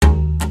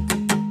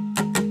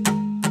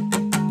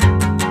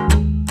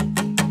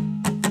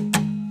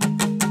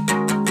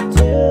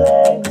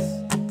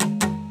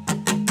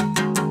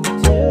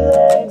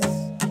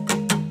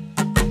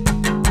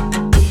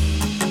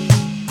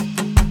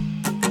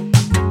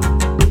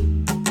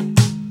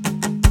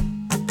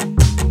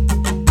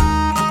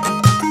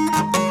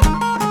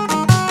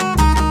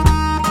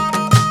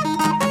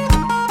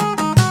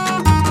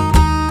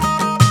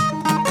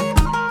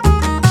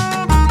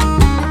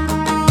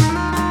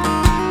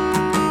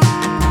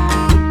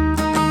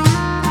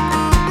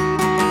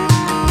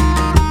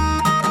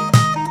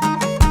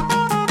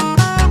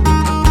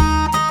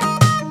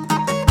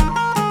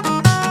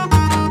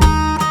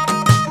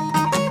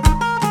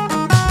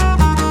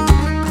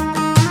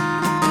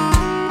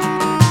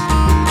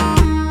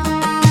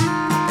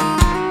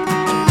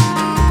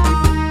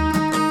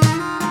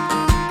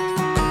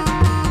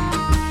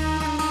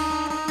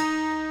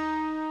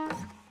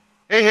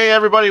Hey,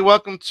 everybody.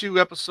 Welcome to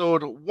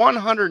episode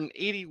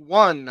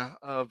 181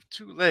 of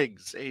Two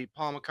Legs, a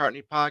Paul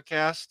McCartney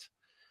podcast.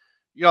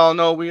 You all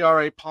know we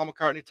are a Paul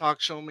McCartney talk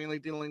show mainly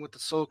dealing with the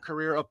solo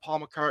career of Paul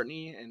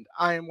McCartney, and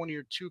I am one of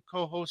your two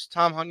co-hosts,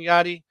 Tom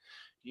Hunyadi.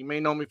 You may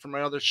know me from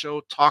my other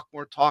show, Talk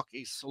More Talk,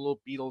 a solo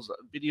Beatles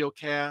video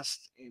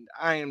cast, and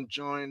I am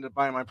joined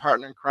by my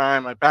partner in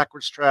crime, my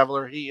backwards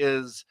traveler. He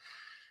is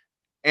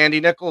Andy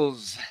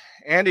Nichols.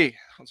 Andy,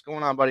 what's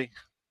going on, buddy?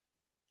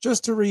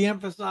 Just to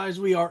reemphasize,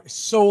 we are a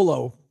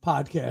solo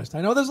podcast.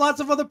 I know there's lots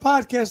of other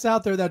podcasts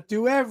out there that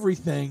do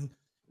everything.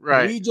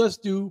 Right. We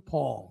just do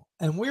Paul.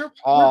 And we're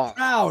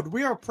proud.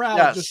 We are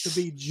proud just to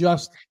be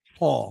just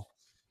Paul.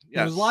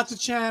 Yes. There's lots of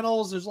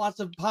channels. There's lots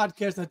of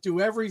podcasts that do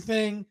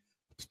everything.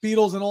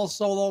 Beatles and all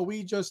solo.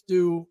 We just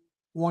do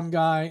one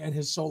guy and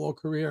his solo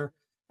career.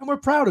 And we're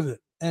proud of it.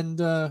 And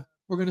we're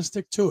going to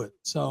stick to it.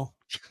 So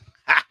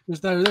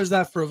there's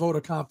that for a vote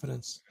of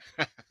confidence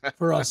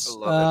for us.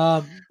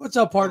 What's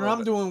up, partner?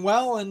 I'm doing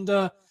well, and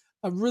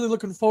I'm really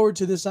looking forward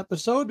to this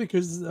episode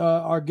because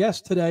our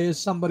guest today is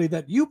somebody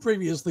that you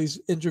previously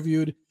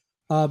interviewed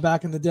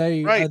back in the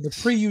day, the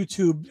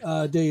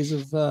pre-YouTube days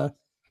of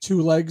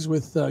Two Legs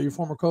with your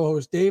former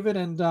co-host David,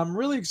 and I'm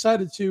really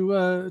excited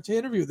to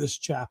interview this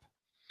chap.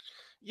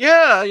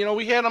 Yeah,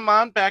 we had him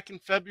on back in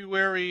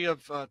February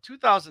of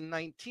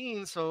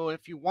 2019. So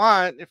if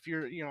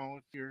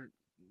you're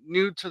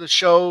new to the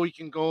show, you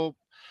can go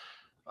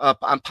up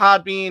on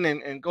Podbean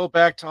and go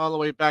back to all the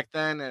way back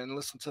then and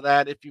listen to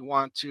that if you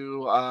want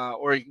to,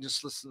 or you can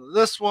just listen to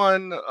this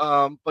one.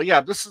 But yeah,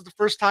 this is the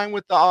first time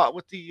with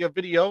the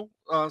video,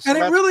 and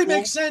it really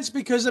makes sense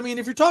because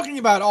if you're talking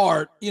about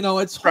art,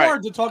 it's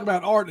hard to talk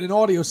about art in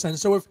audio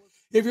sense. So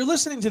if you're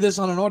listening to this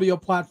on an audio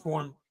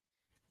platform,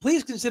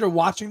 please consider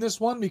watching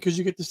this one because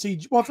you get to see.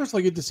 Well, first of all,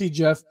 you get to see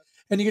Jeff,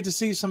 and you get to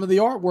see some of the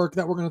artwork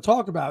that we're going to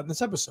talk about in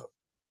this episode.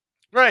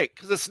 Right,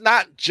 because it's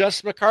not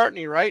just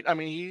McCartney, right? I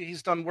mean,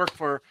 he's done work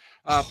for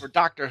the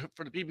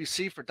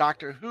BBC, for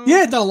Doctor Who.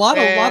 Yeah, done a lot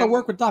of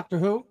work with Doctor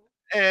Who,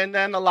 and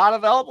then a lot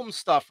of album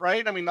stuff,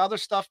 right? I mean, other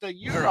stuff that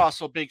you're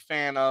also a big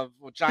fan of,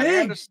 with John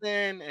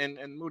Anderson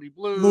and Moody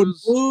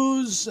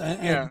Blues.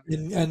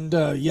 And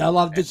a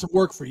lot of did some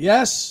work for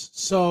Yes.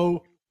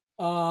 So,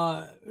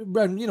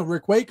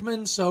 Rick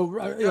Wakeman.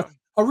 So,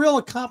 a real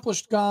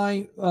accomplished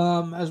guy.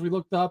 As we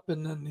looked up,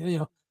 and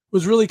then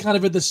was really kind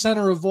of at the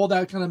center of all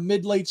that kind of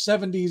mid-late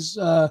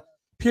 70s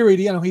period.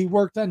 He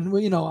worked, and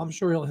I'm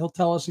sure he'll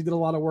tell us he did a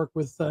lot of work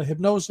with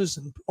Hypnosis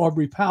and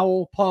Aubrey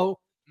Powell, Poe,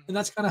 and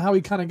that's kind of how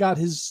he kind of got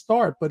his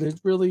start. But it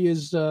really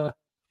is,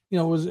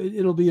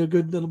 it'll be a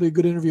good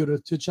interview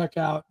to check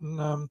out,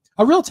 and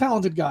a real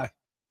talented guy.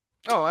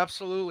 Oh,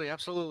 absolutely.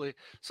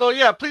 So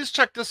yeah, please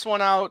check this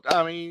one out.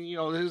 I mean,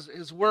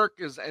 his work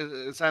is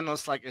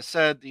endless. Like I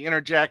said, the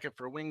Inner Jacket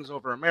for Wings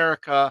Over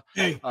America.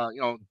 Hey.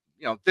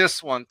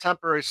 This one,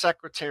 Temporary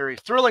Secretary,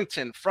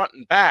 Thrillington, Front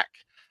and Back.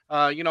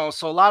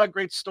 So a lot of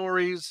great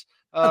stories.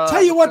 I'll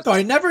tell you what, though,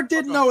 I never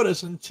did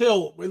notice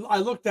until I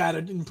looked at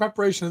it in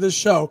preparation of this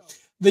show,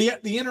 the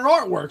inner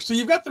artwork. So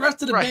you've got the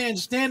rest of the band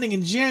standing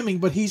and jamming,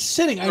 but he's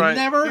sitting.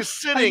 He's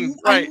sitting.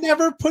 I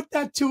never put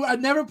that. I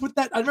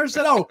never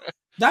said, oh,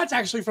 that's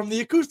actually from the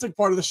acoustic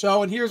part of the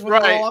show, and here's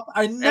what they're all up.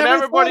 I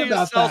never thought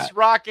about that.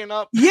 Rocking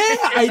up. Yeah,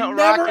 I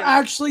never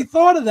actually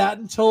thought of that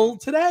until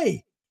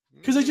today.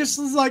 Because it just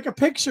is like a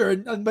picture,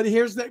 but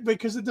here's that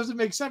because it doesn't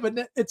make sense,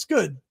 but it's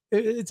good.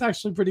 It's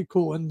actually pretty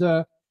cool, and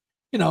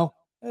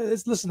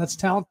that's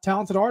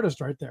talented artist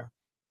right there.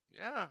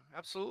 Yeah,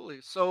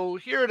 absolutely. So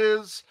here it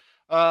is.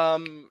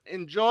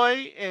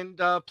 Enjoy, and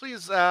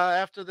please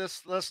after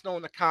this, let us know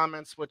in the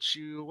comments what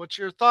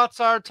your thoughts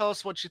are. Tell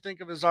us what you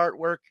think of his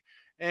artwork,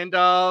 and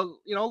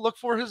look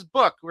for his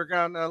book. We're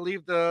gonna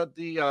leave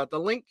the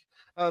link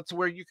to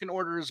where you can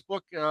order his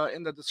book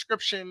in the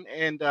description,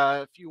 and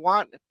if you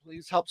want,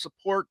 please help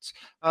support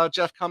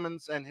Jeff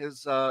Cummins and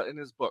his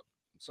book.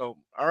 So,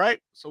 all right,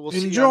 so we'll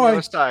see you on the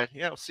other side.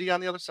 Yeah, we'll see you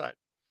on the other side.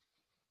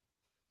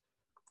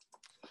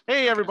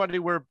 Hey, everybody,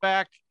 we're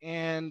back,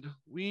 and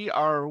we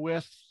are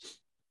with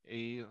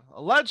a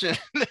legend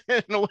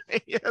in a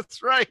way.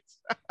 That's right.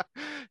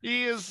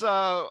 He is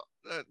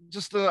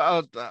just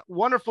a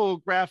wonderful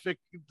graphic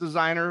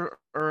designer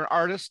or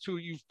artist who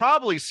you've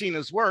probably seen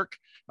his work.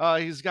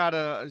 He's got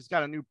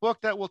a new book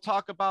that we'll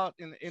talk about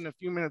in a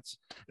few minutes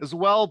as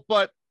well.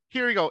 But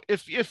here we go.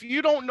 If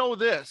you don't know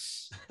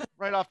this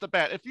right off the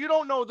bat, if you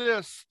don't know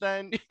this,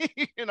 then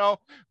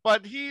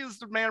but he's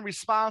the man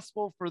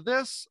responsible for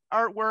this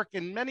artwork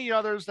and many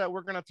others that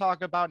we're going to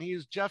talk about.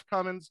 He's Jeff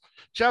Cummins.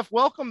 Jeff,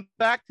 welcome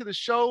back to the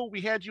show.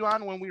 We had you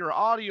on when we were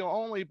audio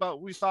only,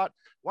 but we thought,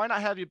 why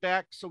not have you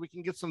back so we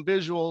can get some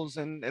visuals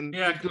and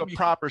do a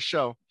proper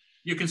show.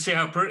 You can see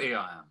how pretty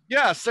I am.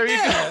 Yes, there you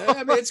go.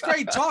 I mean, it's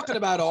great talking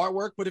about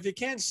artwork, but if you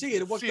can't see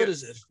it, what good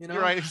is it?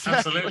 Right,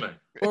 exactly. Absolutely.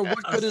 Or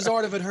what good is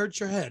art if it hurts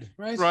your head,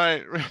 right?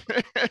 Right.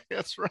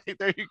 That's right.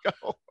 There you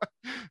go.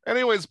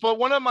 Anyways, but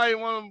one of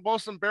the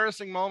most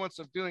embarrassing moments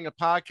of doing a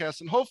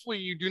podcast, and hopefully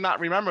you do not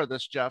remember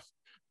this, Jeff,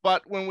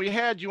 But when we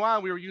had you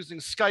on, we were using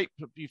Skype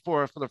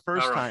before for the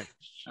first time.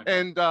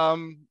 Okay.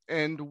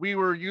 And we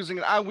were using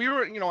it.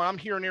 I'm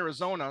here in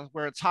Arizona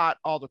where it's hot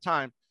all the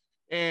time.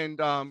 And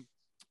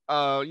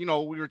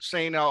we were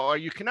saying, are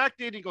you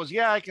connected? He goes,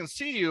 yeah, I can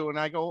see you. And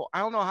I go, I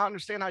don't know how to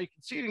understand how you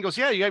can see it. And he goes,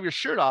 yeah, you have your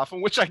shirt off,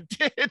 and which I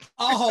did.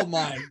 Oh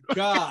my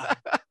God.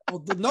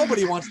 Well,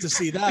 nobody wants to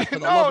see that.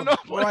 No,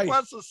 nobody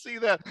wants to see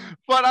that.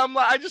 But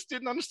I just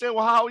didn't understand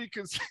how you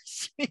can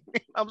see me.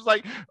 I was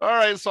like, all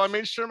right. So I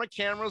made sure my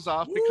camera's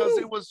off because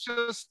it was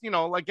just,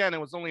 again,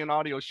 it was only an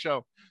audio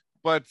show.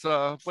 But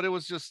it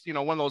was just,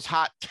 one of those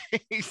hot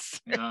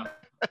days. Yeah.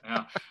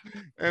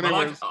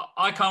 Well,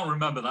 I can't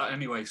remember that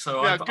anyway.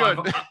 So yeah,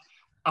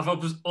 I've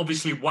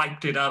obviously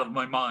wiped it out of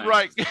my mind.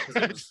 Right.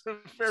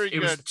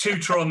 It was too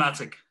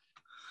traumatic.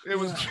 It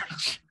was.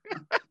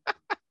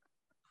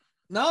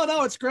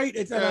 No, it's great.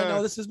 I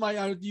know this is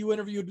you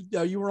interviewed,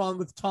 you were on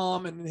with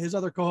Tom and his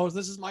other co-host.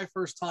 This is my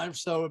first time,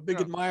 so a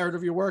big admirer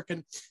of your work.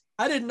 And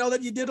I didn't know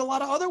that you did a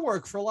lot of other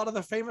work for a lot of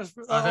the famous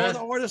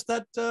artists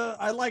that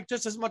I like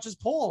just as much as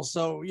Paul.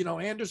 So,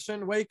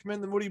 Anderson, Wakeman,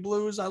 the Moody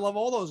Blues. I love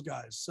all those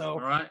guys. So,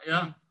 right,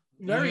 yeah.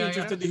 Very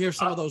interested to hear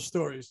some of those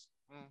stories.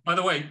 By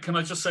the way, can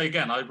I just say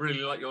again, I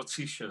really like your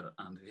T-shirt,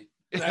 Andy.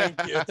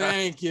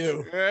 Thank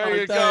you. There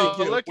you go.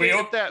 Look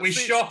at that. We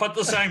shop at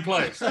the same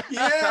place.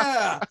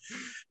 Yeah.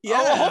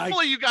 Yeah. Well,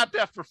 hopefully you got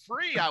that for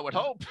free. I would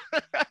hope.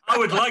 I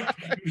would like.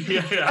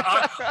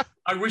 Yeah.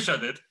 I wish I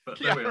did, but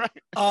there we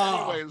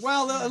are.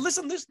 Well,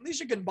 listen. At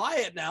least you can buy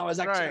it now as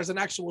an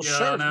actual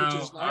shirt,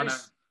 which is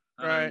nice.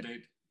 Right.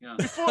 Indeed. Yeah.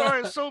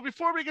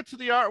 Before we get to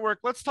the artwork,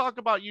 let's talk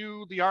about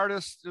you, the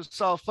artist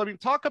yourself. I mean,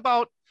 talk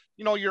about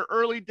your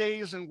early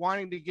days and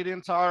wanting to get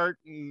into art,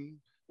 and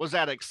was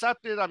that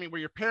accepted? I mean, were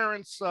your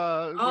parents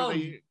were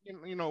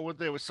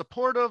they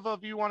supportive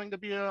of you wanting to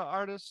be an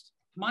artist?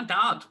 My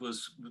dad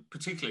was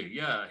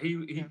particularly,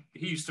 he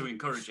used to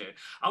encourage it.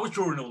 I was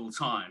drawing all the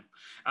time,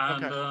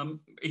 and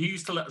he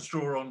used to let us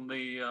draw on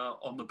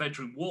the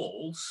bedroom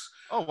walls.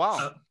 Oh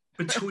wow!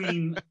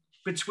 Between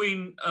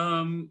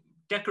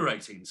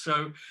decorating,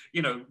 so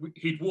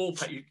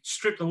he'd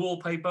strip the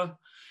wallpaper,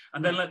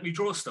 and then let me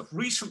draw stuff.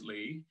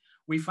 Recently,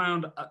 we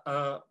found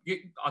I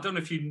don't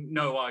know if you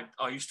know,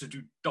 I used to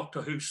do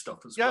Doctor Who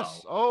stuff as well.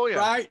 Yes. Oh yeah.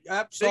 Right.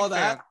 Yep. Saw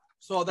that.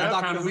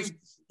 Doctor Who.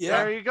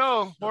 Yeah. There you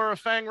go. Or a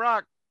Fang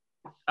Rock.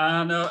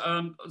 And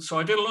so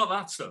I did a lot of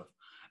that stuff,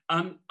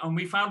 and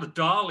we found a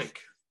Dalek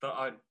that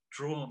I'd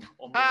drawn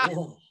on the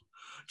wall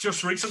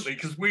just recently,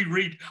 because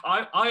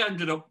I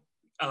ended up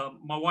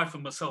my wife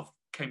and myself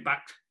came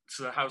back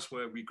to the house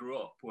where we grew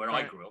up, where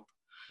I grew up.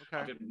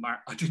 Okay.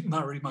 I didn't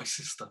marry my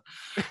sister,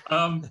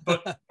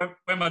 but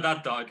when my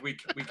dad died, we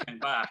came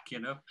back,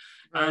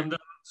 and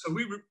so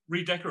we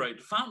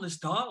redecorated, found this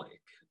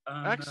Dalek.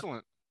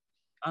 Excellent.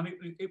 And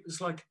it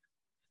was like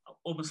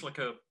almost like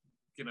a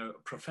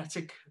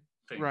prophetic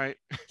thing. Right.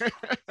 So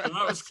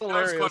that was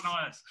quite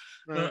nice.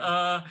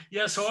 Right.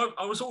 But, so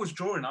I was always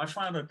drawing. I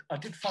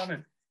did find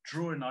a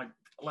drawing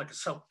like a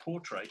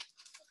self-portrait.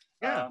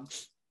 Yeah.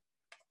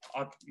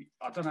 I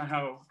don't know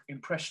how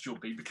impressed you'll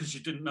be, because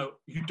you don't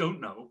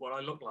know what I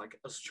looked like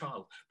as a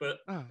child. But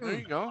there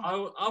you go.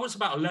 I was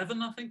about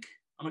 11, I think,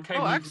 and I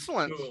came to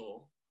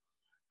school,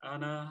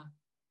 and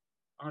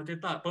I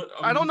did that. But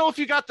I don't know if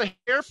you got the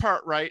hair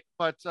part right,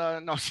 but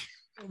no.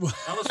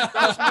 That was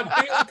my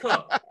Beatle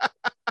cut.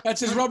 That's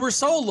his Rubber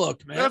Soul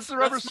look, man. That's the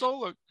Rubber Soul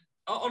look.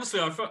 Honestly,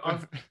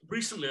 I've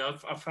recently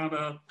found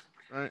a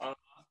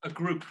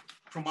group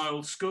from my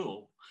old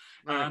school.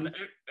 Right. And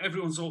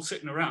everyone's all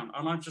sitting around,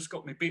 and I've just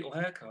got my Beatle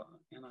haircut.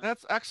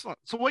 That's excellent.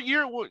 So what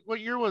year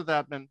would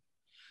that been?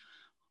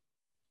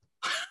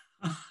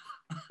 I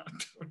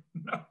don't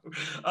know.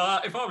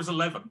 If I was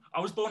 11, I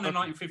was born in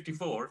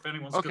 1954. If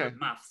anyone's good at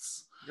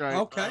maths. Right.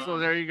 Okay. So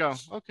there you go.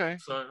 Okay.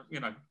 So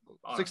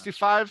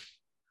 65.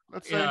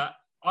 Let's say. Yeah.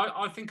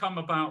 I think I'm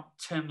about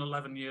 10,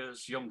 11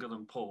 years younger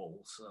than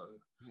Paul. So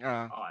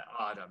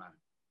I don't know.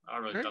 I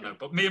really don't know.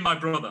 But me and my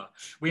brother,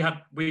 we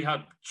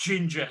had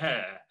ginger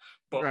hair.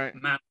 But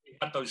man, we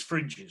had those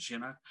fringes,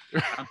 And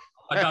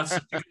my dad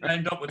said you could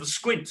end up with a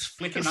squint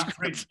flicking that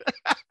fringe.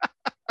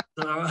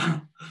 So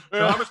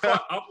I was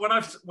quite,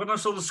 when I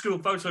saw the school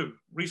photo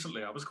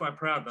recently, I was quite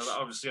proud that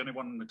I was the only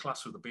one in the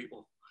class with a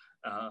Beatle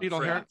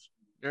hair.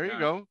 There you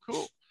go.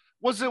 Cool.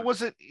 Was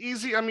it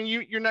easy? I mean,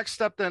 your next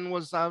step then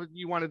was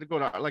you wanted to go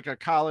to like a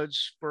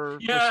college for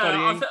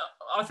studying?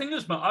 I think it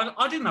was.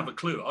 I didn't have a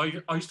clue.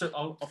 I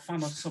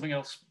found out something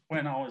else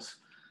when I was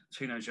a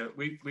teenager.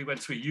 We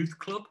went to a youth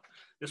club.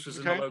 This was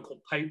in the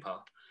local paper,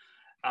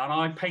 and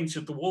I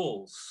painted the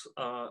walls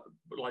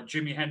like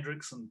Jimi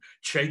Hendrix and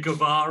Che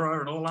Guevara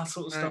and all that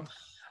sort of stuff.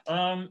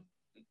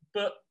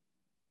 But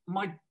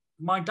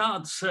my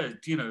dad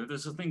said,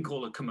 there's a thing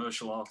called a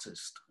commercial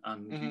artist,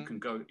 and you can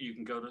go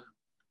to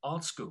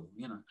art school,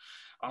 And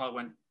I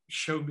went,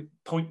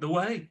 point the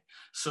way.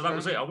 So that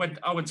was it. I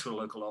went to a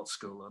local art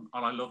school,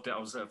 and I loved it. I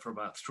was there for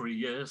about 3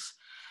 years,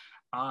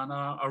 and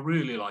I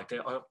really liked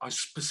it. I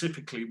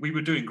specifically, we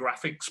were doing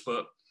graphics,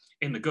 but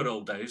in the good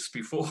old days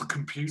before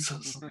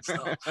computers and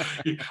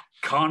stuff. You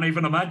can't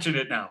even imagine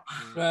it now.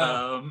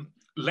 Wow.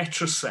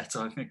 Letraset,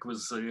 I think,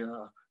 was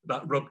the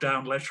that rub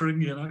down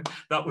lettering, you know,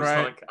 that was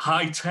like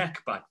high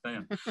tech back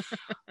then.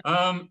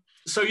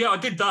 So yeah, I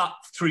did that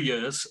 3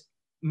 years,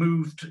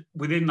 moved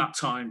within that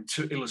time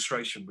to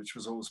illustration, which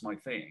was always my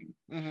thing.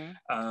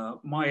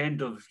 My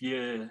end of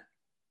year,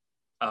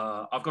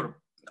 I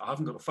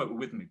haven't got a photo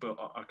with me, but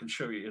I can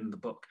show you in the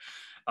book.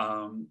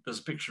 There's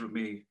a picture of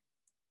me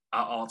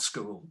at art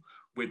school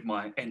with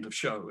my end of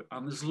show,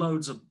 and there's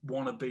loads of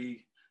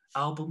wannabe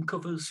album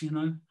covers, you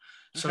know.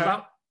 So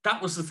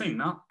that was the thing.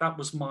 That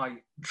was my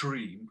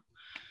dream.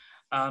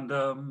 And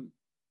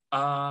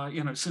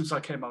you know, since I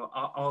came out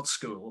of art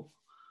school,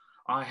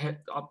 I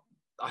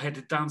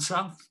headed down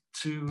south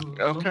to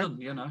London,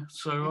 you know.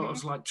 So I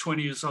was like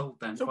 20 years old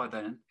then. So by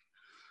then.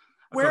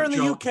 Where in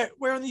the UK?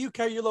 Where in the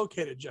UK are you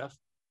located, Jeff?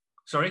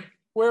 Sorry.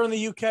 Where in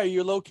the UK are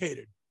you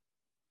located?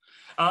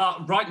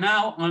 Right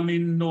now, I'm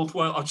in North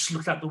Wales. I just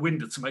looked out the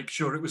window to make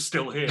sure it was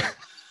still here.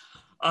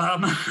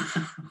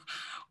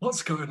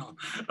 What's going on?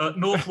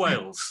 North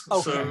Wales.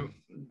 Okay.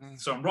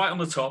 So I'm right on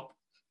the top.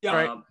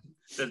 Yeah.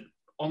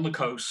 On the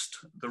coast,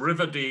 the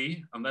River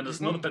Dee, and then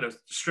there's another bit of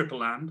strip of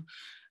land,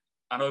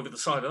 and over the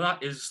side of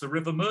that is the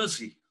River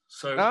Mersey.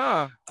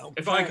 So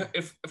if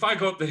I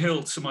go up the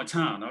hill to my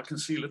town, I can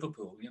see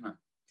Liverpool. You know.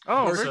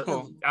 Oh, very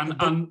cool.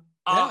 And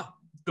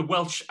the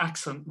Welsh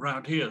accent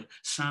round here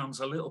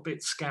sounds a little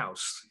bit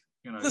Scouse.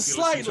 You know,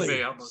 slightly,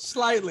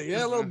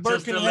 yeah, a little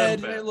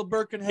Birkenhead, a little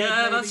Birkenhead.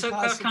 Yeah, that's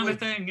that kind of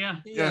thing. Yeah.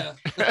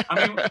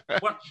 I mean,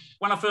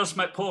 when I first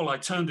met Paul, I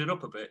turned it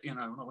up a bit, you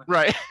know.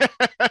 Right.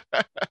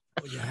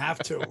 Well, you have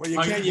to. Well, you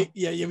can't.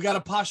 You've got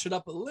to posh it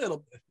up a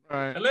little bit.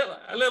 Right. A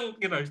little,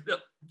 you know,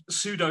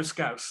 pseudo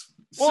Scouse.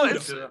 Well,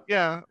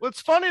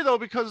 it's funny though,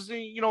 because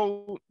you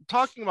know,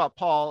 talking about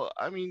Paul,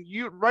 I mean,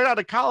 you right out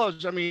of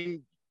college, I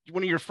mean,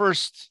 one of your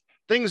first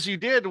things you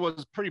did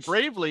was pretty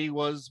bravely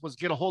was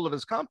get a hold of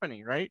his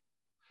company, right?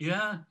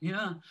 Yeah.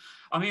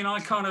 I mean, I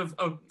kind of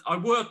I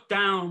worked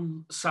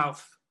down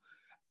south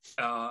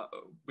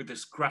with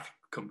this graphic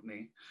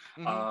company,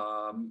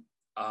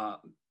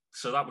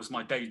 so that was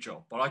my day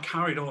job. But I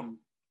carried on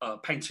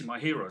painting my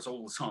heroes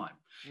all the time.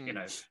 You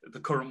know, the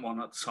current one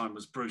at the time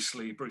was Bruce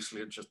Lee. Bruce Lee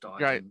had just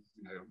died. Right. And,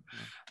 you know,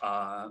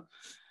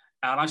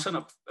 and I sent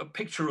a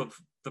picture of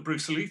the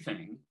Bruce Lee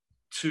thing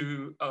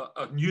to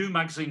a new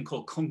magazine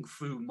called Kung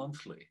Fu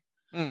Monthly.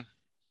 And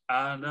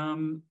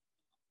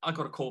I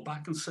got a call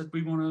back and said,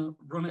 we want to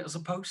run it as a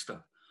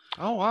poster.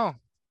 Oh, wow.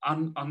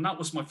 And that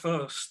was my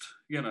first,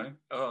 you know,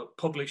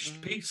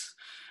 published piece.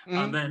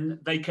 And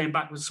then they came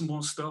back with some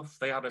more stuff.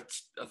 They had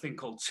a thing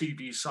called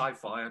TV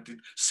Sci-Fi. I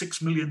did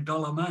 $6 Million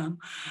Man.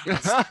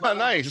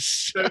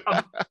 Nice. So,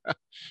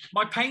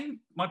 my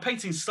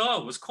painting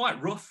style was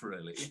quite rough,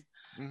 really.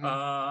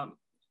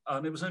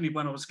 And it was only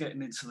when I was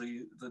getting into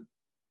the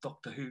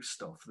Doctor Who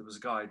stuff, there was a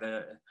guy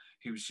there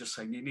who was just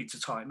saying, you need to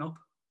tighten up,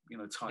 you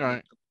know, tighten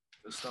up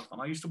the stuff.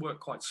 And I used to work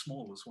quite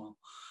small as well.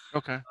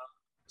 Okay.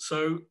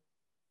 So,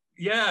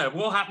 yeah,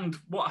 what happened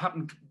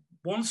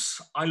once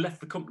I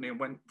left the company and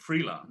went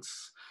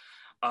freelance,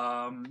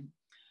 I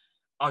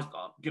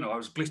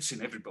was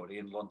blitzing everybody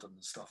in London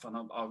and stuff, and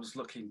I was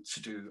looking to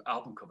do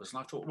album covers,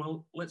 and I thought,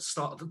 well, let's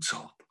start at the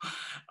top.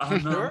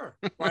 And, sure,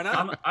 why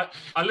not?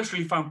 I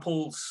literally found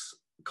Paul's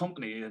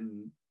company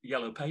in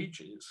Yellow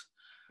Pages,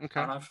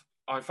 and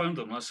I phoned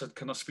them and I said,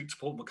 can I speak to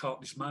Paul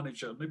McCartney's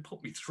manager? And they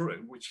put me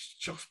through, which is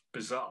just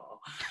bizarre.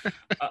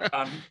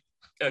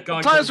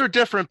 Times were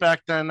different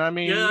back then. I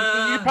mean,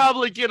 you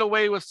probably get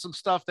away with some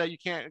stuff that you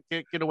can't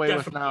get away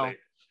with now.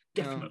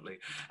 Definitely.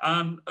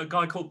 And a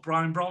guy called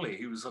Brian Brolly,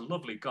 he was a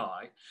lovely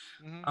guy.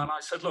 And I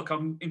said, look,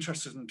 I'm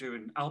interested in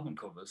doing album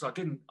covers. I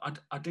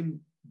didn't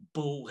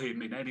bull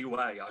him in any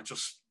way. I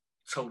just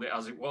told it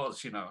as it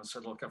was, you know. I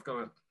said, look, I've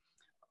got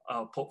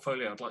a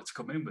portfolio I'd like to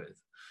come in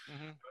with.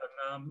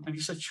 And he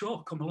said,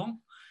 sure, come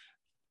along.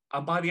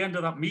 And by the end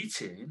of that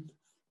meeting,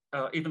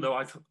 even though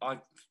I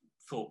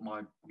thought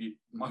my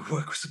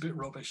work was a bit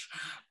rubbish,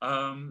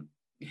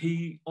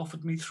 he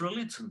offered me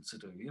Thrillington to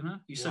do, you know.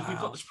 He said, we've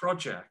got this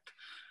project,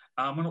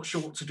 we're not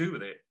sure what to do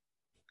with it.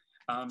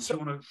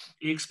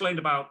 He explained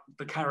about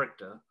the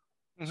character.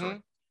 So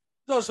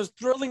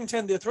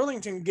Thrillington, the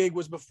Thrillington gig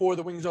was before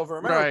the Wings Over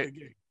America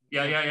gig.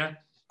 Yeah.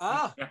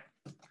 Yeah.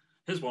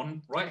 Here's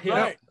one right here.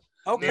 Right.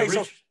 Okay,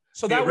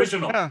 so that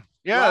original. Was...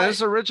 Yeah,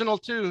 there's original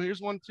too.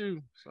 Here's one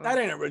too. So. That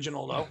ain't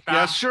original though.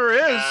 Yeah, sure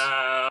is.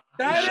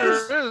 That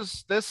sure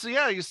is. This,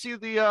 you see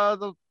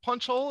the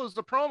punch hole is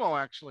the promo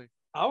actually.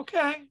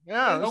 Okay.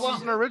 Yeah, this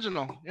is an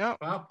original. Yeah.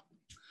 Wow.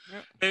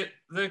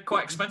 They're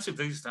quite expensive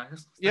these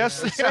days.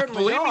 Yes,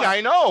 believe me, I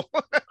know.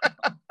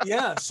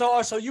 Yeah.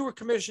 So you were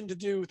commissioned to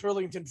do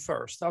Thrillington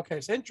first. Okay,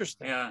 it's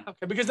interesting. Yeah.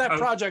 Okay, because that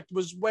project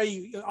was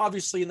way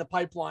obviously in the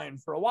pipeline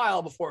for a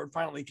while before it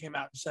finally came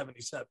out in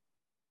 '77.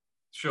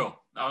 Sure,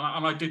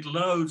 and I did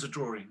loads of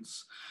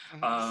drawings,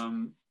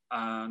 and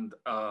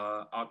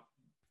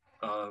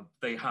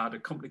they had a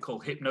company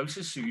called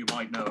Hypnosis, who you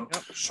might know.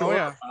 Yep,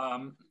 sure.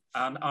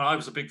 And I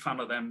was a big fan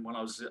of them when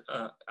I was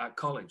at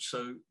college.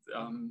 So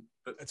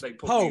they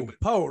put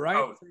Poe, right?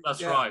 Poe,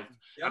 that's right.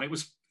 Yep. And it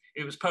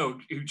was Poe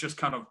who just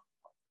kind of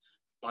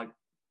like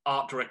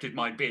art directed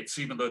my bits,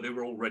 even though they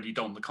were already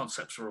done. The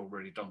concepts were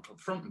already done from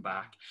front and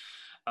back.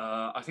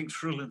 I think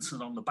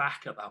Trillinson on the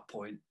back at that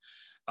point,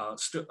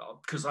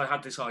 because I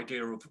had this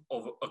idea of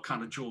a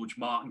kind of George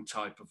Martin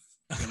type of,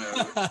 you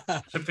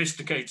know,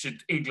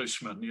 sophisticated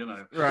Englishman, you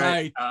know.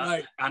 Right.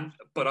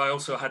 But I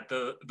also had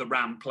the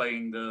Ram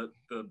playing the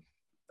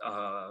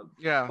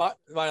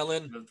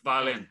violin. The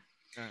violin.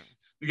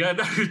 Yeah,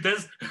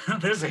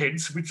 there's a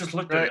hint. We just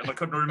looked at it and I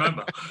couldn't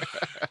remember.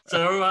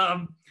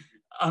 So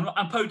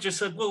and Poe just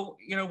said, well,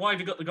 you know, why have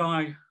you got the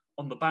guy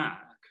on the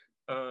back?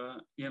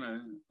 You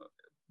know,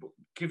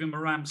 give him a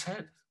ram's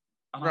head.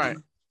 And I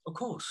think, of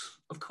course.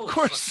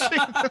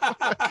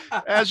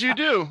 As you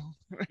do.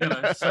 You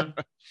know,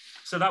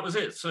 so that was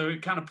it. So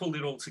it kind of pulled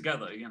it all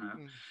together, you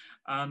know.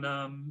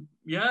 And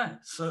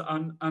so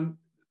and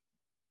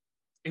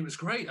it was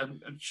great,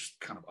 and just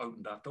kind of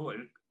opened that door.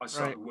 I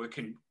started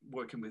working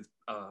with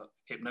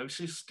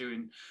Hipgnosis,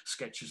 doing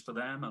sketches for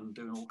them and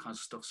doing all kinds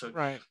of stuff. So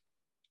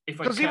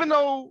because even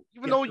though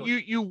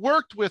you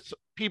worked with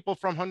people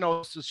from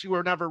Hipgnosis, you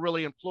were never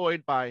really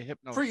employed by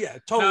Hipgnosis.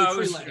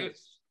 Totally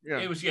freelance.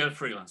 It was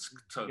freelance,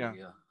 totally.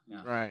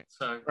 Yeah. Right.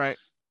 So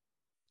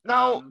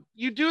now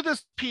you do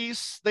this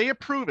piece, they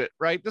approve it,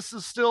 right? This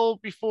is still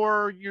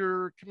before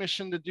you're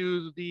commissioned to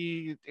do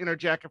the Inner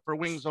Jacket for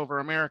Wings Over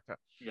America.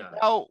 Yeah.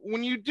 Now,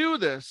 when you do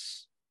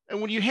this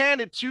and when you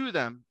hand it to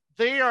them,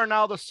 they are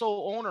now the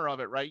sole owner of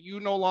it, right? You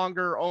no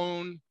longer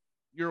own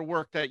your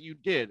work that you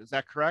did. Is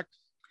that correct?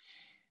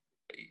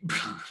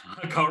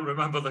 I can't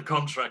remember the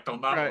contract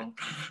on that one,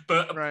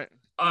 but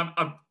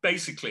I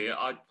basically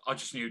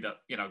just knew that,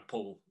 you know,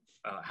 Paul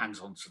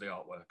hangs on to the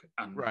artwork,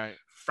 and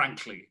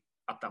frankly,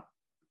 at that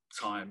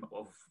time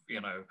of,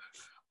 you know,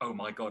 oh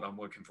my God, I'm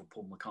working for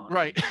Paul McCartney.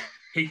 Right.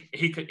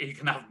 He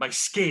can have my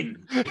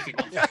skin if he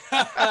wants.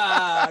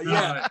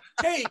 Yeah.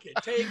 Take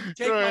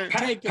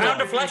it.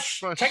 Pound of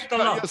flesh. Take the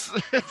lot.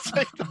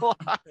 Take the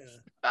lot.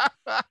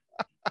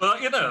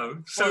 But, you know,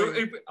 so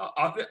it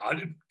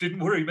didn't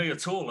worry me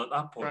at all at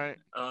that point. Right.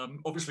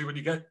 Obviously, when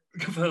you get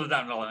further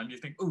down the line, you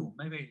think, oh,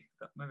 maybe,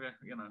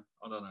 you know,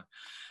 I don't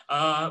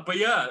know. But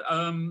yeah,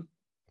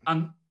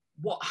 and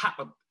what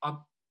happened,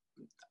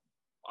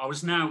 I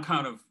was now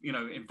kind of, you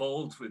know,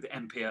 involved with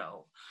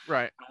MPL.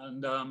 Right.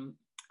 And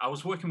I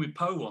was working with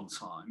Poe one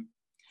time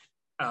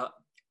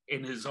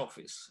in his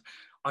office.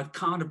 I'd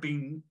kind of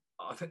been,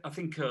 I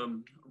think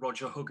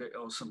Roger Huggett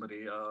or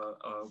somebody,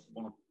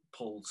 one of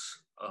Paul's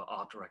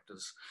art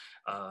directors,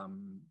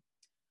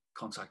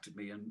 contacted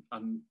me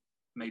and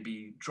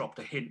maybe dropped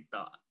a hint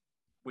that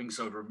Wings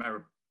Over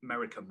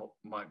America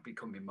might be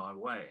coming my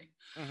way.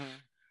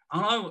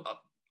 And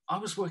I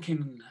was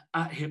working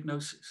at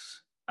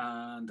Hipgnosis,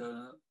 and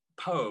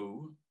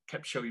Poe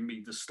kept showing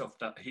me the stuff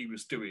that he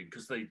was doing,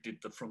 because they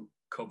did the front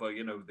cover,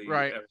 you know, the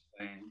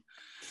airplane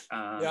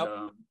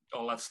and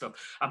all that stuff.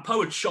 And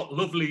Poe had shot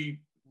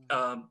lovely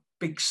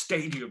big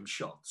stadium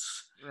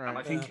shots. Right. And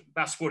I think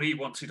that's what he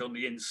wanted on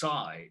the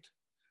inside.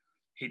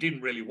 He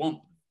didn't really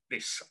want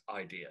this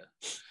idea.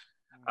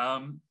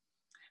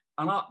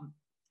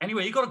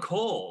 Anyway, he got a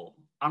call,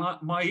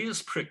 and my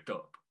ears pricked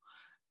up.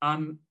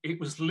 And it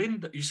was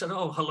Linda. You said,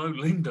 oh, hello,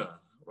 Linda,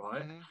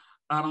 right? And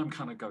I'm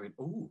kind of going,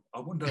 oh, I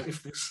wonder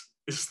if this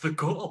is the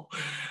call.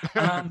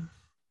 And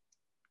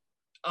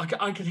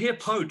I could hear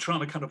Poe trying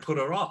to kind of put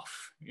her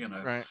off, you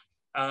know. Right.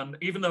 And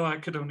even though I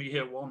could only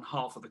hear one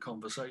half of the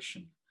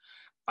conversation,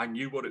 I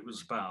knew what it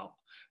was about.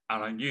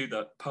 And I knew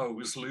that Poe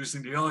was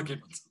losing the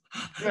argument.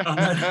 And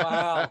then,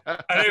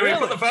 anyway, he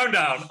put the phone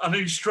down and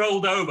he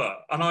strolled over.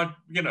 And I,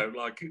 you know,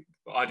 like,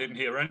 I didn't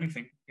hear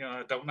anything. You know,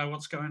 I don't know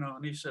what's going on.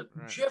 And he said,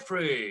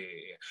 Jeffrey,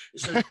 he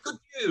said, good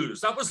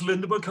news. That was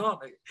Linda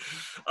McCartney.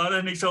 And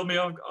then he told me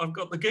I've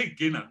got the gig,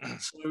 you know.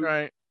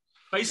 So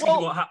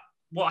basically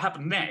what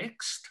happened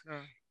next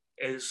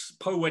is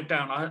Poe went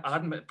down. I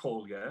hadn't met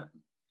Paul yet.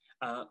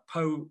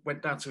 Poe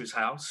went down to his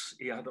house.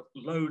 He had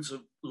loads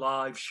of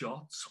live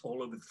shots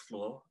all over the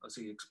floor, as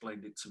he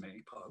explained it to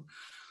me, Poe.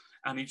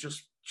 And he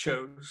just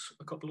chose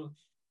a couple of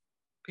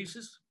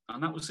pieces,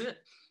 and that was it.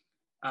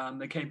 And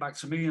they came back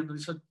to me and they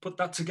said, put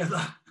that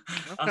together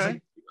as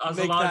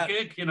a live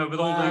gig, you know, with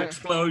all the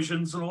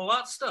explosions and all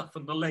that stuff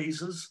and the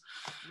lasers.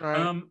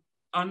 Right.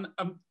 And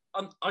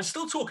I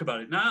still talk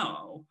about it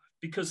now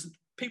because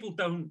people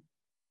don't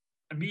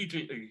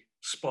immediately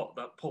spot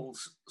that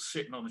Paul's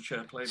sitting on a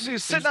chair playing. So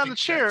he's sitting on the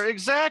chair,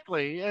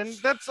 exactly. And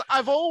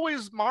I've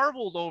always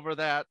marveled over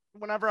that.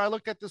 Whenever I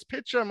looked at this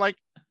picture, I'm like,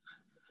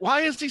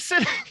 why is he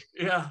sitting?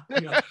 Yeah.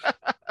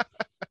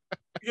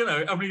 You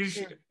know, I mean, he's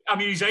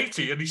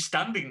 80 and he's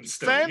standing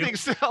still.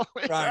 Still,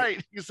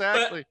 right,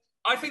 exactly.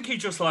 But I think he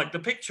just liked the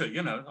picture,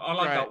 you know. I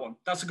like that one.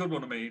 That's a good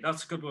one of me.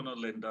 That's a good one of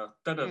Linda.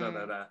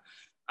 Da.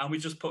 And we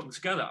just put them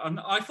together.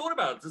 And I thought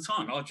about it at the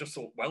time. I just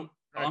thought, well,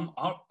 I'm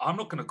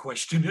not going to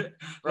question it.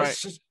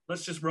 Let's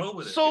just roll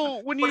with it.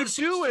 So when you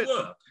do it,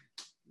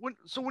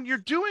 when you're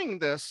doing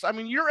this, I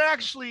mean, you're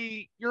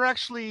actually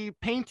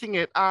painting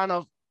it on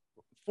a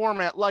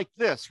format like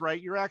this,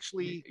 right? You're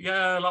actually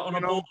like on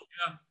a board.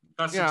 Yeah,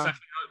 that's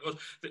exactly how it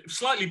was.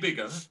 Slightly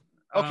bigger.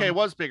 Okay, it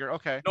was bigger.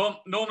 Okay.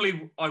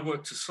 Normally I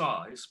work to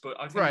size, but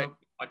I think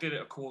I did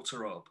it a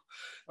quarter up.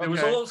 There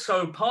was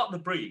also part of the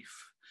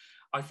brief.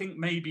 I think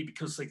maybe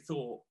because they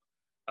thought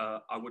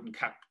I wouldn't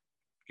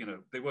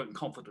they weren't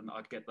confident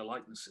I'd get the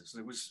likenesses.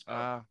 There was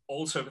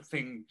also a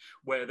thing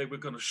where they were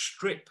going to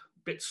strip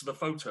bits of the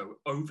photo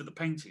over the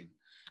painting.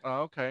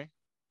 Oh, okay.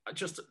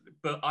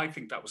 But I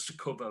think that was to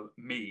cover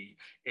me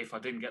if I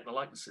didn't get the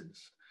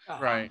likenesses.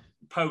 Right.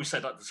 Poe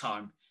said at the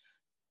time,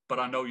 but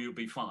I know you'll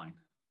be fine.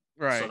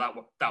 Right. So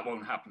that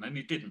won't happen. And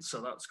he didn't.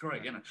 So that's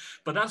great,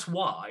 But that's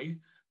why,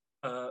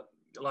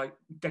 like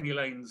Denny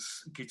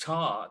Lane's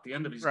guitar, at the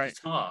end of his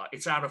guitar,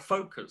 it's out of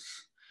focus.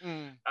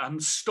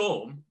 And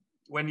Storm,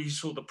 when he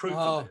saw the proof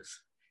of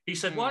this, he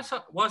said, why is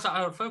that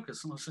out of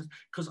focus? And I said,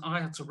 because I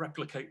had to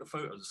replicate the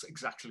photos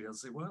exactly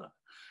as they were.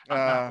 And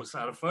that was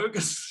out of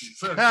focus.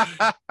 So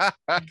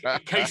in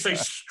case they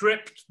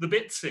stripped the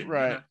bits in.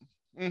 Right.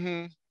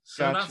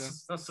 So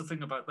that's the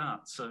thing about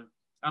that. So,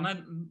 and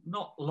then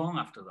not long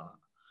after that,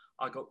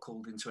 I got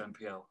called into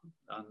MPL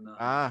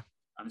and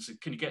he said,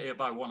 can you get here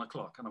by 1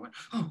 o'clock? And I went,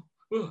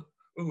 oh,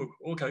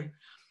 okay.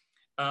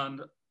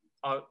 And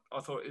I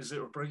thought, is it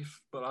a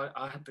brief? But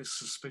I had this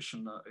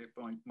suspicion that it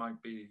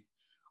might be,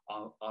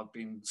 I've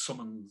been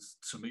summoned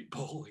to meet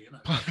Paul,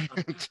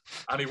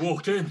 and he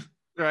walked in.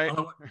 Right.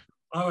 And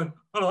I went,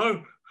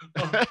 hello.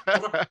 All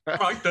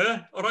right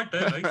there,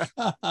 mate.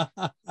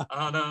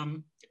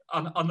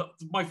 And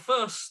my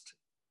first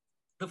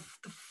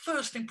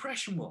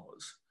impression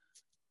was,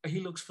 he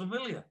looks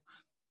familiar.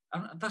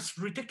 And that's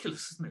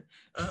ridiculous, isn't it?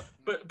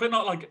 But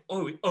not like,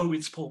 oh,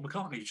 it's Paul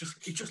McCartney.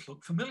 He just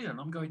looked familiar. And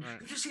I'm going,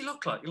 who does he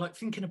look like? You're like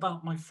thinking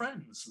about my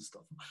friends and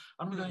stuff.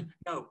 And I'm going,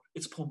 no,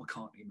 it's Paul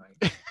McCartney,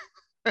 mate.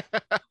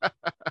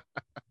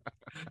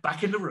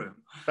 Back in the room.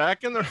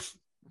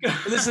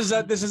 This is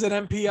an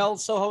MPL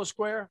Soho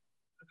Square?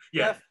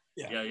 Yeah.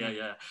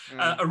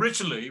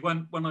 Originally,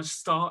 when I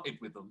started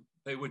with them,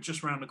 they were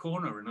just around the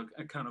corner in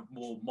a kind of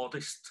more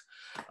modest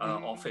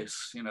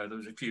office. There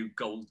was a few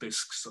gold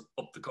discs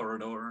up the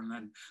corridor, and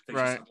then they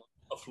just had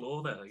a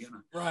floor there.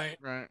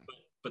 Right.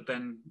 But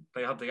then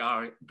they had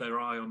their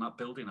eye on that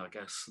building, I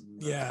guess.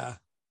 And,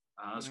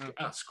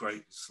 that's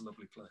great. It's a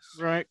lovely place.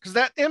 Right, because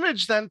that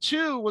image then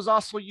too was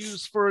also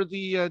used for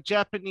the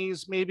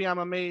Japanese Maybe I'm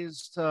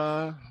Amazed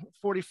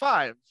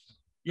 45.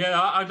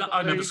 Yeah,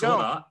 I never saw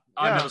that.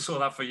 I never saw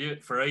that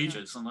for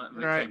ages, and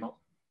it came up.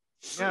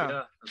 So,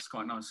 yeah, it's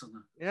quite nice, isn't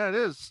it? Yeah, it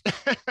is.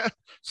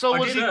 So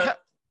was he?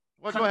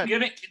 Well, go ahead.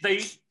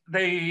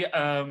 They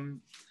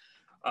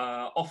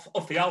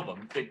off the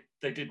album,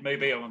 they did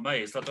Maybe I'm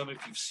Amazed. I don't know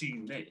if you've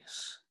seen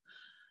this.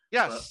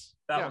 Yes,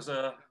 that was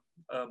a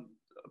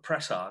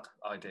press ad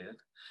I did.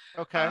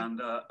 Okay.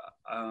 And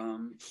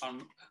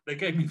they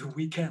gave me the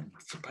weekend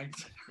to paint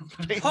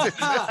it.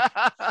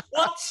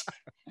 What?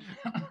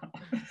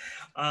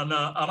 and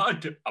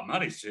I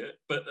managed it,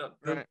 but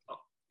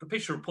the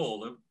picture of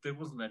Paul, there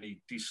wasn't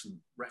any decent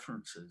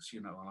references,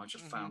 and I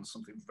just found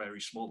something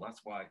very small.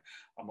 That's why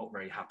I'm not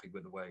very happy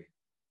with the way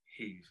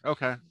he.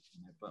 Okay.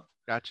 But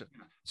gotcha.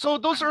 So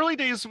those early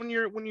days when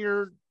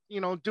you're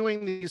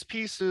doing these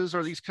pieces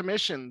or these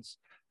commissions,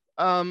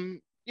 I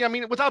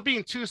mean, without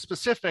being too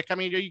specific, I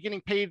mean, are you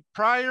getting paid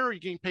prior? Are you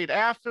getting paid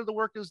after the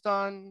work is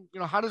done?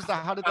 How did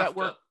that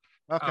work?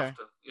 Okay.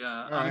 After,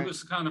 yeah. And it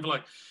was kind of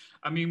like,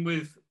 I mean,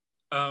 with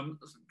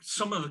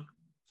some of the,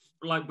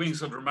 like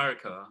Wings Over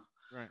America,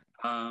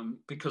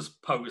 because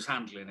Poe was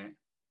handling it,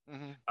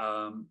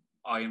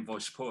 I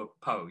invoiced Poe,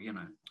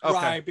 Okay.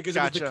 Right, because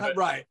it was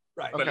right.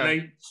 But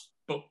okay.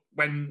 But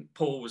when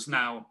Paul was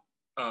now,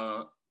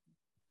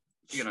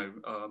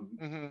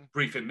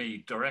 briefing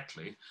me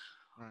directly,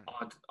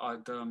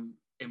 I'd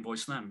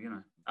invoice them,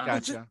 And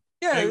gotcha.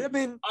 I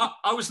mean,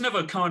 I was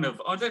never kind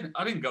of, I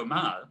didn't go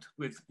mad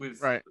with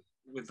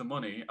the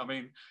money. I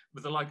mean,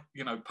 with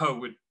the Poe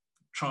would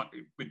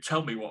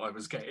tell me what I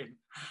was getting,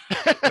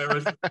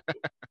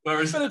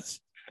 whereas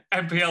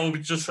MPL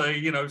would just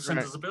say, send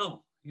us a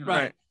bill.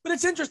 Right. But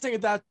it's interesting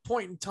at that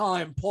point in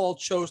time, Paul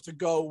chose to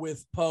go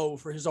with Poe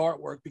for his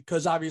artwork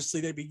because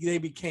obviously they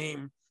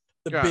became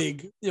the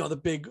big, the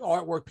big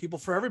artwork people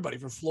for everybody,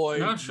 for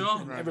Floyd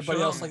and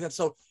everybody else like that.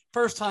 So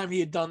first time he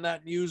had done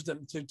that and used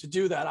them to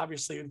do that,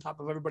 obviously on top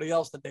of everybody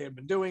else that they had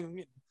been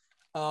doing,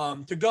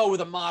 to go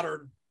with a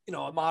modern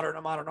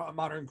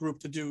group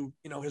to do,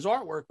 his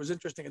artwork was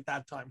interesting at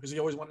that time because he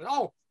always wanted,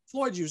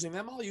 Floyd's using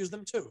them, I'll use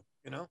them too,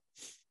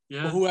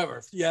 Yeah. Or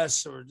whoever,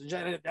 yes, or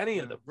any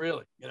of them,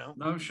 really,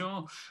 No,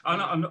 sure.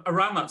 And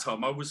around that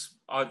time,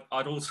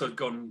 I'd also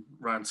gone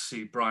around to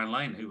see Brian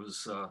Lane, who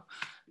was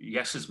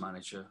Yes's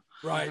manager,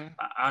 right?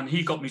 And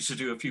he got me to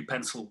do a few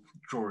pencil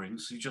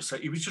drawings. He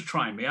was just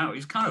trying me out. It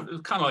was kind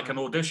of like an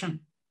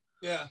audition.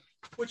 Yeah.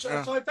 Which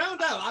so I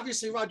found out.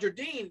 Obviously, Roger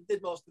Dean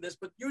did most of this,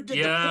 but you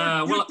did.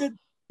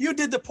 You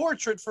did the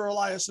portrait for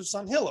Elias of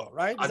San Hillo,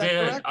 right? I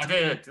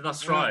did.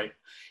 That's right.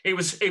 It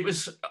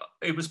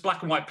was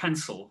black and white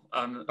pencil,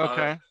 and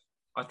okay.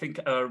 I think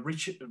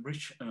Richard,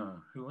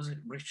 who was it?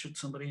 Richard,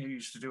 somebody who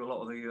used to do a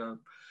lot of the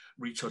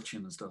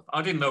retouching and stuff.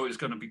 I didn't know it was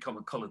going to become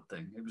a coloured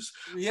thing. It was.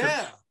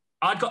 Yeah.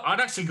 I'd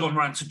actually gone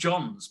round to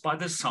John's by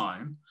this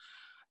time.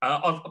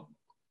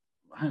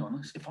 Hang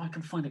on, if I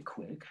can find it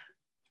quick.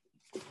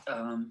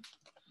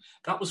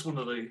 That was one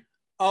of the.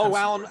 Oh,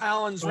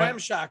 Alan's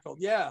Ramshackled,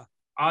 yeah.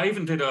 I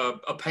even did a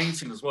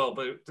painting as well,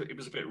 but it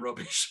was a bit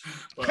rubbish.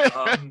 But,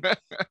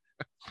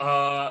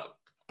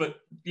 but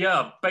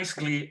yeah,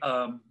 basically,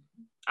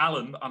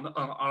 Alan, and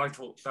I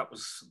thought that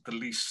was the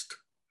least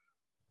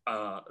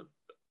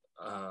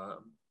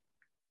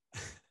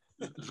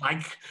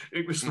like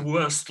it was the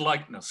worst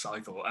likeness, I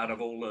thought, out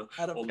of all the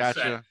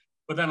set.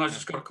 But then I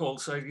just got a call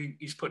to say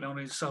he's putting on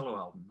his solo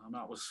album, and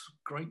that was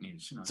great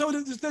news. You know. So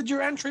did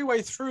your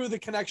entryway through the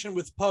connection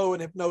with Poe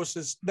and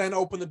Hipgnosis then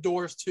open the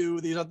doors to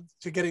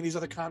getting these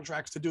other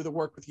contracts to do the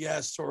work with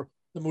Yes or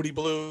the Moody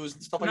Blues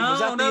and stuff like that? Was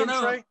that the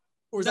entry?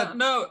 Or was that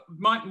no?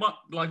 My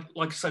like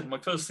I said, my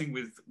first thing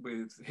with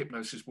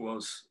Hipgnosis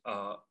was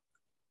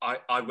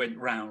I went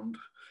round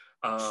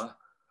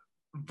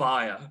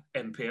via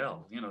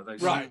NPL. You know, they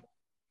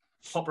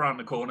pop around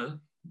the corner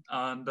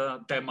and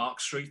Denmark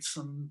streets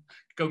and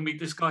go meet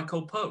this guy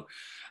called Poe.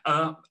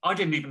 I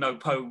didn't even know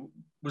Poe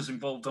was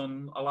involved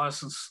on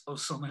Elias of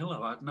San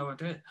Hillo. I had no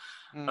idea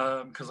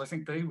because I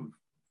think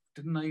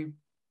didn't they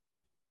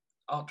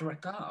art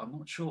direct that? I'm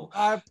not sure.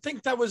 I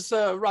think that was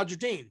Roger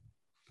Dean,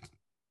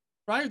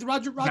 right?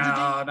 Roger Dean?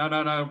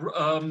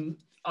 No.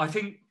 I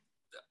think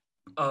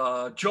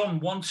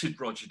John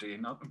wanted Roger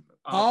Dean.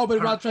 But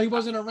Roger, he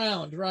wasn't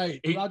around,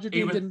 right? Roger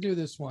Dean didn't do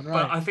this one,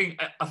 right? But I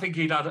think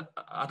he'd had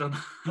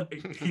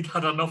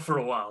enough for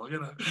a while,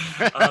 you know.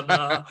 And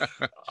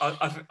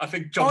I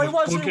think John. It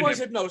was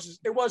Hipgnosis.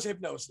 It was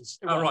Hipgnosis.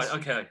 Right,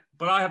 okay.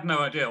 But I had no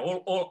idea.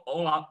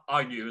 All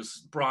I knew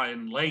is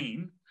Brian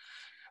Lane,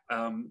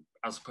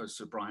 as opposed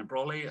to Brian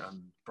Brolly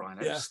and Brian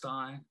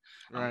Epstein,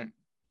 right?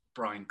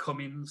 Brian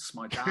Cummins,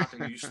 my dad,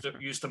 who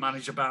used to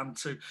manage a band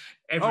too.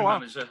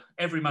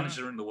 Every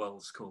manager in the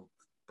world is called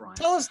Brian.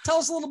 Tell us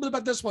a little bit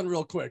about this one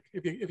real quick,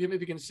 if you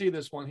maybe can see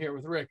this one here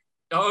with Rick.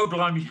 Oh,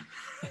 blimey!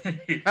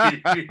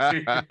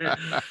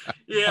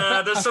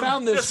 Yeah,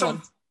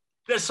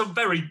 there's some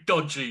very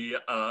dodgy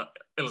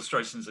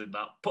illustrations in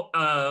that. But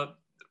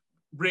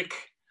Rick,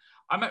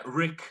 I met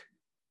Rick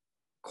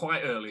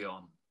quite early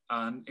on,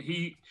 and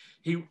he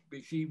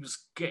was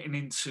getting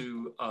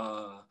into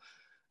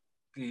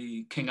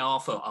the King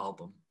Arthur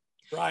album,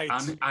 right?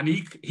 And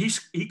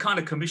he kind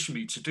of commissioned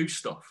me to do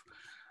stuff.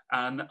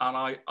 And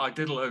I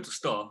did a load of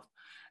stuff,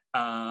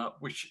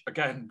 which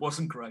again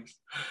wasn't great.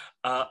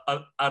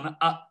 And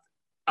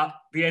at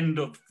the end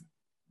of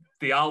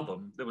the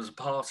album, there was a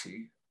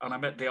party, and I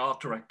met the art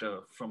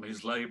director from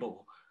his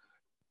label,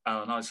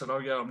 and I said, "Oh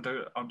yeah,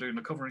 I'm doing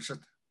the cover." And he said,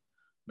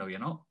 "No, you're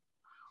not.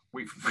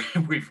 We've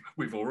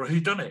already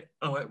done it."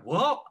 I went,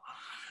 "What?"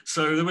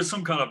 So there was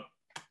some kind of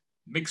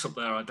mix up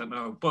there. I don't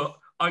know, but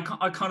I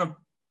kind of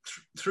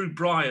through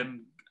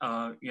Brian,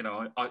 you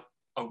know, I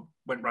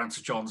went round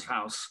to John's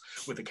house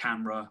with a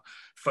camera,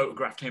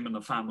 photographed him and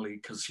the family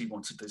because he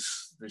wanted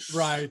this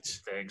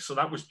thing. So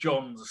that was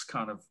John's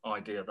kind of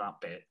idea, that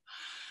bit.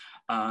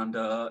 And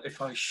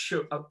if I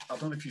show, I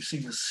don't know if you've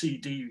seen the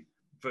CD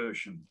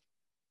version,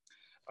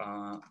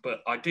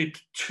 but I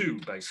did two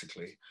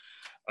basically.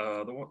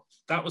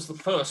 That was the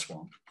first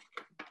one.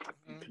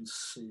 You can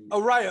see.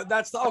 Oh right,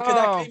 that's the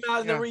that came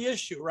out in the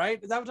reissue, right?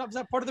 Was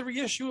that part of the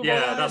reissue?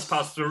 Yeah, that's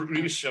part of the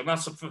reissue. And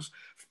that's the first.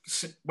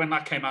 When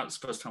that came out, it's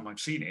the first time I've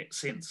seen it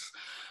since.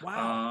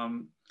 Wow.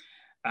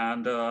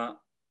 And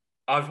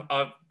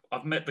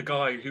I've met the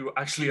guy who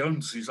actually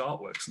owns his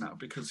artworks now,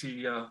 because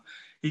he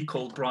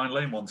called Brian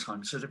Lane one time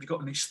and said, "Have you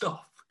got any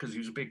stuff?" Because he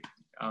was a big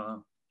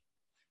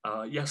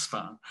Yes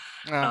fan.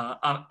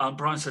 And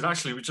Brian said,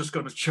 "Actually, we're just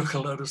going to chuck a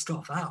load of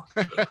stuff out."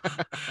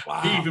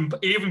 Wow.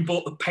 He even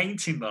bought the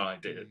painting that I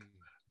did.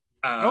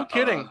 No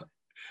kidding.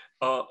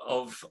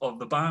 Of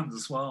the band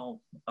as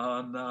well.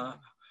 And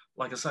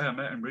like I say, I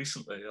met him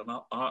recently, and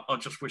I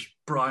just wish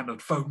Brian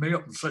had phoned me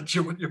up and said, "Do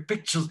you want your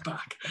pictures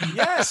back?"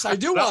 Yes, I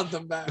do want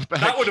them back.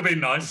 That would have been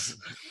nice.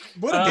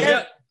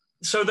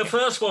 So the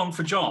first one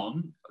for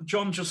John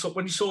just,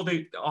 when he saw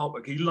the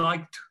artwork, he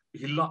liked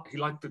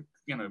the,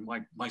 you know,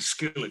 my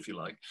skill, if you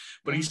like,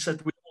 but he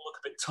said we all look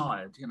a bit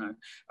tired, you know,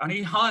 and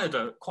he hired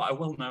quite a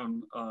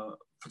well-known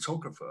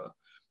photographer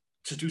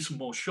to do some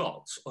more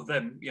shots of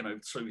them, you know.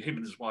 So him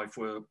and his wife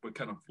were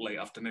kind of late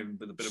afternoon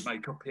with a bit of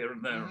makeup here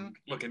and there, and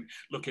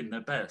looking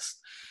their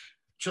best,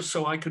 just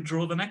so I could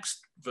draw the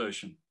next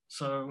version.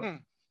 So,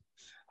 and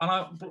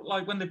I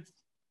like when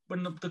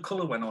the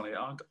color went on it,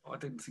 I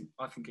think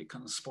it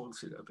kind of spoiled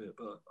it a bit,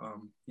 but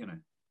you know.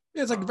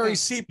 Yeah, it's like a very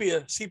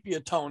sepia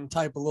tone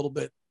type, a little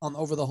bit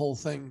over the whole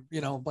thing, you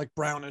know, like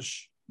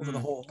brownish over the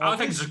whole. I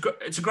think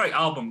it's a great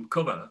album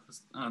cover,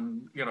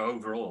 and you know,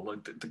 overall,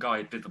 like the guy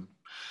who did them,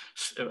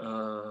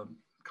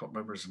 can't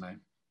remember his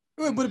name.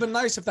 It would have been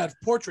nice if that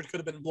portrait could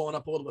have been blown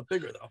up a little bit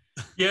bigger, though.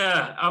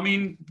 Yeah, I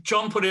mean,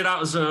 John put it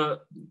out as there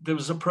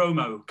was a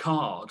promo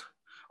card.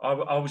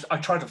 I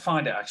tried to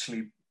find it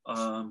actually,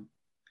 but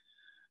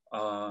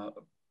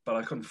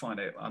I couldn't find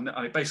it. And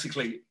I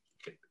basically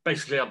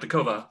had the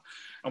cover,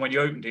 and when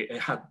you opened it, it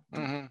had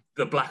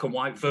the black and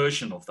white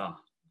version of that.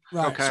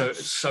 Right. Okay.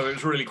 So it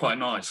was really quite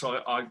nice.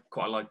 I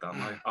quite liked that.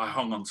 I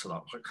hung on to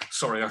that.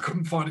 Sorry, I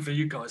couldn't find it for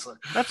you guys.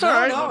 That's all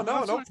right.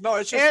 No.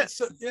 It's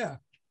just yeah.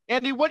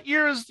 Andy, what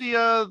year is the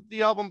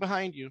album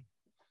behind you?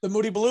 The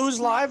Moody Blues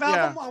live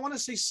album. I want to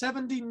say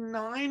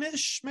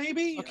 79-ish,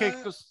 maybe. Okay,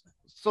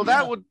 so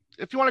that would,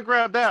 if you want to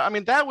grab that, I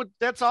mean,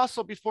 that's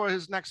also before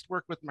his next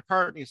work with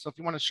McCartney. So if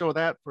you want to show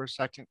that for a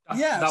second.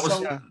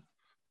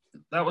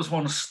 That was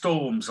one of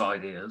Storm's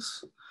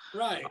ideas.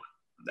 Right.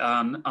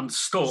 And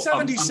Storm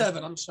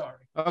 77. I'm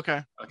sorry.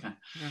 Okay.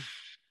 Yeah.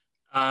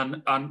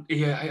 And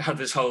he had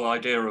this whole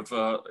idea of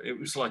it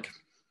was like,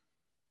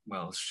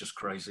 well, it's just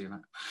crazy, isn't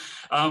it?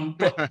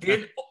 But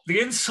the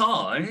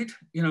inside,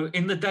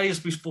 in the days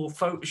before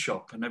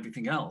Photoshop and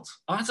everything else,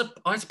 I had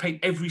to paint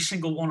every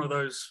single one of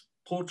those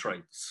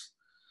portraits.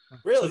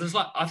 Really?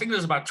 So I think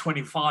there's about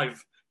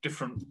 25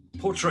 different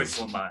portraits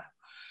on there.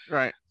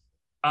 Right.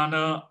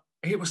 And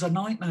it was a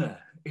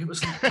nightmare. It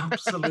was an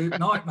absolute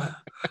nightmare.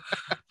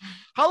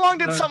 How long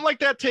did something like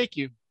that take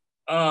you?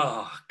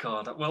 Oh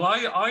God! Well,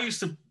 I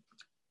used to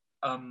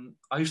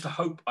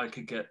hope I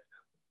could get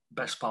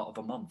best part of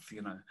a month,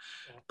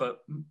 but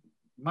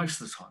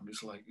most of the time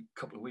it's like a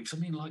couple of weeks. I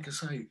mean, like I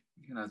say,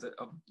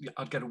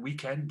 I'd get a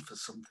weekend for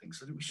some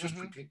things, and it was just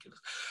ridiculous.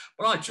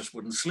 But I just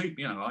wouldn't sleep.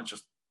 I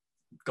just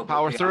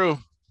power through.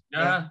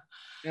 Yeah.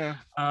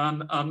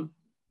 And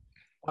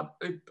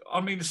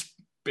I mean, it's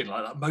been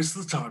like that most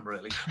of the time,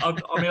 really.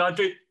 I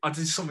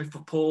did something for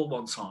Paul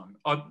one time.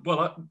 I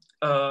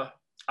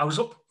was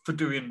up for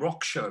doing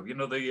Rock Show, the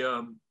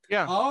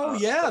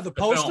the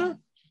poster.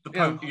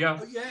 Film. Yeah.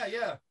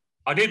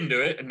 I didn't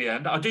do it in the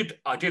end. I did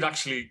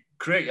actually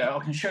create it. I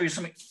can show you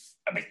something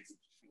a bit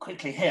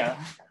quickly here.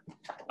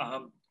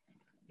 You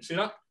see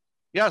that?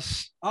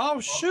 Yes. Oh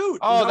shoot!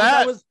 Oh,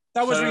 that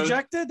was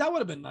rejected. That would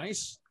have been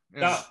nice.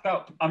 Yeah.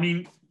 I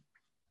mean,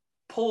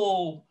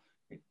 Paul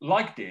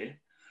liked it,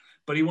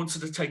 but he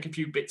wanted to take a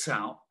few bits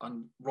out,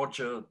 and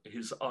Roger,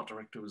 his art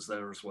director, was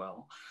there as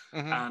well.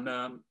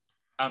 And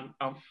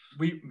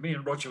me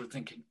and Roger were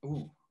thinking,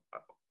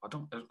 I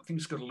think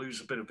it's going to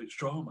lose a bit of its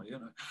drama,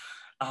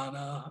 And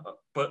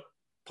but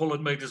Paul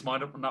had made his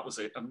mind up, and that was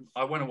it. And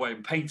I went away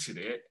and painted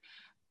it,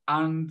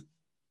 and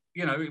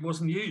it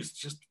wasn't used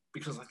just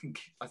because I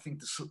think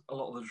a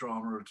lot of the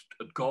drama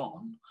had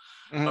gone.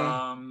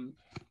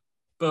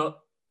 But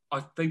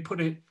they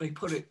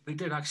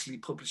did actually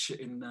publish it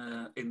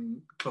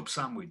in Club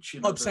Sandwich.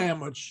 Club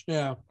Sandwich,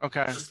 yeah.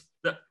 Okay.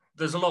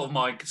 There's a lot of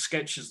my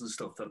sketches and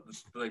stuff that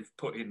they've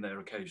put in there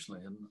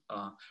occasionally, and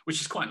which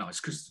is quite nice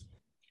because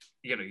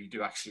you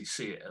do actually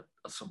see it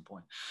at some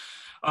point.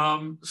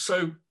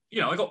 So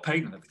I got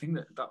paid and everything.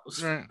 That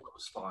was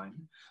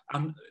fine.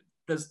 And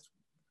there's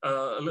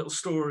a little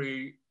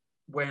story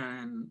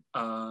when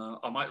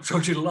I might have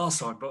told you the last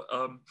time, but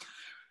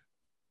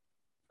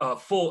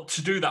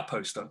to do that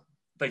poster,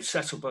 they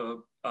set up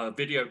a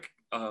video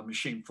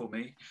machine for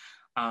me,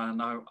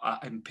 and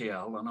at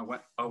MPL, and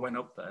I went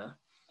up there,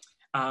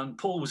 and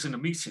Paul was in a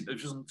meeting. It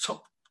was on the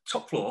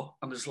top floor,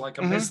 and there's like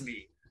a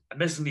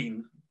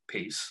mezzanine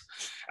piece,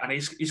 and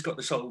he's got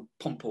this old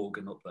pump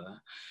organ up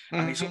there,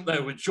 and he's up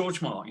there with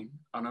George Martin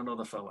and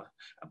another fella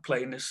and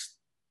playing this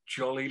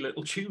jolly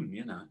little tune,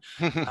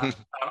 And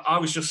I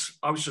was just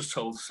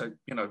told, so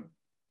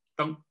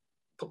don't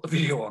put the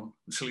video on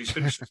until he's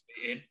finished this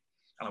meeting.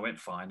 And I went,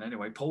 fine.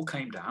 Anyway, Paul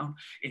came down,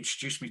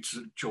 introduced me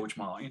to George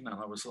Martin, and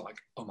I was like,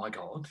 oh my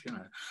God,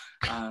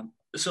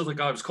 this other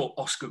guy was called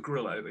Oscar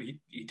Grillo.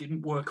 He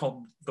didn't work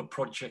on the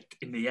project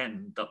in the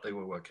end that they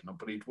were working on,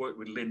 but he'd worked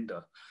with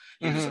Linda.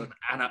 He was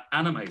an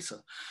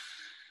animator.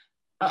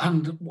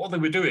 And what they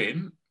were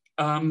doing,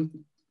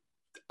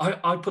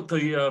 I put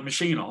the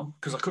machine on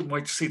because I couldn't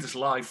wait to see this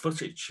live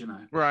footage,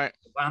 Right.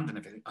 The band and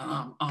everything.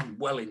 And I'm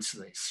well into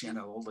this,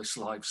 all this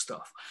live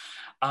stuff.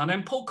 And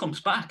then Paul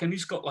comes back and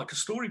he's got like a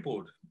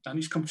storyboard and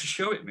he's come to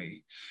show it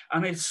me.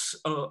 And it's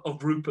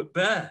of Rupert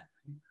Bear.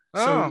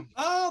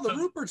 The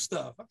Rupert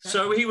stuff. Okay.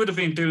 So he would have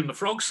been doing the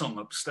frog song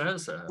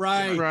upstairs there.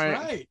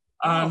 Right.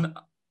 And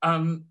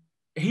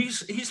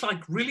he's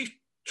like really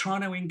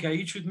trying to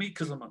engage with me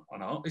because I'm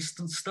an artist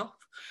and stuff.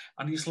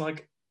 And he's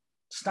like,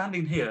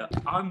 standing here,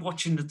 I'm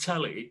watching the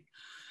telly,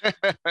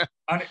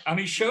 and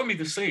he's showing me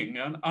the scene,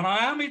 and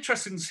I am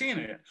interested in seeing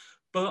it,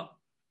 but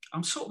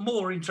I'm sort of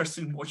more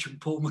interested in watching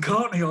Paul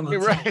McCartney on the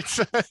telly.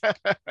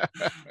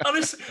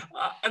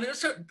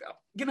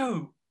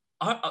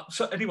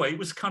 So anyway, it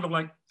was kind of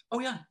like, oh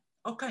yeah,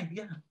 okay,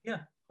 yeah.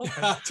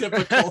 Okay.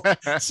 Typical,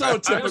 so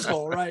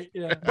typical, right?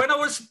 Yeah. When I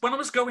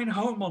was going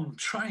home on the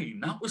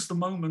train, that was the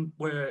moment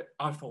where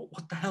I thought,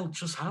 what the hell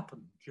just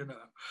happened?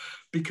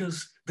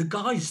 Because the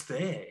guy's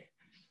there.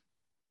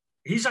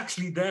 He's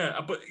actually there,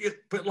 but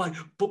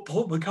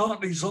Paul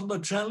McCartney's on the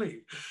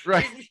telly.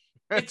 Right.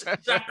 it's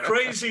that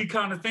crazy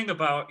kind of thing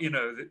about, you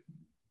know,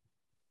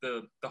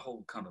 the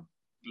whole kind of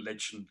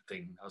legend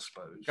thing, I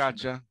suppose.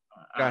 Gotcha.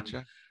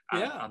 Gotcha.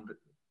 And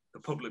the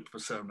public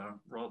persona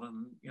rather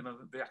than, you know,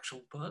 the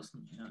actual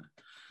person.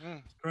 Yeah.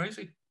 It's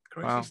crazy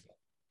Wow. stuff.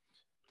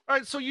 All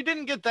right, so you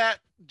didn't get that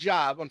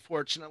job,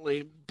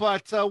 unfortunately.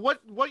 But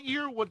what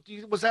year?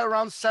 Was that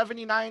around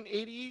 79,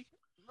 80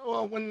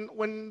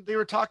 when they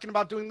were talking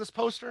about doing this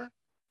poster?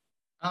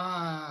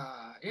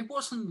 It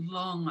wasn't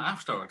long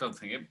after, I don't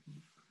think.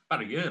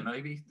 About a year,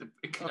 maybe.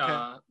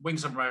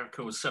 Wings of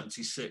America was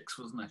 76,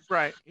 wasn't it?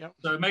 Right, yeah.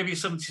 So maybe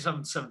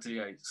 77,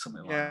 78,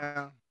 something like that.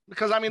 Yeah,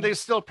 because, I mean, they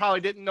still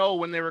probably didn't know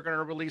when they were going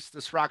to release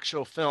this rock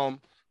show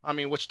film. I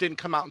mean, which didn't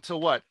come out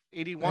until what,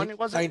 81? It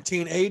was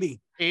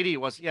 1980. 80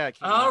 was, yeah.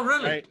 Oh,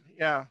 really? Right?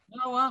 Yeah.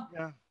 Oh, wow.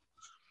 Yeah.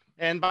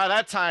 And by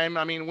that time,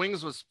 I mean,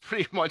 Wings was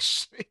pretty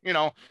much, you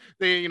know,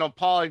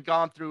 Paul had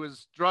gone through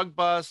his drug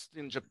bust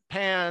in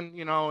Japan,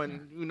 you know,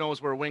 and who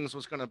knows where Wings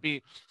was going to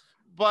be.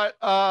 But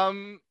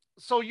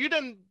so you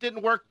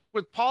didn't work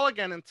with Paul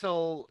again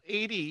until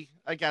 80,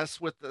 I guess,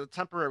 with the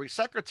temporary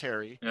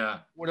secretary. Yeah.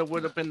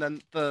 Would have been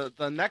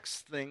the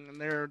next thing.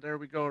 And there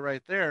we go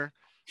right there.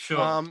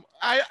 Sure.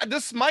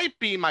 This might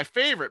be my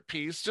favorite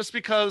piece just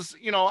because,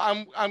 you know,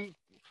 I'm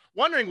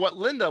wondering what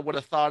Linda would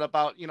have thought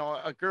about, you know,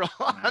 a girl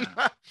on,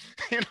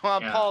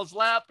 on Paul's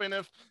lap, and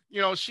if,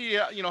 you know, she,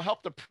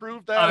 helped to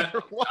prove that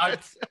or what.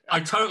 I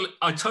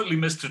totally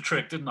missed a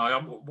trick, didn't I?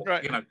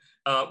 Right. You know,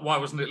 why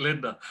wasn't it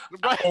Linda?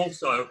 Right.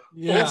 Also,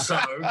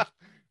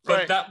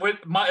 but that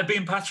might have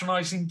been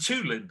patronizing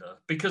to Linda,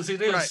 because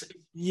it is. Right.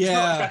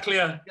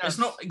 It's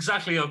not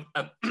exactly a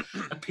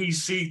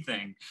PC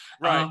thing.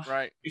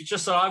 Right. It's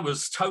just that I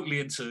was totally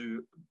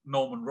into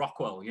Norman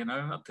Rockwell, you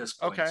know, at this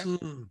point. Okay.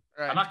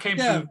 Right. And that came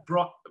through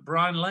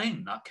Brian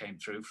Lane. That came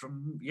through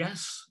from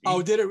Yes.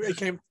 Did it? It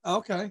came.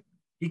 Okay.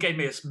 He gave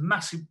me this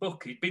massive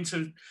book. He'd been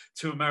to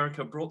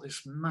America, brought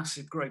this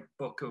massive, great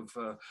book of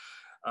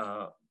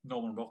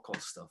Norman Rockwell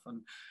stuff,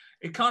 and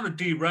it kind of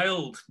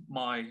derailed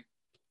my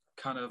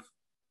kind of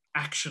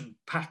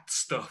action-packed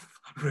stuff,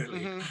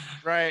 really.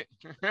 Mm-hmm. Right.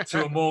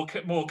 To a more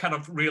kind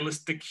of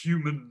realistic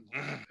human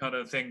kind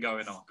of thing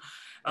going on.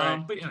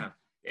 Right. But you know,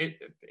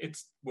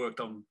 it's worked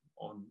on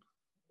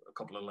a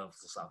couple of levels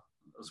as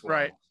well.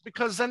 Right,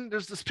 because then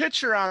there's this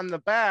picture on the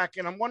back,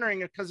 and I'm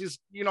wondering, because he's,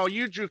 you know,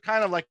 you drew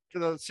kind of like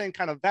the same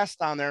kind of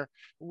vest on there.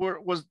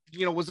 Was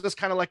this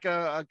kind of like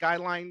a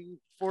guideline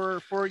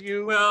for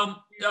you?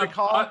 Well,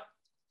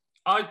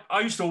 I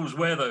used to always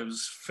wear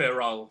those Fair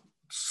Isle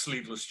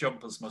sleeveless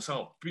jumpers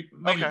myself,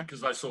 mainly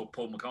because I saw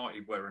Paul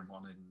McCartney wearing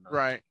one in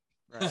right.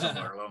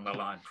 somewhere along the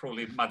line,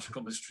 probably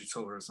Magical Mystery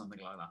Tour or something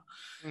like that.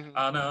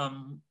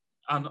 Mm-hmm.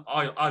 And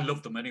I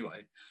loved them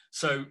anyway.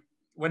 So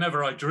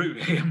whenever I drew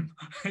him,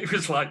 it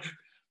was like,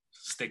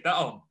 stick that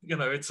on. You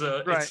know, it's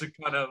a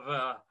kind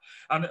of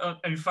and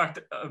in fact,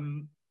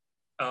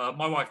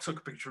 my wife took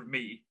a picture of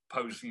me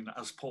posing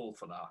as Paul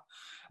for that.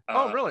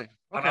 Oh, really?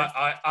 Okay. And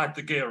I had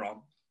the gear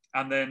on,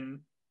 and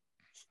then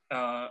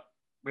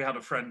we had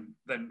a friend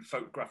then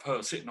photograph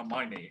her sitting on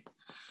my knee.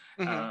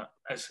 Mm-hmm.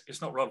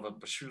 It's not relevant,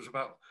 but she was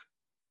about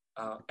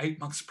 8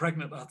 months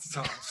pregnant at the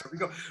time, so we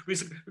got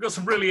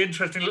some really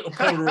interesting little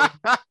Polaroid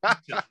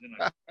pictures, you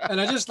know.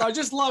 And I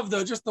just love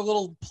the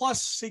little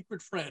plus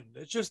secret friend.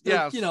 It's just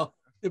you know,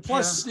 the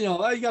plus, you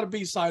know, you got a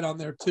B-side on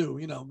there too,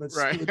 you know. But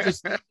right.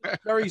 Just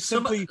very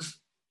simply.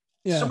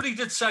 Somebody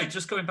did say,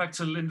 just going back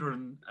to Linda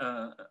and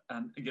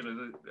you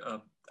know,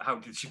 how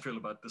did she feel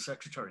about the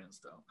secretary and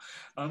stuff?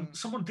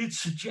 Someone did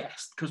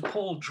suggest, because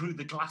Paul drew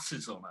the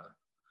glasses on her.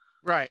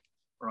 Right.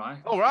 Right.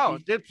 Oh wow!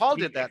 Paul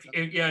did that?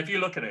 If you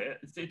look at it,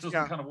 it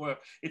doesn't kind of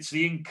work. It's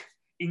the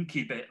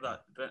inky bit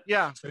that.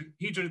 Yeah. So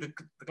he drew the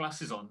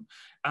glasses on,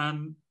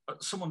 and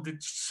someone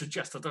did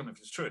suggest, I don't know if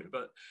it's true,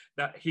 but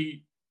that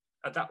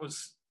that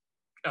was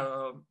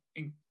to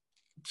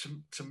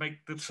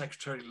make the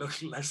secretary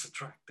look less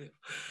attractive.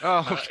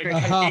 Oh,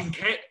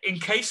 okay. In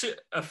case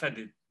it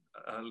offended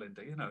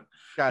Linda, you know,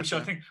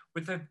 gotcha.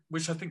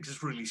 which I think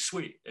is really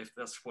sweet, if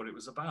that's what it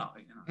was about.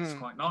 You know, it's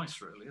quite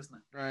nice, really, isn't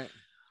it? Right.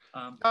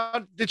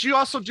 Did you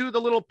also do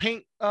the little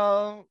paint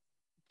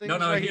thing?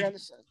 No.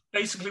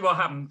 Basically, what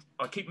happened,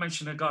 I keep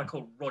mentioning a guy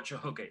called Roger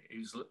Huggett,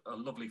 who's a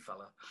lovely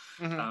fella.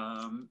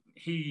 Mm-hmm.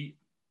 He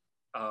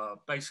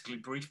basically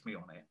briefed me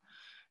on it.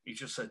 He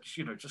just said,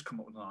 you know, just come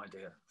up with an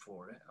idea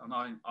for it. And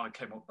I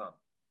came up with that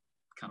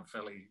kind of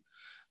fairly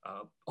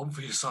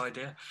obvious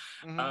idea,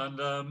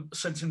 and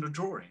sent in a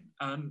drawing.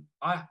 And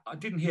I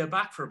didn't hear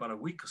back for about a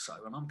week or so.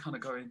 And I'm kind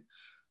of going,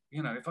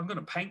 you know, if I'm going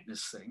to paint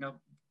this thing,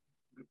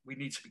 we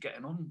need to be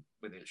getting on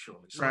with it,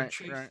 surely. So I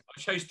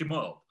chased him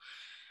up,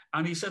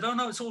 and he said, "Oh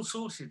no, it's all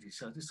sorted." He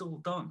said, "It's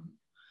all done."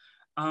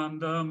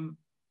 And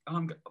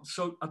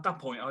so at that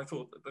point, I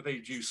thought that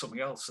they'd used something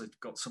else. They'd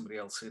got somebody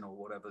else in or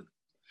whatever.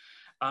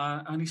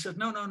 And he said,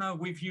 "No,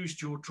 we've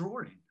used your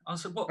drawing." I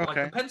said, "What,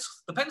 like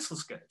the pencil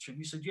sketch?" And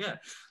he said, "Yeah."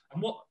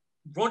 And what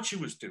Roger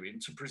was doing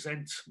to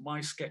present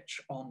my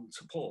sketch on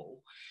to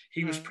Paul,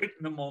 he was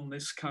printing them on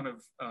this kind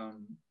of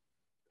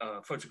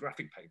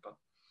photographic paper,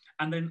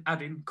 and then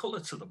adding colour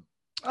to them.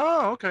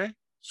 Oh, okay.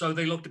 So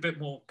they looked a bit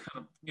more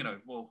kind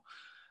of, more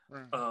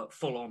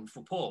full on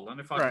for Paul. And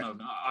if I'd known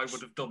that, I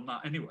would have done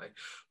that anyway.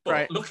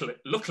 But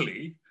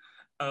luckily,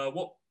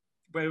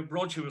 where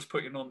Roger was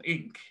putting on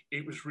ink,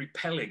 it was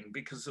repelling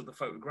because of the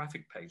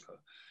photographic paper.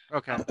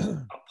 Okay.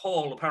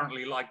 Paul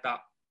apparently liked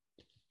that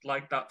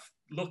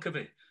look of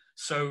it.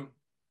 So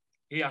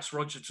he asked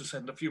Roger to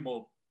send a few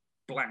more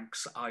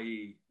blanks,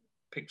 i.e.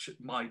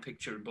 my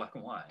picture in black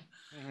and white.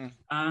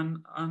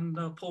 And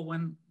Paul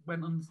went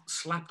and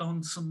slapped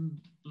on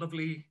some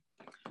lovely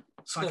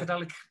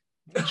psychedelic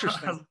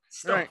interesting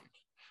stuff. Right.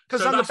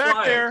 Because on the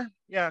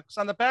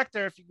back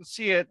there, if you can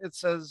see it, it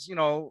says,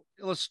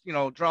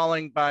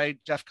 drawing by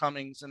Jeff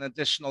Cummings and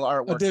additional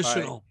artwork by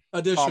Paul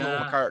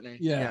McCartney.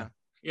 Yeah.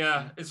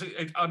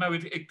 I know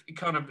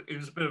it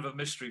was a bit of a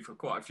mystery for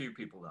quite a few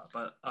people,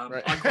 but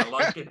I quite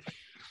liked it.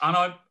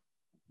 And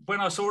when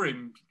I saw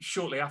him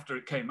shortly after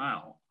it came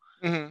out,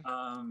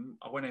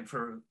 I went in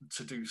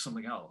to do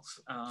something else.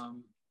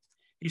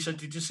 He said,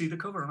 "Did you see the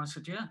cover?" And I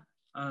said, "Yeah."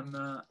 And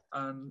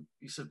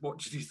he said, "What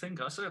did you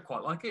think?" I said, "I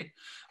quite like it.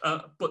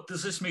 But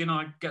does this mean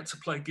I get to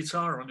play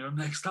guitar on your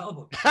next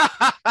album?"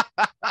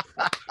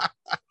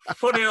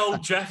 Funny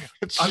old Jeff.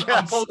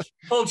 And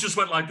Paul just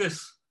went like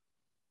this.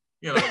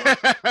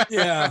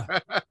 Yeah.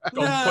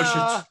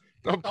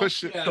 Don't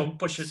push it. Don't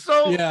push it.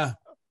 So yeah.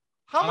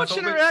 How much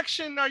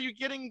interaction are you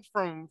getting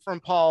from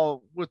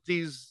Paul with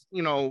these,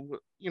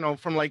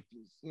 from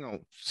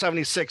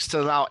 76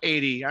 to now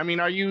 80? I mean,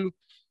 are you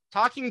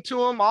talking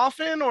to him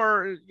often,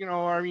 or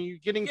are you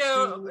getting?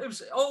 Yeah, it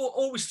was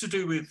always to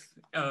do with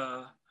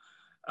the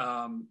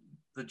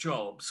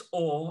jobs,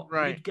 or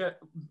we'd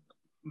get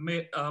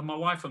my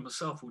wife and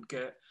myself would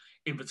get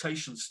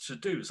invitations to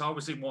do. So I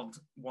was in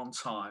one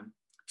time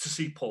to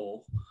see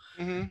Paul,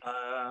 and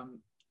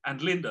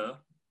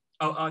Linda.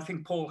 I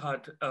think Paul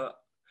had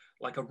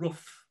like a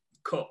rough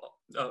cut,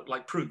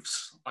 like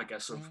proofs, I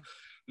guess, of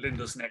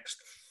Linda's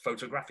next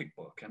photographic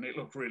book, and it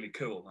looked really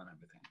cool and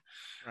everything.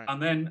 Right.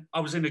 And then I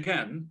was in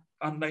again,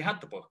 and they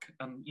had the book,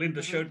 and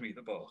Linda showed me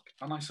the book,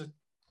 and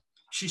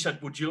she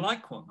said, "Would you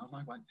like one?" And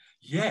I went,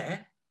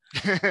 "Yeah."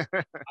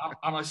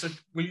 And I said,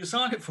 "Will you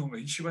sign it for me?"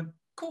 And she went,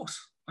 "Of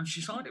course." And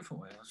she signed it for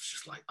me. I was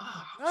just like,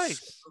 nice.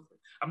 So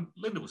and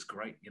Linda was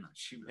great,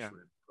 she was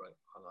really great.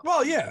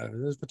 Well, yeah,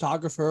 as a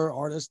photographer,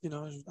 artist,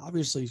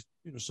 obviously,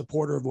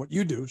 supporter of what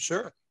you do,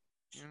 sure.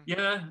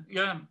 Yeah.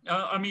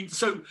 I mean,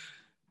 so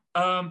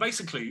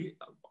basically,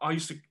 I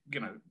used to,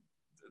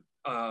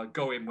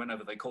 go in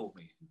whenever they called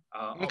me.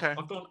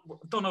 I've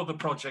done other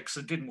projects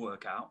that didn't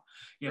work out.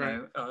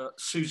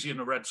 Susie and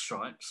the Red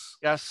Stripes.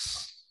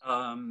 Yes.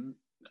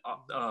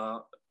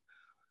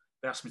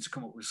 They asked me to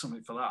come up with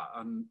something for that,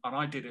 and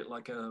I did it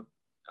like a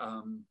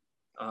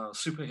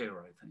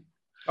superhero thing.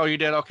 Oh, you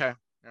did? Okay.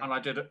 Yeah. And I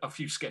did a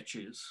few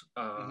sketches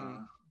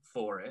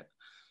for it,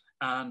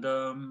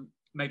 and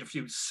made a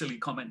few silly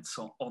comments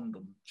on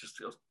them,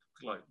 just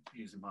like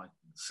using my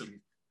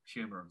silly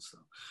humor and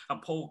stuff.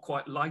 And Paul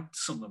quite liked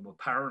some of them,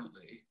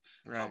 apparently,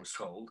 I was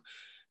told,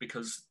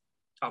 because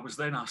I was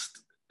then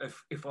asked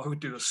if I would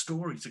do a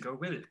story to go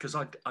with it, because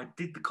I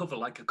did the cover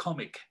like a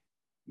comic,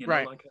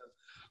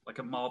 like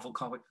a Marvel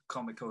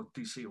comic or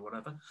DC or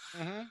whatever.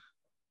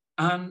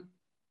 And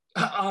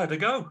I had to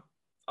go.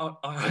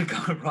 I had to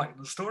go writing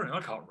the story. I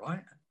can't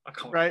write. I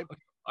can't. Right.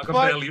 I can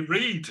barely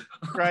read.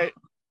 Right.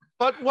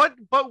 But what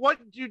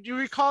do you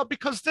recall?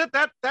 Because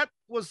that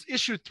was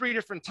issued 3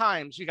 different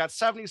times. You got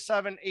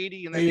 77,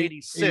 80, and then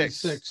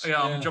 86.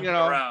 Yeah, I'm jumping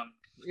around.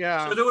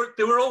 Yeah. So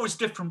there were always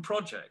different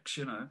projects,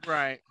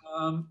 Right.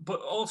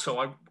 But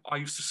also I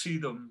used to see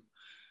them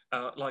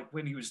like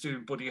when he was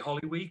doing Buddy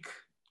Holly Week.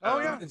 Oh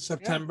yeah. In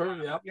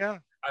September. Yeah.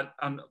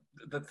 And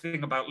the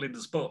thing about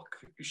Linda's book,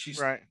 she's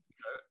right.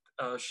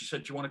 She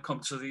said, "Do you want to come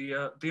to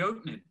the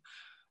opening?"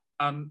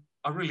 And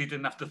I really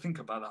didn't have to think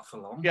about that for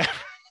long. Yeah.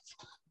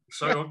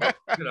 So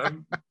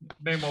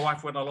me and my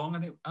wife went along,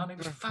 and it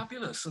was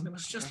fabulous, and it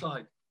was just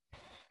like,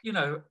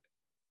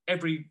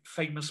 every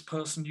famous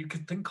person you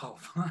could think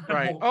of,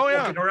 right?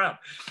 walking around,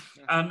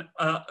 and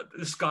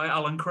this guy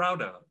Alan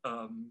Crowder,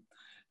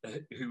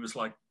 who was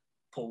like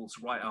Paul's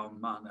right-hand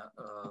man at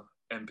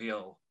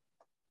MPL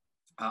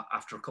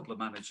after a couple of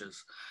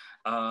managers,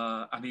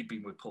 and he'd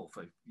been with Paul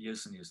for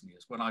years and years and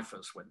years. When I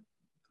first went,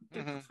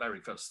 the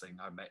very first thing,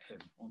 I met him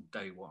on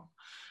day one,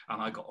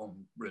 and I got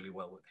on really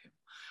well with him.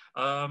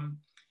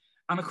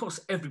 And of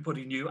course,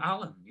 everybody knew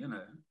Alan,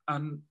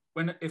 and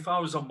if I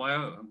was on my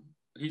own,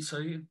 he'd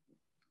say,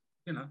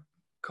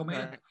 come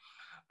here.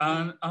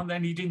 And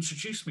then he'd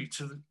introduce me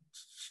to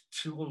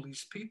all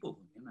these people,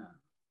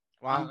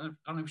 Wow.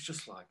 And it was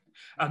just like,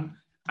 and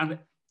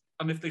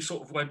if they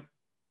sort of went,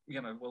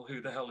 well,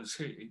 who the hell is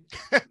he?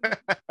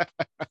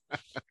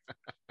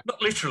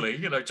 Not literally,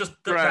 just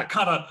that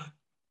kind of,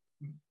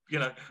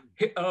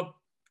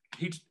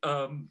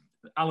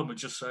 Alan would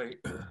just say,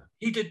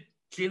 he did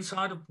the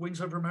inside of Wings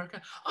Over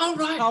America. Oh,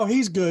 right. Oh,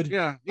 he's good.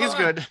 Yeah, he's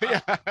good.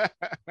 Yeah.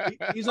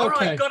 He's okay. All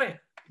right, got it.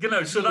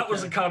 So that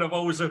was a kind of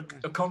always a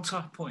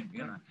contact point,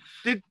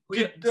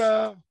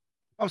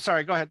 I'm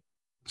sorry, go ahead.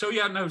 So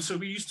so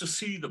we used to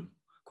see them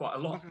quite a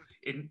lot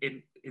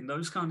in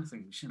those kind of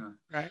things,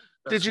 Right.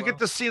 Did you get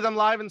to see them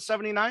live in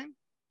 '79?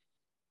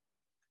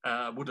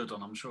 Would have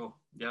done, I'm sure.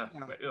 Yeah.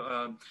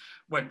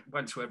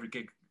 Went to every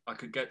gig I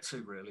could get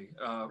to, really.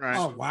 Right.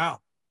 Oh,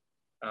 wow.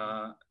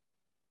 I'm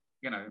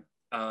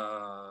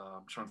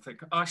trying to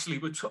think. Actually,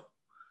 we took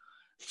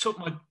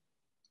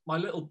my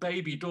little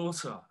baby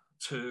daughter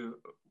to.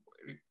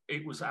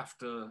 It was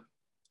after.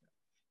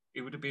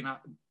 It would have been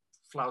at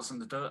Flowers in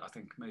the Dirt, I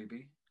think,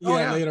 maybe.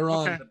 Yeah, later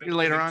on. Okay.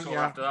 Later on,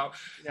 yeah. After that.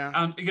 Yeah.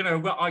 And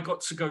I got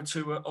to go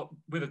to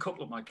with a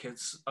couple of my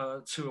kids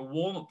to a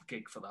warm-up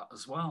gig for that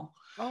as well.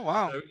 Oh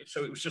wow!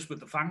 So it was just with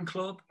the fan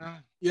club.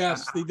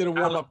 Yes, they did a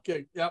warm-up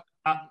gig. Yep.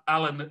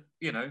 Alan,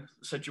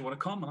 said, "Do you want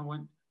to come?" And I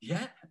went,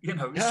 "Yeah."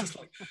 It's just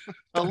like,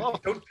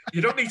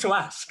 you don't need to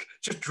ask.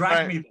 Just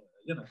drag me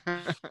there.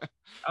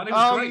 And it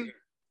was great.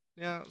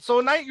 Yeah. So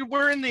Knight,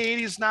 we're in the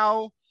 '80s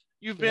now.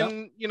 You've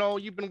been,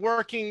 you've been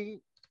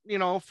working,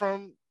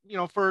 from,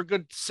 for a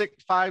good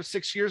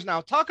 5-6 years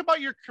now. Talk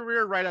about your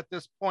career right at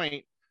this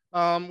point.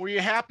 Were you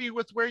happy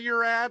with where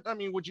you're at? I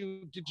mean,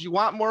 did you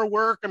want more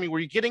work? I mean, were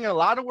you getting a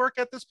lot of work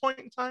at this point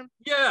in time?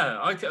 Yeah,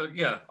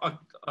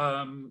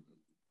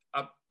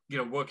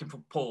 working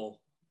for Paul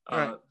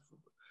kind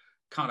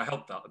of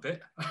helped that a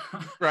bit.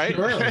 Right.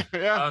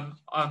 Yeah.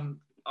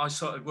 I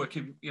started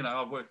working,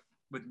 I worked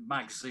with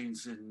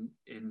magazines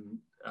in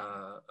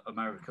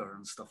America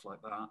and stuff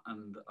like that.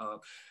 And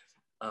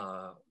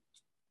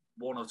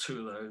one or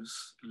two of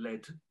those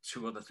led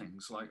to other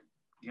things like,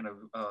 let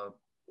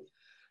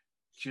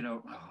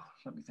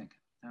me think.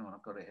 Hang on,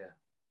 I've got it here.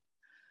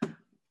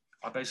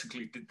 I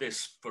basically did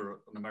this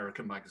for an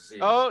American magazine.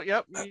 Oh,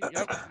 yep.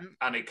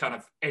 And it kind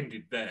of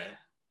ended there.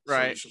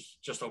 Right. So it's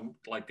just on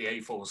like the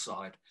A4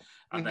 side.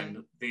 And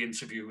then the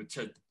interview with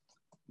Ted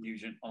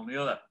Nugent on the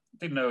other.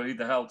 Didn't know who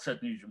the hell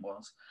Ted Nugent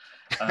was.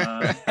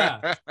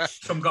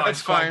 Some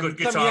guy's quite a good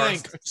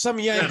guitarist. Some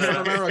Yank in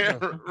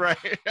America.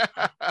 Right.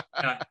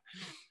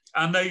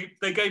 And they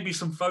gave me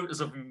some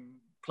photos of him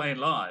playing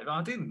live.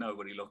 I didn't know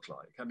what he looked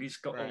like. And he's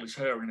got all his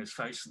hair in his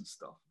face and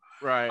stuff.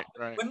 Right.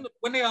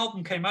 When the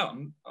album came out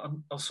and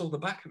I saw the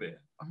back of it,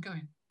 I'm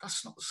going,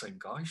 that's not the same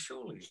guy,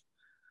 surely.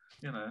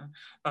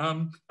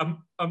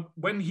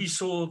 When he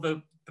saw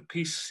the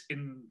piece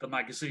in the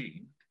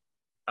magazine,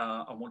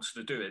 I wanted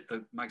to do it.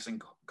 The magazine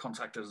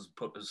contacted us,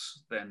 put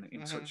us then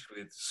in touch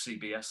with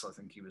CBS, I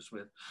think he was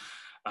with.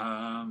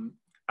 And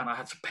I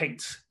had to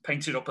paint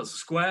it up as a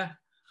square.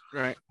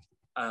 Right.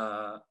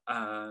 And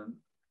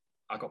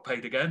I got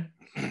paid again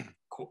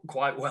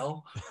quite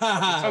well.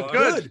 Oh,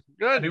 good.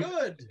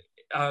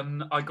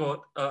 And I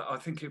got, I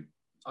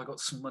got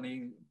some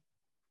money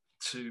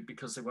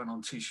because they went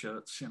on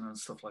T-shirts, and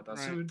stuff like that.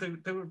 Right. So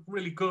they were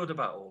really good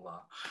about all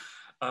that.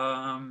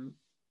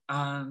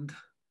 And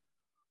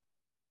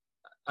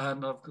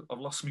I've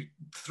lost my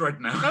thread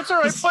now. That's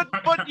all right.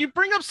 But you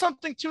bring up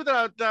something too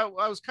that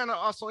I was kind of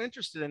also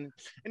interested in,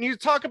 and you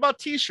talk about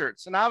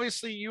T-shirts, and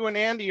obviously you and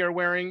Andy are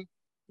wearing,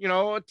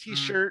 a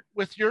T-shirt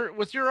with your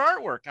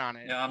artwork on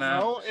it. Yeah, I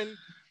know.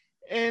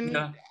 And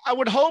I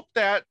would hope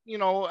that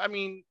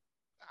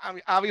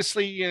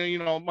obviously,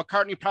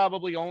 McCartney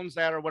probably owns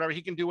that or whatever.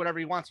 He can do whatever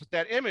he wants with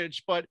that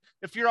image. But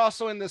if you're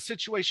also in the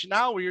situation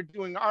now where you're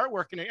doing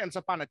artwork and it ends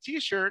up on a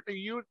T-shirt,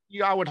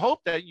 I would hope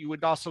that you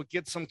would also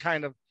get some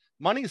kind of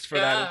monies for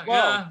that as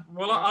well. Yeah.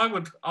 Well,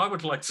 I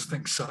would like to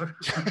think so.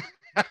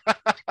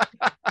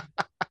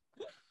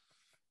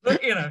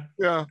 But,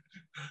 Yeah.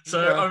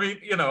 So I mean,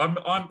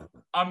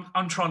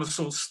 I'm trying to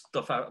sort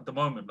stuff out at the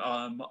moment.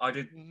 I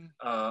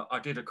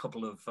did a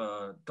couple of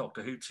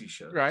Doctor Who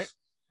T-shirts. Right.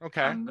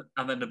 Okay. And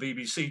then the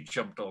BBC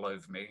jumped all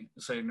over me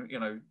saying,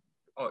 do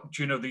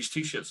you know these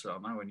T-shirts that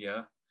I'm now? And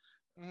yeah.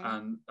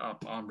 And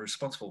I'm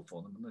responsible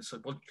for them. And they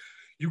said, well,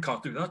 you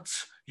can't do that.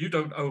 You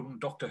don't own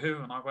Doctor Who.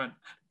 And I went,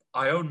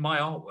 I own my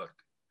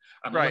artwork.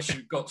 And unless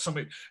you've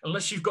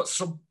got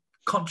some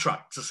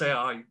contract to say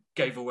I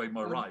gave away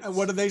my rights. And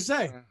what did they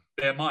say?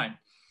 They're mine.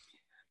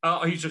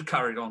 He just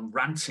carried on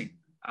ranting,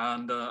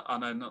 and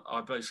then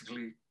I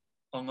basically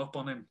hung up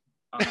on him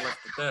and left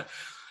it there.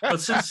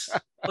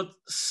 But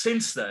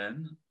since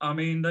then, I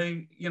mean,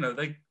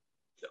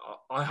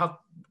 I have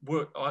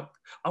worked.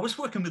 I was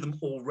working with them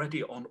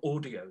already on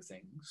audio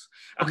things,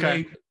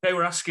 and they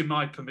were asking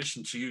my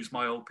permission to use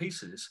my old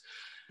pieces,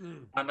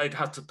 and they'd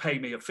had to pay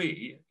me a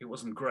fee. It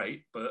wasn't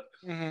great, but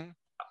and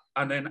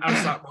then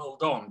as that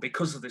rolled on,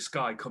 because of this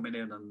guy coming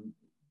in and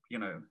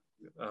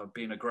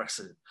being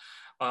aggressive,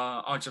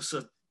 I just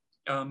said,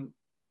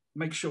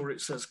 make sure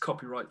it says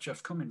copyright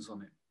Jeff Cummins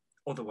on it,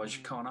 otherwise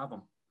you can't have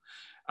them.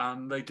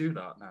 And they do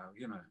that now,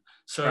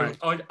 So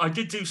I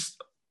did do.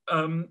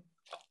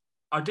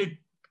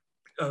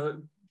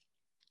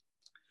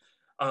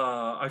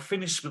 I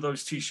finished with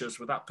those T-shirts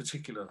with that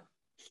particular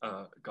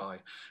guy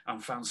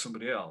and found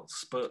somebody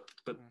else, but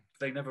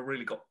they never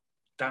really got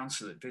down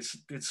to it. They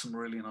did some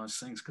really nice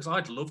things because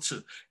I'd love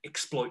to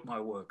exploit my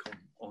work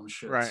on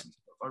shirts and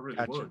stuff I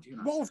really would. You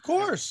know? Well, of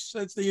course,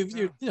 it's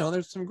you know,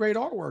 there's some great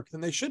artwork,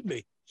 and they should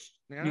be.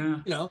 Yeah.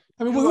 You know,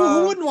 I mean,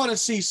 who wouldn't want to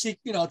see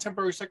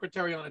temporary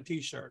secretary on a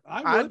T-shirt?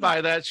 I'd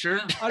buy that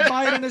shirt. I'd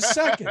buy it in a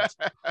second.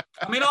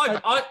 I mean,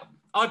 I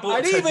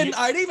bought.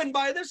 I'd even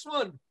buy this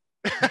one.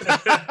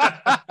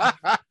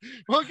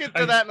 We'll get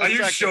to that in a second. Are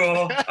you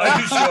sure? Are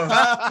you sure?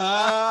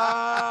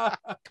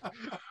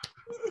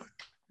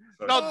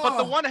 No, but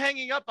the one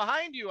hanging up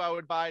behind you, I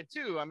would buy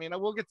too. I mean,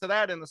 we'll get to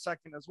that in a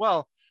second as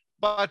well.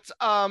 But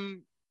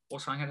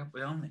what's hanging up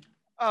behind me?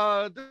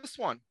 This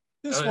one.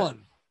 This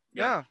one.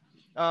 Yeah.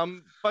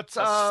 But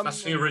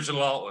that's the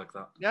original artwork.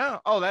 That. Yeah.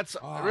 Oh, that's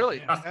really.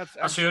 Yeah.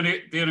 That's the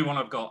only one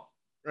I've got.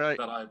 Right.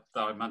 That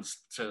I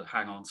managed to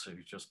hang on to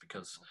just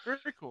because. Very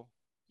cool.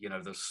 You know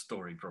the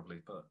story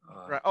probably, but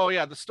right. Oh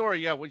yeah, the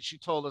story, yeah, which you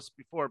told us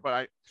before,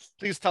 but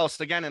please tell us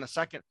again in a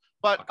second.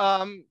 But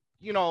okay.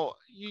 You know,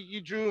 you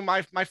drew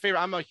my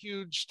favorite. I'm a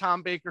huge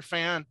Tom Baker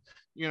fan.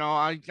 You know,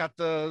 I got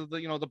the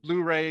the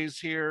Blu-rays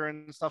here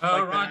and stuff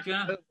like that.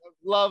 Yeah. I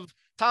love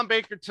Tom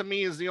Baker. To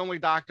me, is the only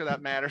Doctor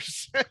that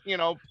matters. You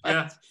know.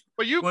 Yeah.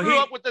 But you grew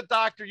up with the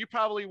Doctor. You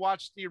probably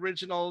watched the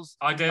originals.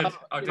 I did.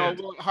 I did.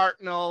 Will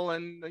Hartnell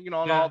and and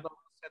all those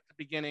at the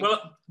beginning.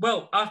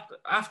 Well,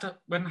 after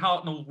when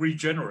Hartnell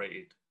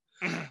regenerated,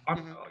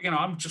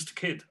 I'm just a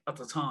kid at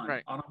the time,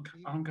 right. and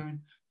I'm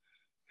going,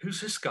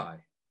 who's this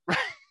guy?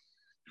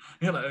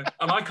 You know,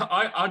 and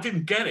I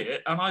didn't get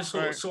it, and I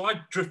so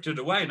I drifted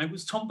away, and it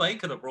was Tom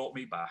Baker that brought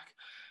me back.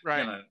 Right.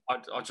 You know,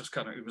 I just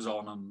kind of, it was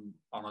on, and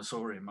I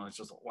saw him, and I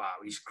just thought, wow,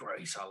 he's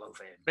great. I love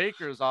him.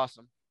 Baker is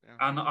awesome.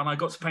 Yeah. And I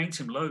got to paint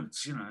him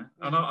loads, you know,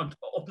 and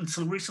up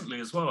until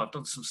recently as well, I've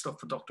done some stuff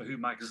for Doctor Who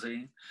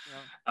magazine.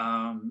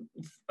 Yeah.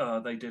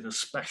 They did a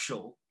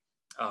special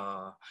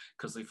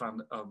because they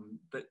found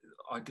that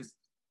I did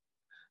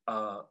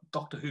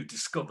Doctor Who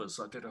Discovers.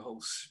 I did a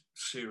whole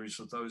series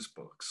of those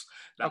books.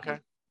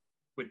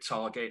 With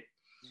Target,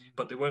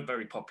 but they weren't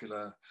very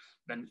popular.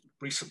 Then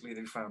recently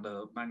they found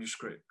a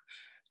manuscript,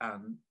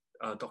 and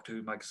Doctor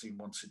Who magazine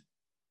wanted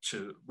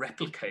to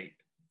replicate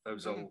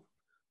those old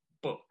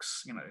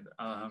books, you know,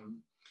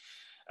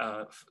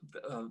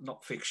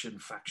 not fiction,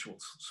 factual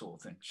sort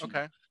of things.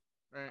 Okay.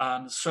 Right.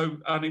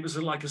 And it was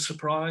like a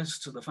surprise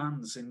to the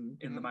fans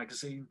in the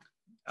magazine,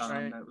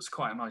 and it was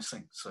quite a nice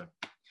thing. So,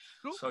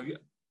 cool. So yeah,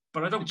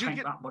 but I don't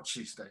paint that much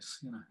these days,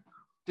 you know.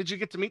 Did you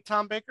get to meet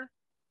Tom Baker?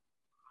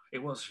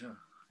 It was, yeah.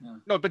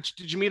 No, but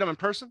did you meet him in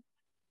person?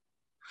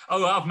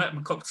 Oh, I've met him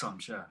a couple of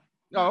times, yeah.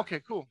 Oh,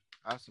 okay, cool.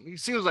 Awesome. He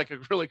seems like a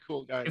really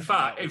cool guy. In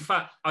fact,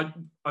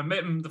 I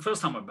met him the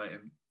first time I met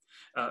him.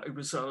 It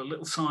was a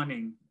little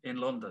signing in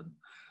London,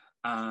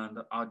 and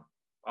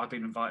I'd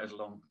been invited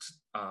along,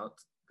 and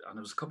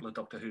there was a couple of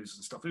Doctor Who's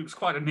and stuff. It was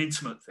quite an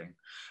intimate thing.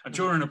 And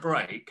during a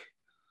break,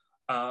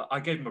 I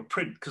gave him a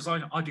print, because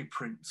I do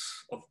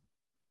prints of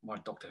my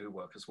Doctor Who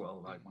work as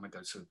well, like when I go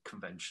to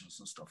conventions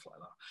and stuff like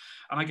that.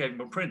 And I gave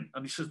him a print,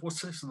 and he says,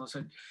 "What's this?" And I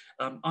said,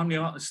 "I'm the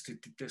artist who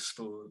did this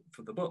for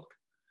the book,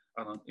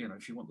 and you know,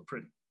 if you want the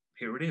print,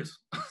 here it is."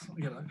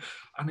 You know.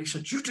 And he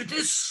said, "You did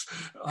this?"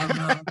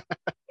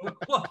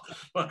 What?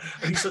 And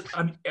he said,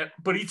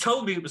 but he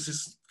told me it was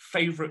his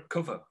favourite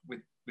cover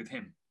with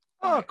him.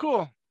 Oh,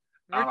 cool.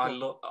 Very and cool. I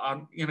look,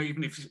 you know,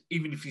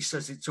 even if he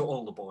says it to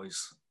all the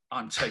boys,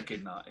 I'm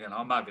taking that. You know,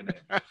 I'm having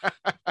it.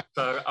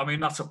 So I mean,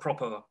 that's a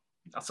proper,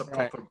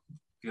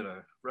 you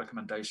know,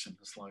 recommendation.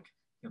 It's like,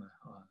 you know.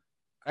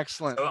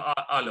 Excellent. So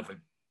I love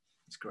him.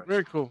 It's great.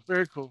 Very cool.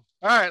 Very cool.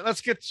 All right,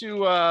 let's get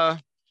to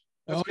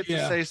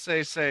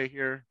to say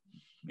here.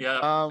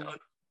 Yeah.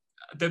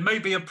 There may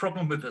be a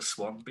problem with this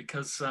one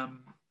because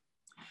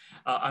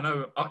I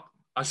know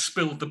I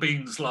spilled the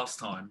beans last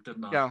time,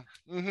 didn't I? Yeah.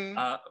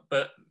 Mm-hmm.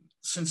 But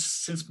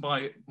since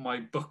my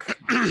book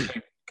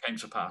came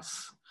to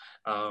pass,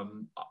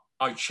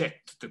 I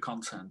checked the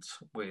content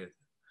with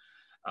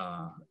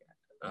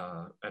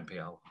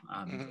MPL,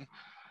 and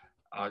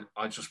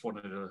I just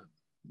wanted to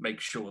make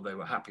sure they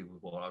were happy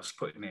with what I was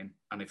putting in,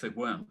 and if they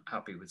weren't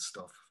happy with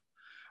stuff,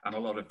 and a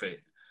lot of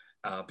it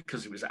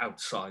because it was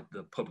outside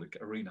the public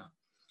arena,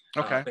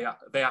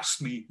 they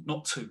asked me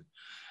not to,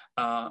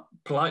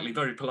 politely,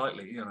 very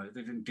politely. You know,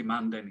 they didn't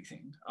demand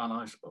anything,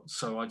 and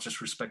so I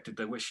just respected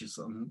their wishes,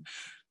 and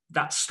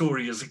that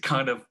story is a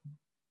kind of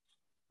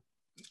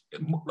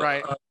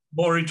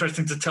more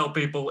interesting to tell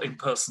people in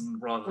person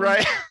rather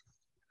than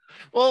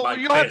well, like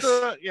you'll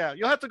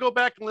have to go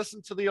back and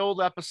listen to the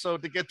old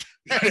episode to get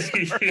that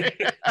story.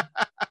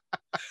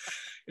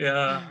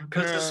 Yeah,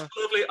 because it's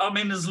lovely. I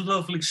mean, there's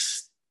lovely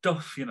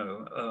stuff, you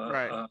know.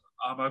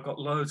 I've got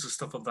loads of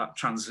stuff of that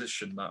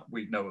transition that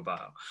we know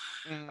about,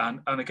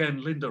 and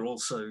again, Linda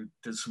also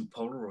did some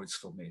Polaroids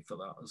for me for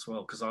that as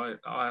well, because I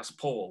asked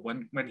Paul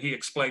when he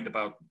explained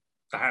about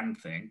the hand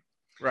thing,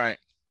 right,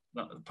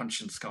 the punch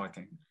in the sky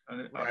thing,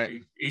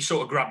 and he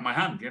sort of grabbed my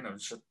hand, you know,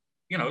 and said,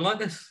 you know, like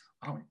this.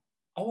 I went,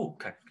 oh,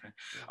 okay.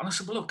 And I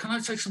said, well, look, can I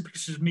take some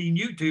pictures of me and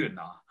you doing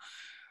that?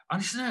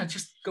 And he said, yeah,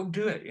 just go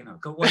do it, you know,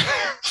 go away.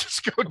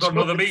 Just go. I've got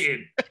another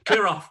meeting.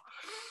 Clear off.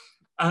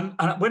 And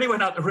when he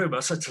went out the room, I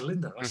said to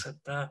Linda, I said,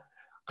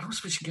 I don't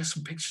suppose you can get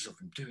some pictures of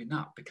him doing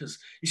that, because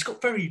he's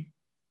got very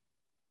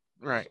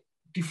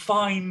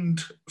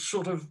defined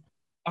sort of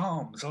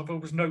arms. I've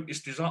always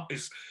noticed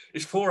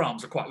his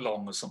forearms are quite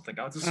long or something.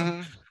 I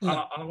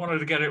wanted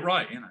to get it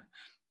right, you know.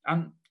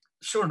 And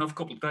sure enough, a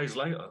couple of days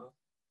later,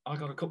 I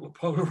got a couple of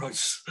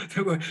Polaroids.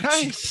 They were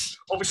nice.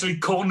 Obviously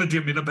cornered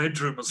him in a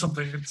bedroom or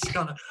something,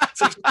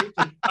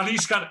 and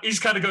he's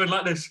kind of going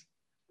like this,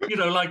 you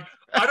know, like,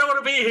 I don't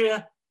want to be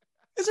here.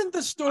 Isn't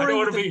the story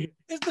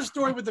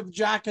with the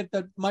jacket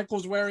that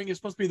Michael's wearing is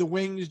supposed to be the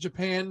Wings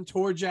Japan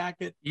tour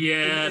jacket?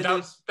 Yeah,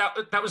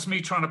 that was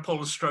me trying to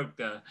pull a stroke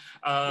there.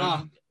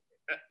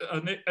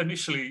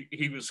 Initially,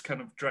 he was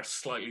kind of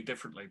dressed slightly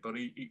differently, but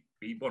he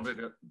wanted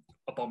a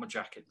bomber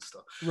jacket and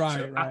stuff. Right,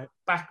 so right.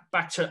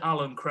 Back to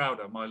Alan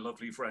Crowder, my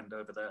lovely friend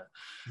over there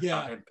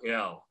at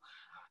NPL.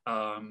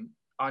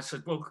 I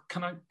said, well,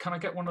 can I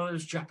get one of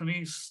those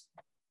Japanese,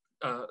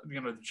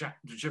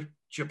 the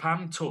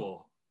Japan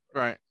tour,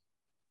 right?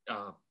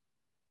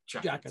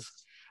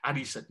 Jackets. And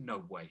he said,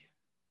 no way.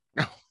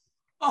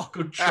 Oh,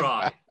 good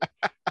try.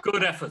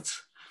 Good effort.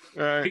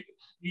 Right.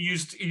 He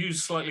used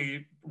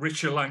slightly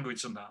richer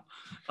language than that.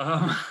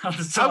 At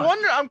the I time.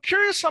 wonder, I'm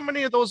curious how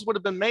many of those would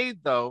have been made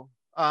though.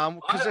 I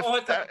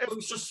think it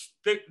was just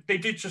they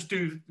did just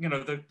do, you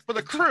know, for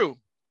the crew.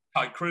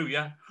 Tight crew,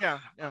 yeah.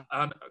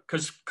 And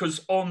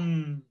because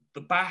on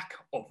the back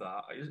of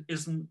that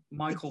isn't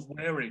Michael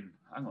wearing,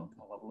 hang on,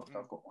 I'll have a look.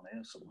 I've got one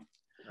here somewhere.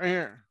 Right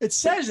here. It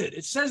says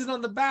it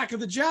on the back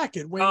of the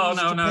jacket.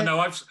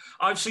 No.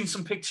 I've seen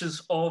some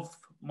pictures of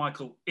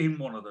Michael in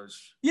one of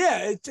those.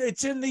 Yeah,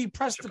 it's in the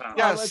press.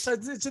 Yes.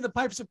 It's in the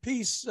Pipes of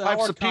Peace.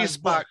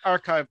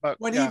 Archive book.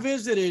 When he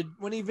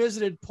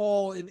visited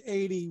Paul in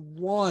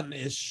 81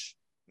 ish.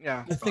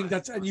 Yeah, I think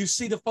that's, and you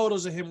see the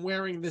photos of him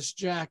wearing this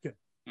jacket.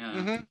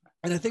 Yeah,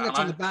 and I think that's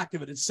on the back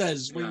of it. It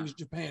says Wings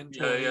Japan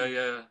tour.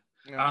 Yeah.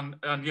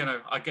 And you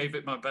know, I gave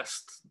it my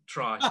best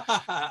try.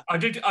 I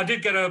did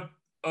get a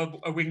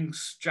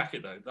Wings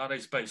jacket though. That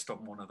is based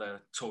on one of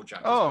their tour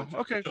jackets. Oh,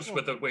 okay. Just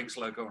with the Wings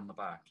logo on the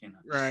back, you know.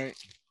 Right.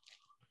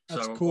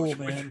 That's cool,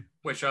 man.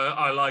 Which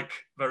I like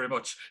very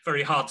much.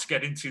 Very hard to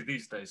get into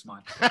these days,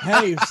 mine.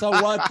 Hey, so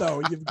what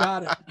though? You've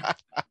got it.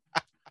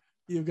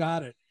 You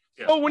got it.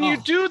 Yeah. Oh, when you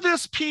do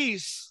this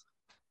piece,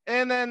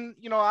 and then,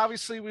 you know,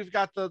 obviously we've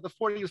got the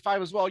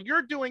 45 as well.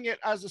 You're doing it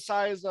as the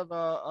size of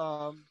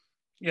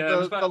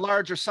the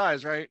larger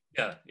size, right?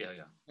 Yeah.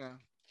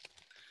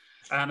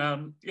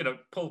 And you know,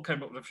 Paul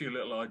came up with a few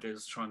little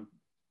ideas to try and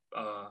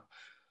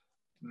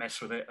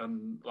mess with it,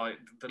 and like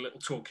the little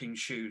talking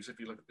shoes. If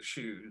you look at the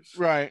shoes,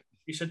 right?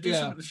 He said, "Do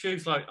something with the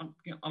shoes." Like, I'm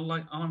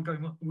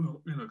going,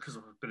 well, you know, because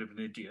I'm a bit of an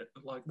idiot.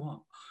 Like what?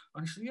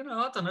 And he said, you know,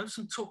 I don't know,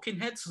 some talking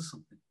heads or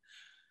something.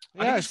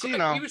 Yeah, I see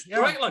now. He was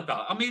great like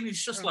that. I mean,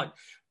 he's just like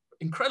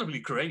incredibly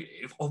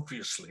creative,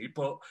 obviously,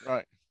 but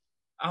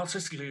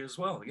artistically as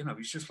well. You know,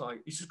 he's just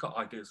got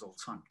ideas all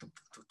the time.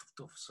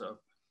 So,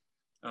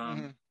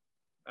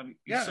 and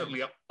he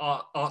certainly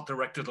art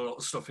directed a lot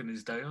of stuff in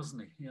his day,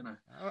 hasn't he? You know.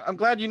 I'm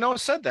glad you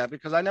said that,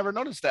 because I never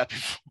noticed that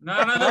before.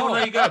 No.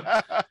 There you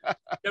go.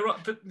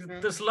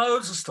 There's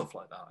loads of stuff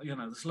like that. You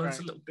know, there's loads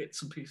of little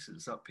bits and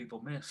pieces that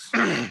people miss.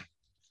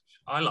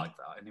 I like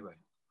that anyway.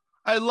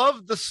 I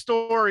love the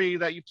story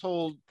that you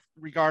told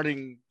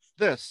regarding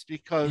this,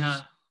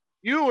 because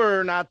you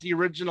were not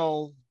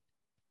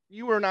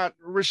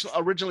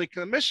originally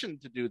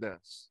commissioned to do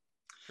this,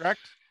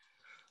 correct?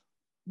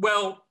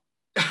 Well,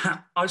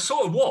 I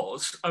sort of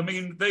was. I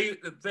mean,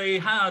 they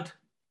had,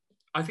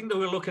 I think they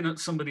were looking at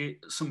somebody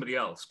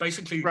else.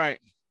 Basically,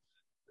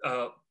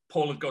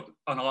 Paul had got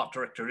an art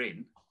director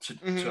in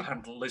to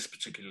handle this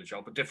particular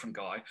job, a different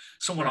guy,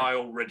 someone I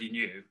already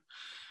knew,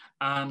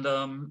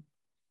 and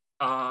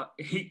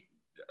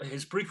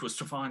his brief was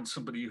to find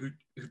somebody who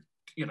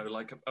you know,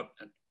 like an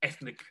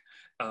ethnic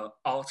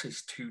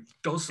artist who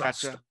does that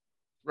stuff.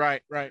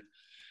 Right.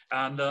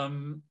 And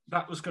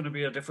that was going to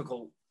be a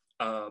difficult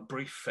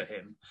brief for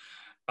him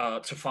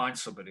to find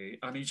somebody,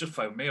 and he just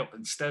phoned me up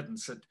instead and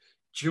said,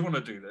 "Do you want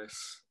to do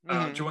this?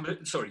 Do you want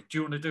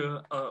to do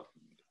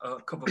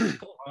a cover for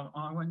Paul?"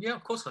 I went, "Yeah,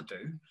 of course I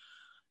do."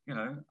 You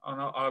know,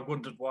 and I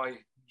wondered why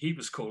he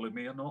was calling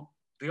me and not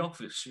the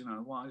office. You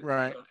know, why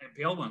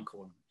NPL weren't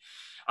calling me.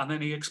 And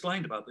then he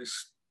explained about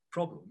this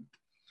problem,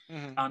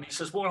 and he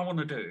says, "What I want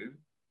to do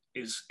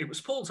is," it was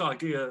Paul's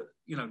idea,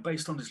 you know,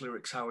 based on his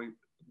lyrics,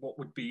 what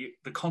would be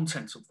the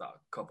content of that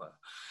cover.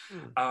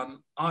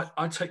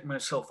 I take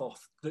myself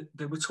off.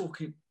 They were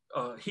talking.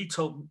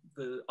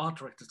 The art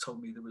director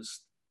told me there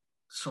was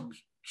some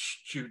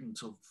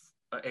student of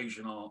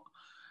Asian art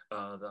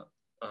that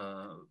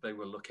they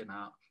were looking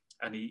at,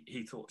 and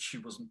he thought she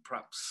wasn't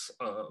perhaps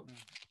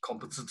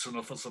competent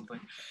enough or something.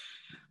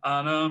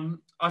 And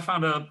I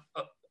found an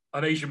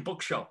Asian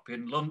bookshop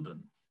in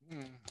London,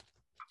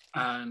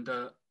 and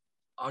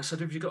I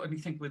said, "Have you got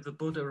anything with the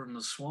Buddha and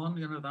the swan?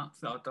 You know, that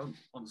I don't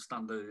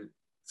understand the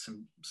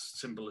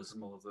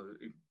symbolism or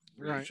the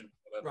religion."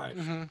 Right.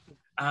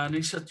 And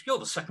he said, "You're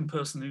the second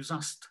person who's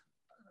asked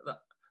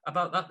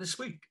about that this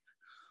week."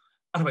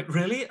 And I went,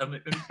 really? And he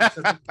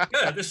said,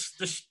 yeah,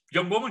 this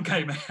young woman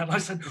came in. And I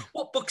said,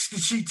 what books did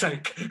she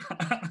take?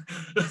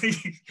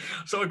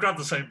 So I grabbed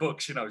the same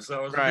books, you know, so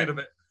I was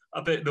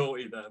a bit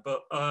naughty there.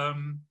 But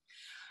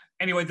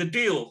anyway, the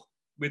deal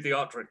with the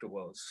art director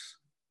was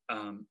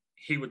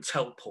he would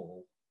tell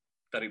Paul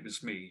that it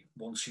was me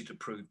once he'd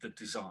approved the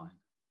design.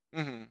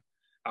 Mm-hmm.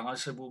 And I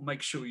said, well,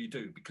 make sure you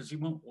do, because he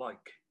won't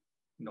like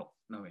not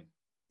knowing.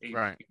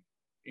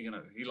 You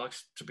know, he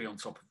likes to be on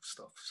top of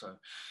stuff. So,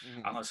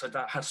 and I said,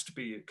 that has to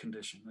be a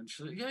condition. And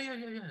she said,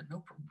 yeah, no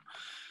problem.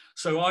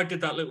 So I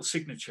did that little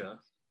signature,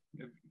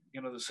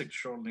 you know, the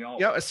signature on the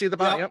art. Yeah, I see the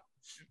bottom. Yep.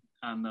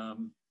 And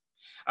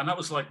that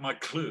was like my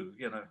clue,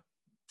 you know,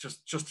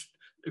 just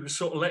it was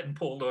sort of letting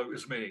Paul know it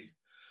was me.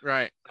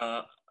 Right.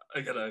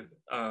 You know,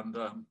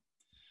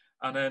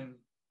 and then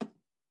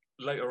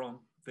later on,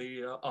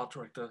 the art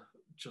director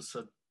just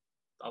said,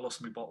 I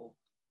lost my bottle.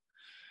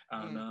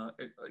 And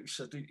he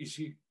said,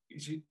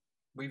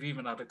 we've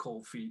even had a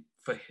call for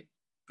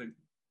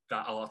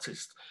that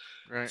artist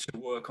to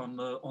work on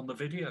the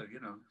video, you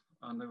know,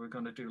 and they were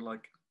going to do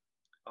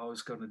I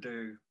was going to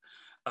do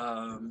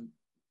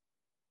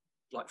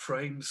like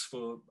frames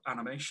for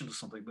animation or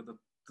something with the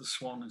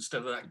swan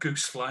instead of that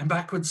goose flying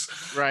backwards.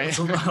 Right.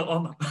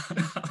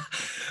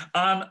 And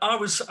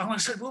I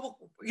said, well,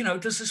 you know,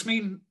 does this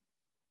mean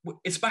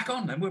it's back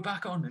on then? We're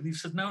back on. And he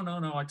said, no.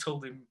 I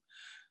told him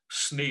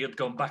Snee had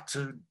gone back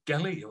to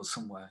Delhi or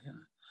somewhere, you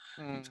know.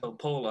 I told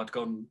Paul I'd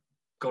gone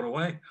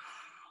away.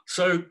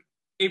 So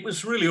it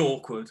was really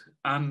awkward.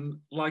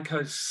 And like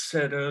I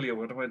said earlier,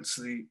 when I went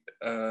to the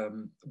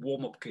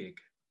warm-up gig,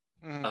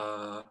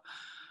 there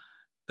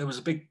was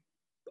a big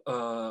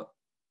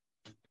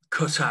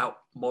cut-out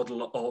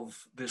model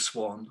of this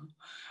one.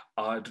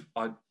 I'd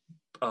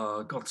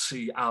got to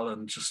see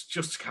Alan just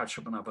to catch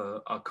up and have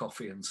a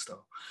coffee and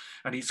stuff.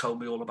 And he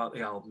told me all about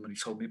the album, and he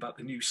told me about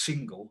the new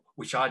single,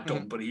 which I'd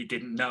done, but he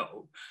didn't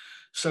know.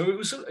 So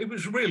it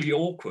was really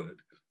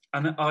awkward.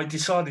 And I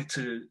decided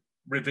to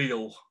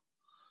reveal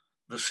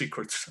the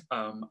secrets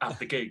at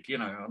the gig, you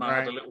know, and I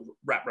had a little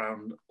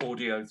wraparound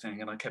audio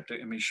thing, and I kept it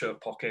in my shirt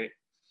pocket.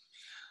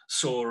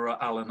 Saw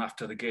Alan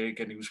after the gig,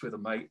 and he was with a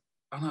mate.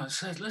 And I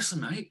said,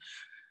 listen, mate,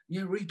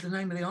 you read the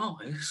name of the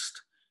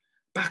artist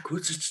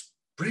backwards, it's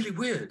really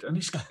weird. And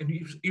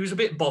he was a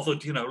bit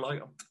bothered, you know,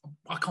 like,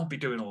 I can't be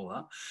doing all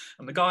that.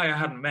 And the guy I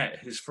hadn't met,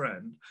 his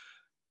friend,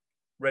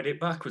 read it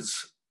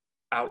backwards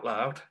out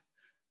loud.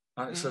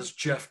 And it says,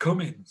 Jeff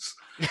Cummins.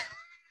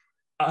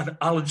 And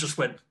Alan just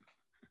went,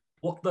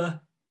 what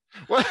the?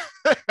 What?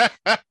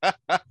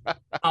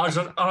 I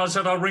said,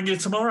 I'll ring you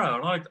tomorrow.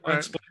 And I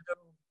explained,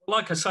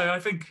 like I say, I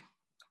think,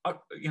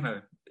 you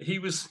know, he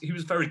was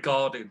very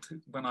guarded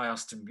when I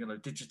asked him, you know,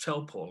 did you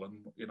tell Paul? And,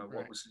 you know,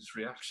 what was his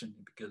reaction?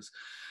 Because,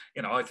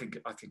 you know, I think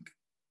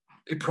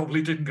it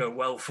probably didn't go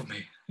well for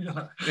me. You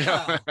know?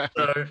 Yeah.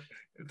 So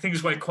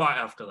things went quiet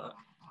after that.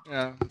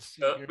 Yeah.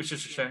 Which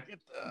is a shame.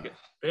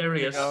 There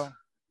he is.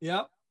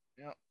 Yep.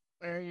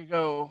 There you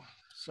go.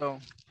 So,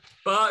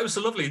 but it was a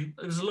lovely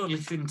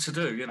thing to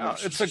do. You know,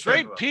 it's a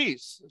great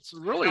piece. It's a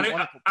really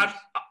wonderful piece.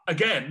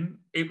 Again,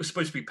 it was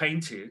supposed to be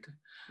painted,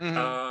 and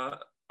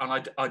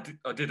I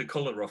did a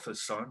color rough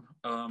this time.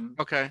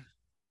 Okay.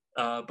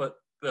 But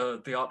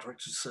the art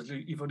director said,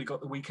 "You've only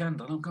got the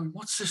weekend," and I'm going,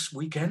 "What's this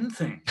weekend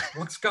thing?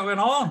 What's going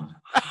on?"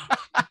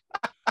 And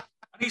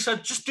he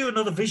said, "Just do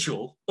another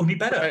visual, only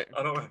better."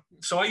 Right.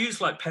 So I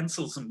used like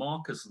pencils and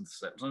markers and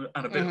stuff, and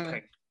a bit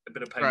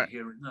of paint,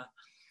 here and there.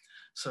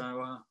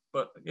 So,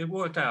 but it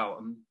worked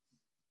out, and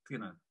you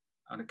know,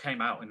 and it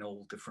came out in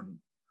all different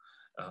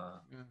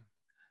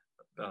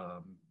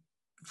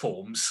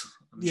forms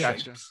and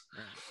shapes.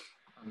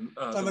 And,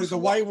 like the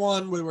white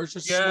one where it's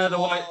just the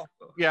white,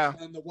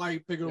 and the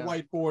white bigger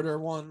white border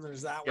one.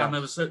 There's that one. And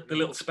there was the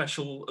little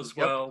special as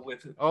well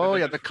with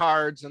the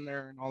cards in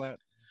there and all that.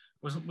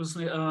 Wasn't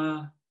it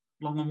Long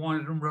and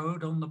Winding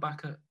Road on the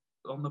back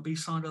on the B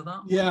side of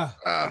that? Yeah.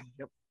 I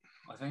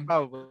think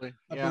probably.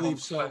 I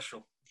believe so.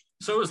 Special.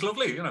 So it was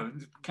lovely, you know,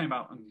 it came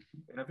out and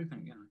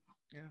everything, you know.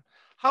 Yeah.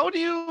 How do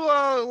you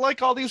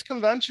like all these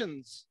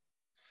conventions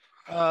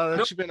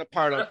that you've been a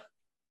part of?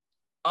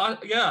 I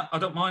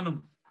don't mind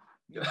them.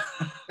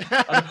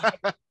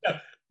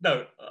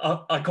 No,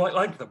 I quite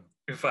like them,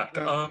 in fact.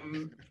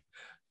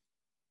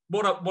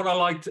 What I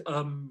liked,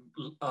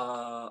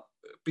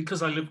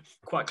 because I live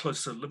quite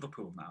close to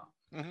Liverpool now,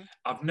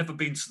 I've never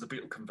been to the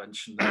Beatle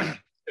convention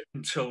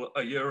until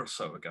a year or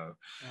so ago.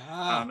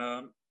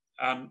 And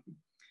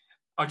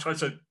I tried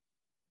to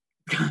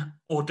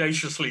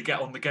audaciously get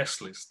on the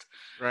guest list.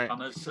 Right.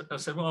 And I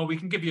said, well, we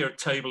can give you a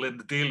table in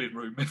the dealing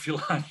room if you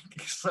like.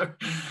 So,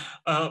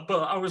 but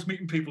I was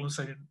meeting people and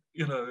saying,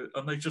 you know,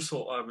 and they just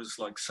thought I was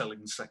like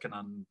selling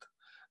secondhand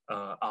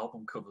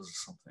album covers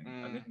or something.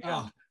 And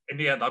in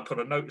the end, I put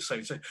a note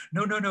saying,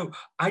 no,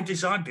 I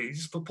designed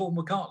these for Paul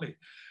McCartney.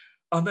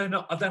 And then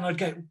I'd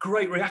get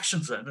great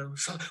reactions then. And it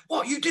was like,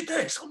 what, you did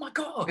this? Oh my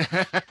God.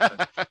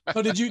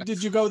 So did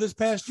you go this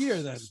past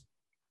year then?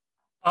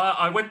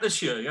 I went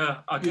this year, yeah.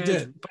 I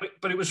did.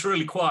 But it was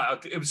really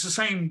quiet. It was the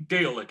same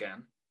deal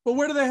again. Well,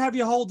 where do they have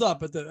you hold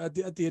up at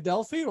the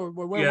Adelphi or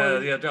where? Yeah,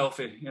 the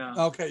Adelphi. Yeah.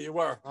 Okay, you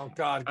were. Oh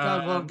God,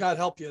 God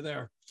help you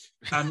there.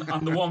 And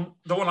the one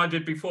I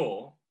did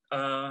before,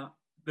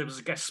 there was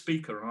a guest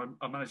speaker, and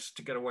I managed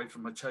to get away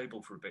from my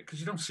table for a bit because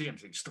you don't see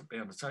anything stuck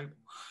behind the table.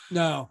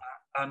 No.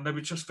 And they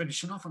were just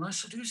finishing off, and I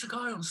said, "Who's the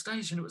guy on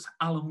stage?" And it was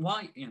Alan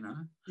White, you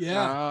know.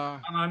 Yeah.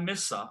 And I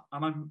miss that,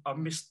 and I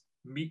missed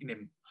meeting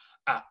him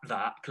at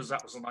that because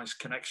that was a nice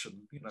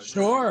connection, you know.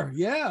 Sure.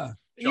 Yeah.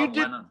 John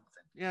Lennon.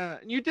 Yeah,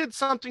 and you did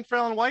something for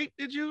Alan White,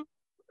 did you?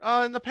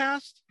 In the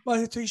past?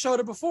 Well, he showed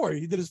it before.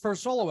 He did his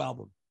first solo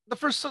album. The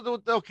first,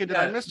 okay, did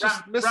I miss?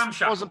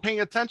 Wasn't paying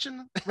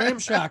attention.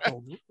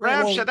 Ramshackled.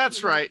 Ramshackled.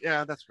 That's right.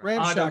 Yeah, that's right.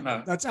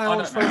 Ramshackled. That's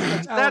Alan's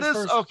first. That is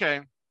first, okay.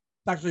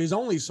 Actually, his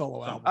only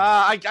solo album.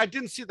 I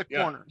didn't see the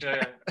corner.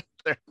 Yeah.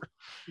 There.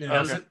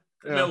 Yeah. Okay.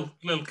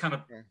 Little kind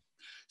of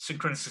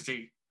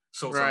synchronicity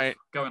sort of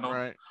going on.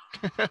 Right.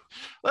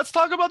 Let's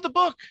talk about the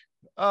book.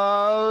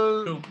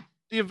 Cool.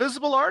 The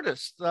Invisible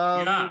Artist.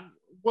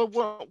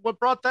 What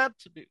brought that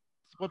to be?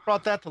 What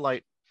brought that to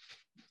light?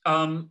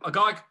 A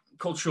guy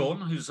called Sean,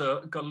 who's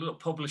got a little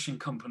publishing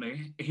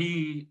company.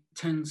 He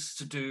tends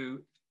to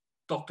do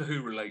Doctor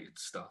Who related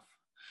stuff.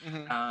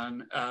 Mm-hmm.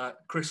 And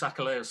Chris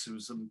Achilleus,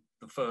 who's the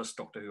first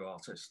Doctor Who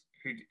artist,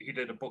 he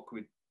did a book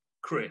with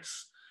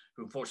Chris,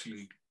 who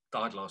unfortunately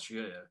died last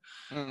year.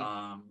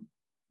 Mm-hmm.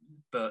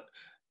 But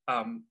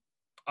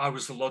I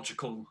was the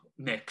logical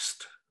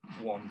next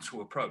one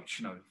to approach,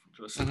 you know,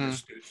 let's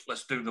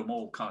do them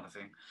all kind of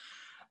thing.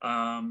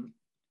 And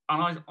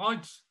I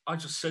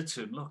just said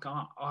to him, look,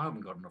 I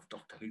haven't got enough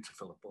Doctor Who to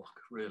fill a book,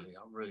 really.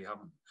 I really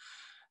haven't.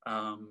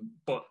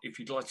 But if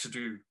you'd like to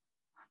do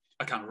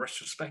a kind of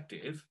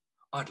retrospective,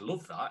 I'd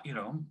love that. You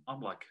know,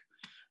 I'm like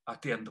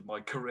at the end of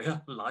my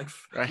career,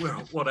 life,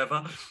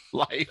 whatever.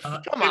 Life.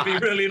 It'd be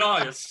really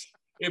nice.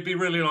 It'd be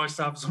really nice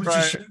to have something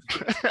to show.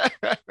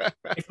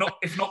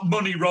 If not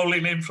money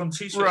rolling in from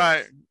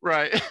t-shirts.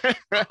 Right.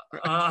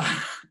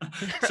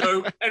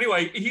 So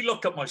anyway, he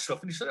looked up my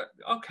stuff and he said,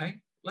 okay,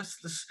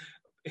 let's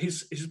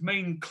his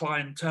main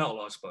clientele,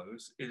 I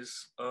suppose,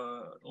 is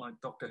like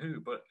Doctor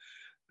Who, but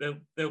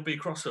there'll be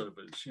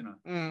crossovers, you know,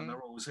 and there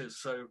always is.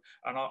 So,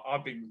 and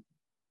I've been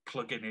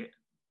plugging it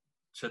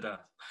to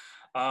death.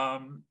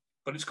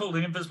 But it's called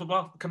The Invisible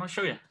Art. Can I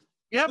show you?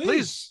 Yeah,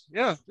 please.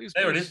 Yeah, please.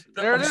 There it is.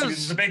 There it is.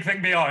 There's a big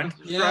thing behind.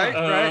 Yeah.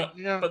 Right.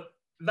 Yeah. But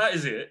that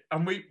is it.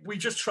 And we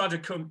just tried to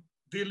come.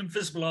 The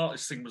Invisible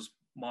Artist thing was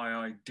my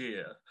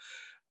idea,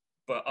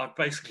 but I've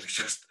basically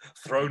just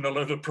thrown a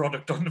load of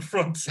product on the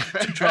front to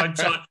try and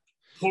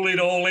pull it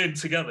all in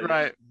together.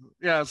 Right.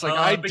 Yeah. It's like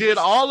I did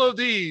all of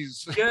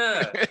these.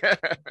 Yeah.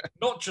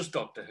 Not just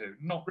Doctor Who.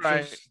 Not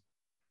just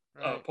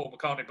Paul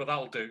McCartney, but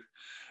that'll do.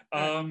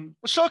 We'll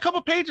show a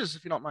couple pages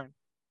if you don't mind.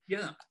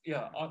 Yeah. You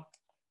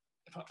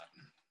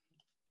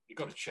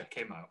got to check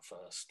him out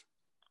first.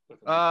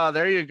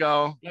 There you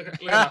go. Look at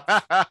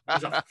that.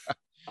 He's a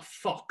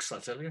fox, I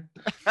tell you.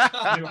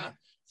 Anyway.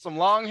 Some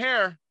long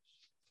hair.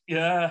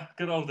 Yeah,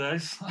 good old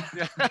days.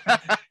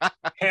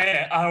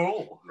 Hair,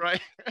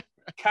 right.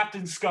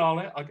 Captain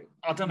Scarlet.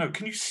 I don't know.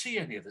 Can you see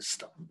any of this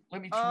stuff?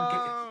 Let me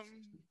try and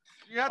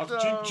get you. You have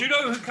to... do you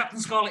know who Captain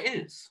Scarlet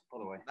is, by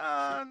the way?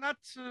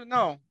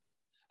 No.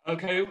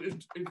 Okay,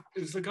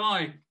 it's the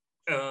guy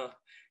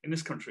in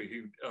this country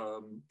who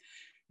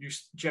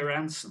Jerry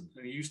Anson,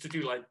 and he used to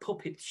do like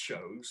puppet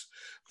shows,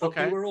 but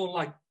they were all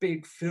like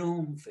big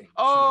film things.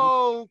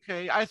 Oh,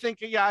 okay. I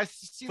think I've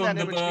seen that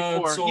image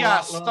before.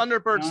 Yes,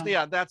 Thunderbirds.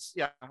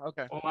 Yeah,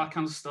 okay. All that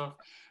kind of stuff.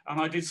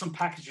 And I did some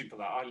packaging for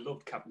that. I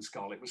loved Captain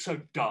Scarlet. It was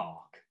so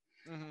dark.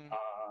 Mm-hmm.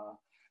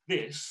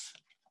 This,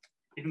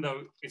 even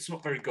though it's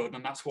not very good,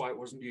 and that's why it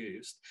wasn't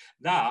used,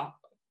 that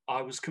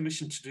I was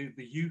commissioned to do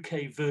the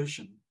UK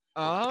version.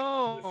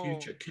 Of the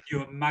future. Can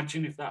you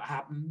imagine if that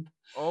happened?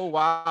 Oh,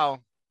 wow.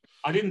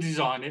 I didn't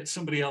design it.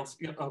 Somebody else,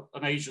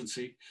 an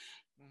agency,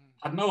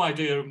 had no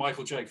idea who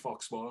Michael J.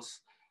 Fox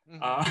was.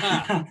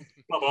 Blah,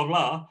 blah,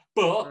 blah.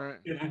 But,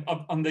 you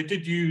know, and they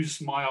did use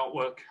my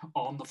artwork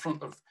on the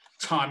front of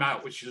Time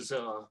Out, which is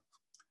a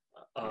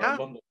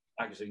London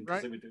magazine,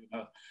 because they were doing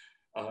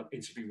an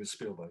interview with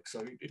Spielberg. So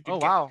it did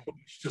get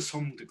published to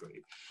some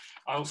degree.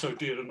 I also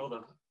did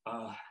another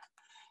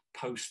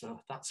poster.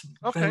 That's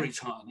very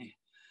tiny.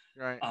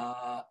 Right.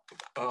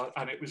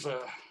 And it was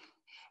a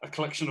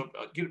collection of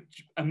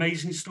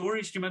Amazing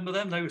Stories. Do you remember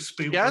them? They were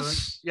Spielberg.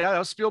 Yes, that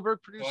was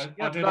Spielberg produced.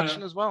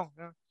 Production as well.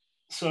 Yeah.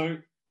 So,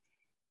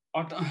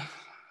 do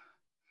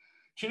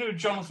you know who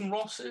Jonathan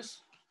Ross is?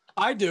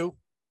 I do.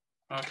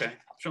 Okay,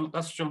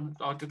 that's John.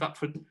 I did that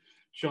for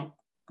John.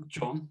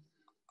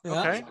 Yeah.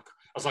 Okay.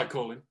 As I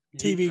call him.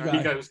 TV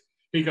guy.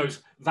 He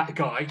goes that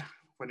guy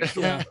when he's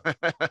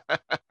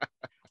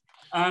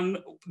And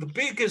the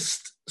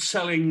biggest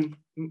selling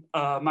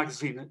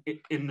magazine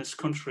in this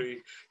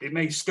country, it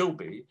may still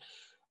be,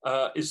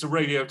 is the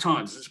Radio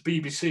Times. It's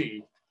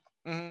BBC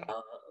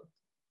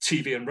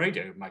TV and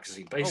radio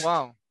magazine, basically.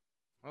 Oh,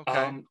 wow.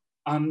 Okay.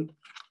 And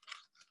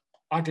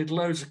I did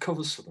loads of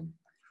covers for them,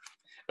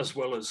 as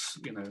well as,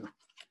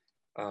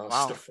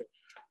 stuff.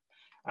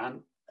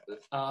 And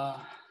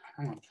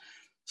hang on.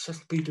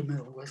 Cecil B.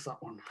 DeMille, where's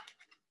that one?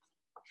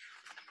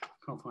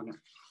 Can't find it.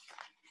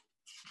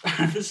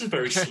 This is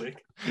very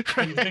slick.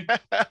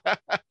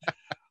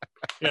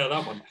 Yeah,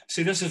 that one.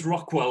 See, this is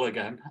Rockwell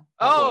again.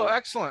 Oh,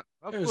 excellent.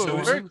 Oh, cool. So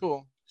very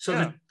cool.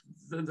 So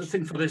the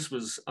thing for this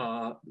was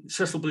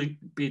Cecil B.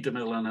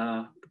 DeMille and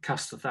a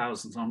cast of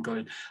thousands. I'm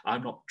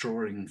not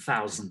drawing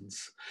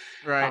thousands.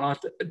 Right.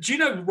 Do you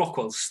know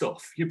Rockwell's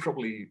stuff? You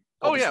probably...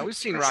 Oh yeah, we've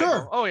seen Rockwell.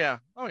 Sure. Oh yeah.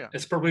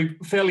 It's probably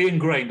fairly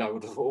ingrained, I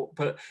would have thought.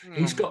 But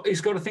he's got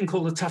a thing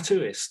called a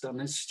tattooist, and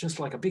it's just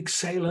like a big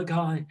sailor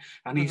guy,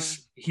 and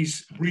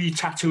he's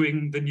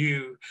re-tattooing the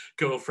new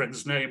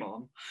girlfriend's name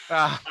on.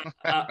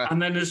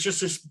 And then there's just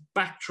this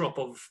backdrop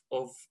of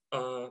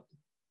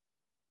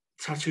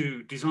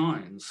tattoo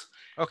designs.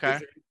 Okay.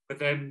 But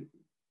then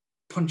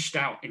punched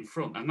out in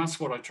front, and that's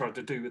what I tried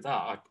to do with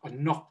that. I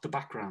knocked the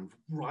background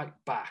right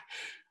back.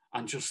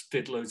 And just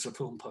did loads of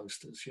film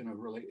posters,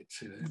 related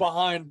to it.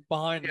 Behind.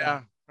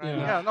 Yeah. Right.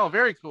 Yeah. No,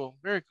 very cool.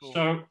 Very cool.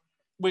 So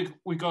we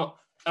got.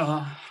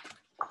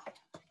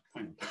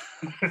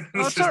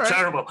 This is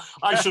terrible.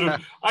 I should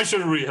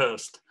have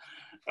rehearsed.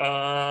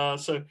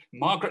 So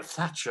Margaret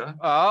Thatcher.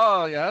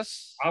 Oh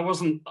yes. I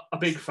wasn't a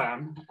big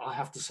fan, I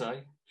have to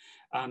say.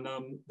 And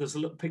there's a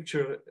little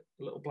picture, a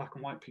little black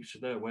and white picture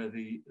there, where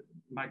the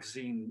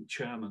magazine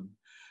chairman,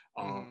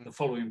 the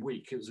following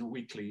week, it was a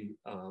weekly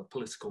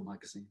political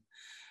magazine.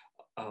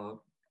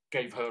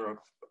 Gave her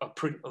a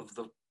print of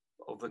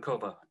the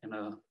cover in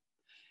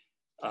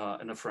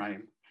a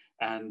frame,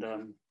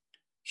 and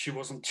she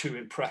wasn't too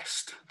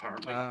impressed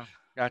apparently.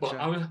 Gotcha. But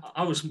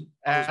I was more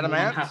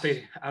than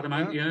happy.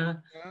 Adamant, yeah.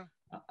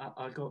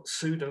 I got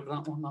sued over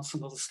that one. That's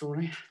another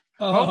story.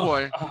 Oh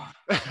boy.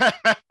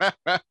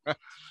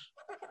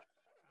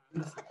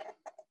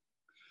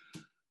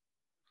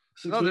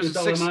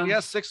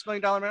 $6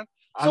 million man.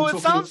 So it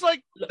sounds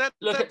like that.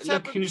 Look,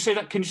 can you see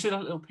that? Can you see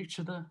that little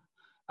picture there?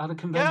 At a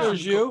convention.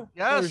 There's you.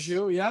 Yes. There's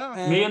you.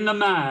 Yeah. Me and the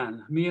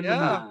man. The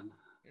man.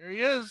 Here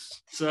he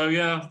is. So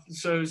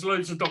there's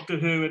loads of Doctor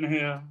Who in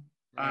here,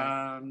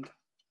 and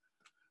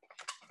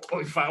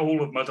in fact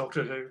all of my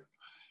Doctor Who,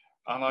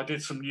 and I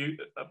did some new,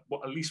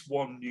 at least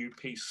one new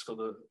piece for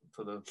the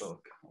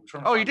book.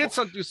 You did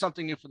do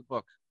something new for the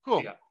book.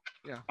 Cool.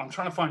 Yeah. I'm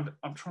trying to find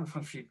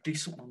a few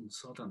decent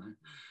ones. I don't know.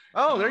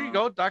 Oh, there you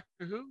go,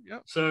 Doctor Who. Yeah.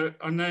 So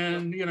and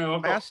then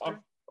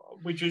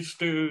we just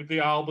do the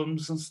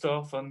albums and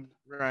stuff, and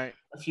a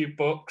few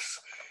books.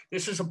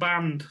 This is a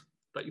band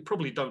that you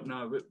probably don't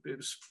know. It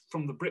was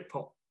from the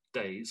Britpop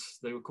days.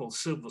 They were called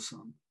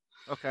Silversun.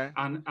 Okay.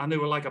 And they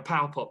were like a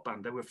power pop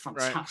band. They were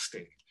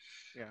fantastic.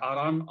 Right.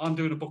 Yeah. And I'm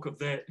doing a book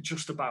of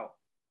just about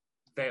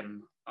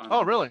them.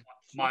 Oh, really?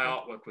 My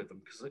artwork with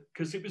them,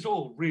 because it was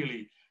all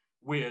really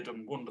weird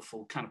and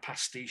wonderful, kind of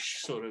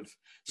pastiche sort of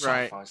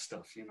sci-fi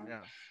stuff,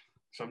 Yeah.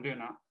 So I'm doing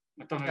that.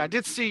 I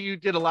did see you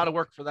did a lot of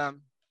work for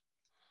them.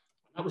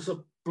 That was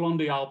a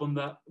Blondie album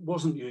that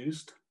wasn't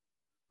used.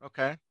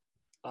 Okay.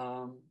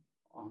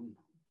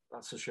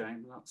 That's a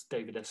shame. That's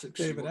David Essex.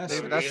 David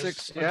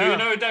Essex. Yeah. Do you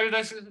know David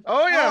Essex?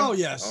 Oh yeah. Oh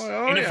yes.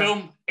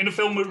 In a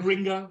film with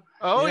Ringo.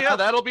 Oh yeah,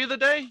 that'll be the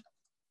day.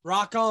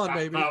 Rock on,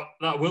 baby.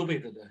 That will be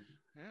the day.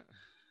 Yeah.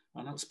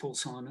 And that's Paul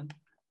Simon.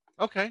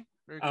 Okay.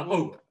 Very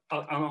cool.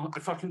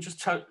 If I can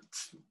just tell,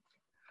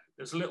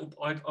 there's a little.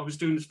 I was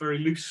doing this very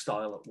loose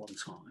style at one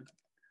time.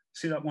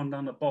 See that one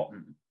down the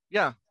bottom?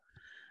 Yeah.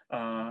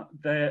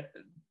 There,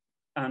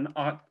 and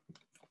part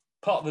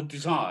of the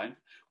design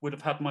would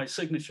have had my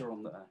signature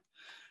on there.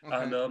 Okay.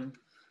 And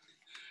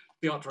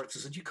the art director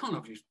said, "You can't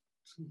have your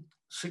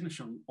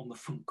signature on the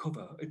front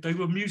cover." They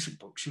were music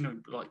books,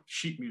 like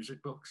sheet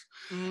music books.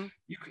 Mm-hmm.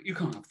 You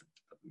can't have,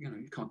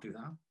 you can't do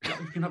that.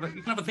 You can have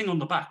a thing on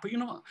the back, but you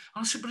know what?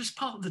 And I said, "But it's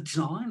part of the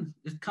design.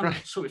 It kind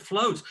of so it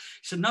flows."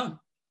 He said,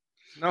 "No."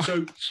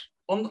 So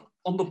on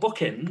the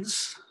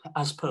bookends,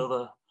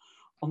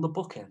 on the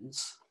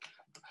bookends,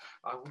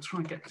 I will try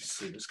and get to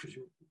see this because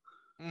you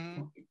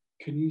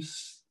can you.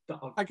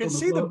 I can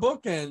see the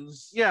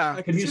bookends.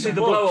 Yeah. Can you see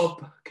the blow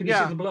up? Can you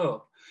see the blow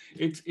up?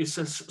 It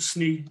says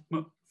Snee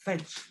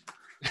Feds.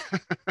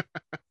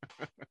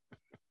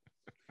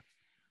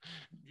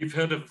 You've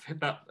heard of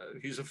that?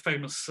 He's a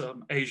famous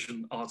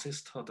Asian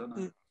artist. I don't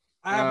know.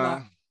 I have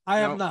not. I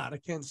have not. I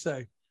can't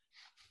say.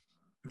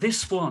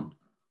 This one.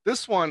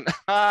 It's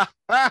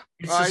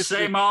the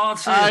same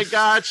artist. I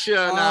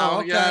gotcha now.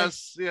 Okay.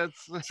 Yes.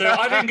 So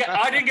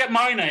I didn't get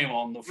my name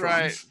on the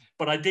front,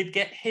 but I did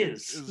get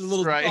his.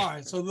 All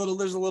right. So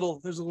there's a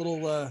little.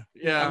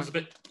 Yeah. It was a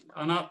bit,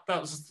 and that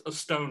was a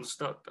Stones.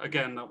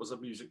 Again, that was a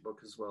music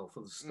book as well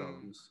for the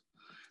Stones.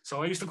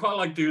 So I used to quite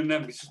like doing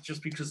them,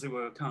 just because they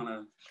were kind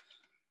of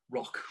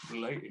rock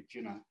related,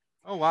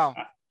 Oh wow.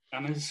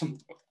 And there's some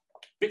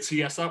bits of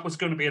Yes. That was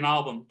going to be an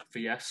album for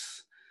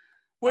Yes.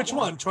 Which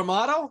one?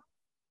 Tomato?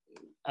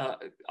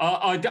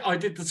 I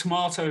did the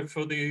tomato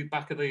for the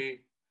back of the.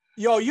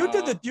 You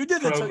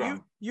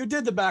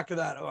did the back of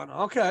that one.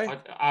 Okay.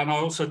 And I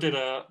also did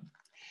a.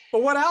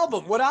 But what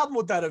album? What album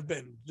would that have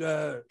been?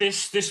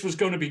 This was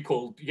going to be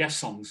called Yes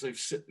Songs.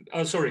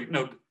 Sorry,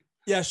 no.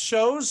 Yes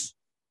Shows.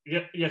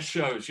 Yeah,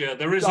 shows. Yeah,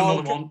 there is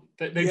another one.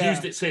 They've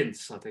used it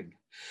since, I think.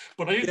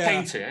 But I did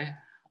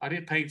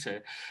paint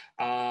it.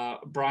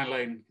 Brian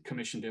Lane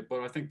commissioned it,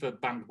 but I think the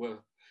band were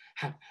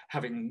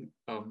having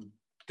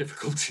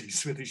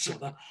difficulties with each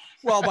other.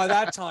 Well, by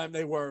that time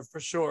they were, for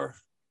sure.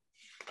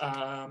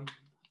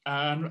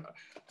 And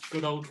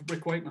good old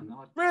Rick Wakeman.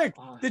 Rick,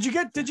 did you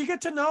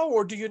get to know,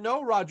 or do you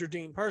know Roger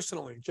Dean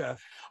personally,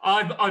 Jeff?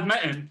 I've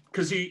met him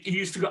because he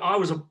used to go. I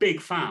was a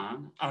big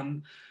fan,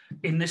 and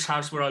in this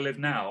house where I live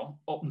now,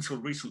 up until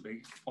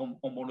recently, on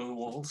one of the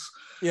walls,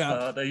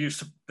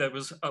 there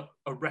was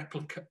a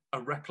replica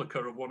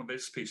of one of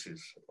his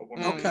pieces.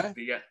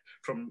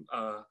 From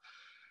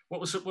what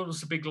was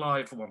the big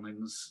live one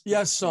in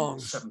Yes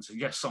Songs. 70s?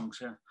 Yes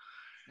Songs, yeah.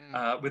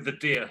 With the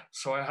deer.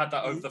 So I had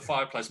that over the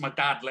fireplace. My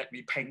dad let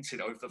me paint it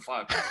over the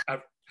fireplace.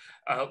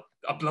 A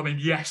blooming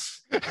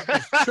yes.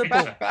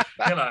 Triple.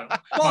 You know.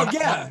 Well,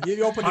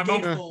 you open the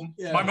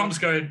gate. My mum's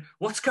going,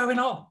 what's going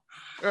on?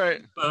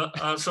 Right.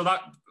 So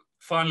that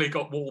finally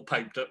got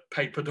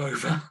papered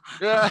over.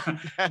 Yeah,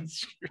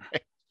 that's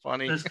great.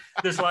 Funny.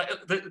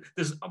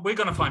 We're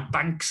going to find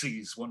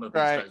Banksies one of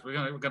these days.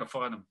 We're going to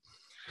find them.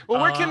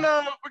 Well, where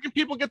can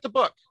people get the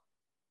book?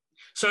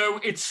 So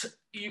it's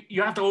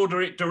you have to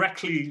order it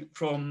directly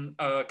from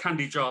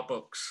Candy Jar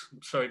Books.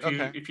 So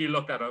if you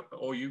look that up,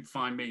 or you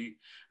find me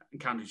in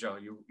Candy Jar,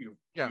 you'll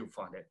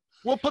find it.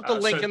 We'll put the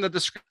link in the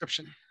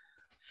description.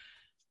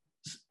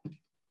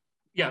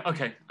 Yeah.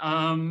 Okay.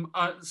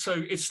 So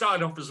it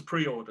started off as a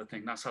pre-order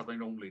thing. That's how they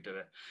normally do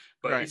it.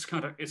 But it's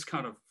kind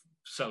of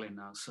selling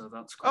now. So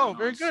that's quite nice.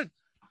 Very good.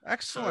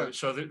 Excellent.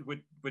 So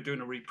we're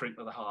doing a reprint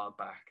of the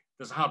hardback.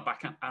 There's a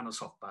hardback and a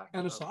softback.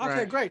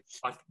 Okay, great.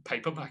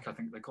 Paperback, I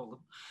think they call them.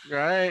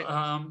 Right.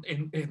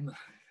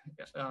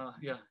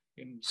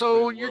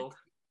 So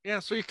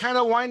you're kind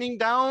of winding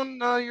down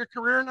your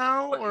career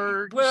now,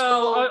 or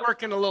still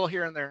working a little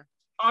here and there?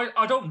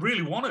 I don't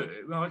really want to.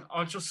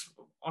 I'm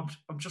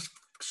just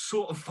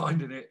sort of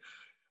finding it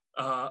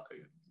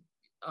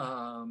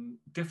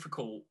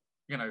difficult.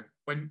 You know,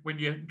 when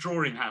you're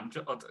drawing hand.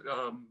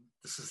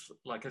 This is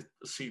like a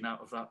scene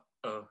out of that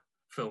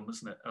film,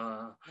 isn't it?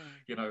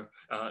 You know,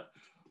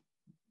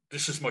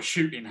 this is my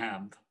shooting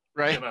hand.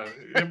 Right. You know,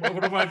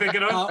 what am I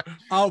thinking of?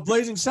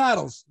 Blazing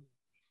Saddles.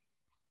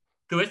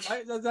 Which?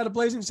 Is that a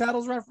Blazing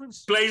Saddles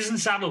reference? Blazing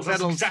Saddles.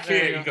 That's exactly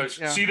it. He goes,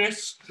 see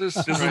this? This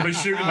is my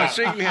shooting hand.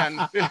 Shooting hand.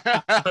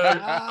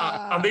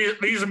 And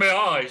these are my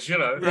eyes, you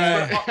know.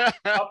 Right.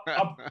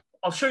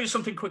 I'll show you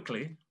something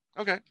quickly.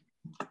 Okay.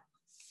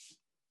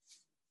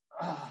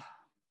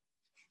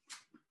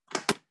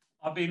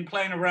 I've been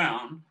playing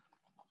around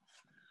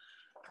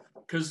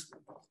because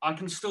I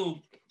can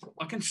still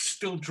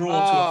draw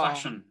to a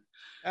fashion.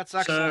 That's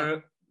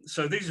excellent.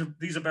 So these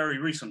are very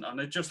recent, and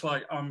they're just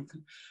like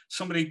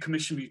somebody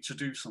commissioned me to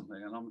do something,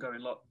 and I'm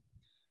going, look,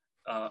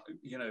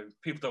 you know,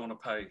 people don't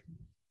want to pay.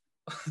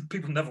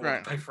 People never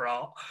want to pay for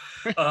art,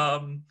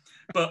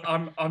 but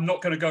I'm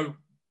not going to go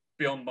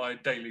beyond my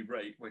daily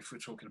rate if we're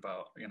talking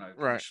about, you know,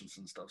 commissions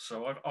and stuff.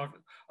 So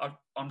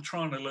I'm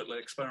trying a little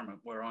experiment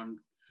where I'm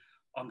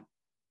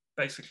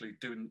basically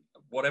doing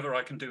whatever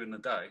I can do in the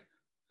day.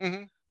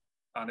 Mm-hmm.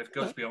 And if it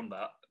goes beyond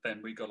that,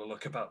 then we got to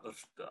look at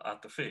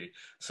the fee.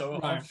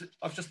 So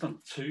I've just done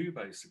two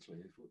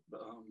basically.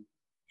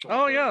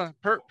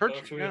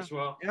 Perch as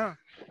well. Yeah.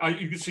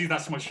 You can see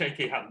that's my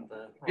shaky hand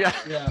there. Right?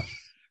 Yeah.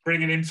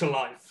 Bringing him to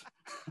life.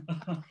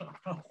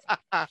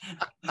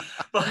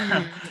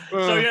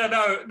 So yeah,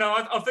 no.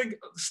 I think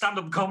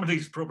stand-up comedy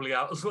is probably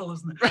out as well,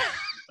 isn't it?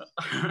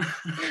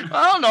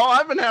 I don't know.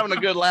 I've been having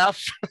a good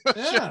laugh.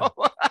 Yeah.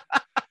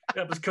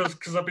 Yeah,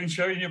 because I've been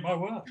showing you my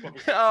work.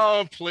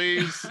 Oh,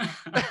 please.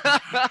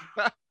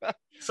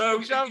 So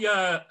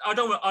yeah,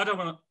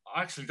 I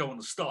actually don't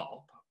want to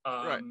stop.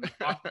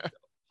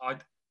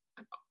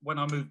 When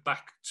I moved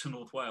back to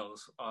North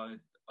Wales, I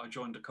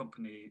joined a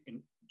company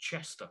in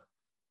Chester,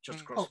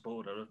 just across the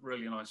border, a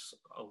really nice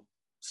old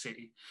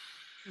city.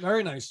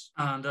 Very nice.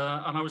 And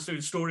I was doing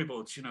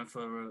storyboards, you know,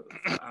 for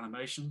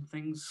animation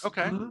things.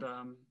 Okay.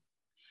 And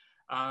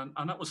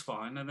that was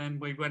fine. And then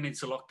we went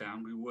into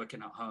lockdown. We were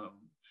working at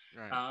home.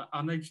 Right.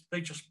 And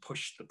they just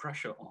pushed the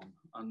pressure on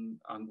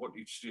and want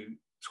you to do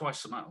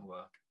twice the amount of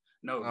work,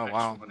 no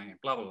extra money,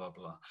 blah blah blah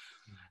blah.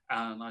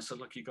 And I said,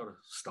 look, you got to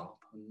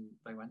stop. And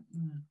they went,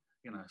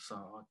 you know.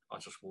 So I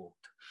just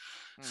walked.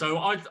 So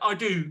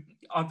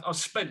I've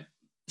spent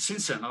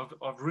since then.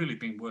 I've really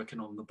been working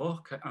on the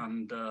book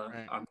and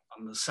the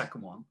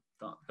second one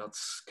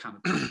that's kind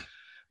of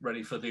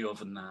ready for the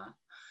oven now.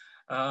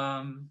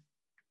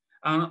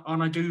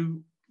 And I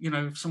do, you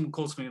know, if someone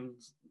calls me and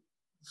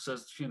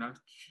says, you know,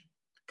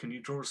 can you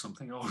draw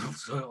something?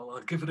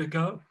 I'll give it a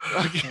go.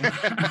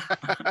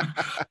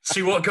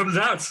 See what comes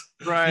out.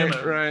 Right, you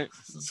know? Right.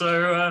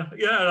 So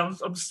yeah,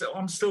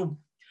 I'm still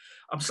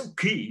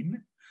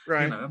keen.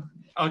 Right. You know,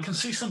 I can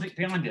see something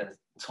behind you,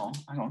 Tom.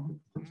 Hang on.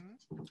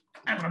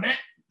 Hang on a minute.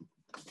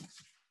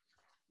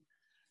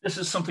 This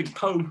is something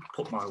Poe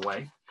put my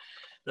way.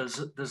 There's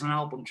an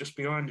album just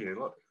behind you.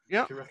 Look.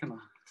 Yeah. Do you reckon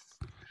that?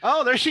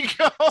 Oh, there she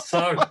goes.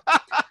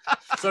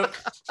 So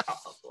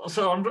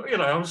so I'm,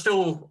 I was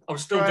still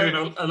doing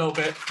a little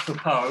bit for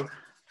Poe.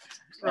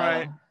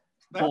 Right.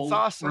 That's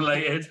awesome.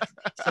 Related.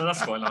 So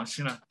that's quite nice,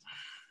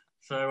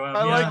 So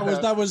I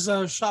like that was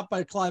shot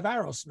by Clive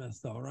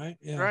Arrowsmith, though, right?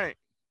 Yeah. Right.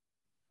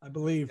 I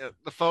believe. Yeah,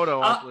 the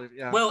photo, I believe.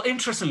 Yeah. Well,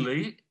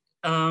 interestingly,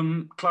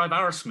 Clive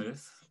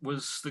Arrowsmith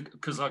was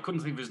because I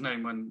couldn't think of his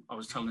name when I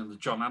was telling him the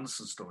John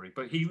Anderson story,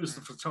 but he was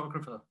the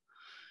photographer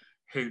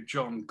who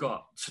John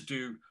got to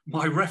do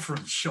my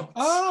reference shots.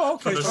 Oh,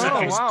 okay.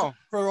 Wow.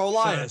 For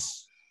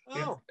Elias.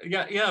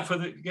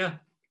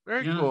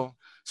 Very cool.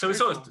 So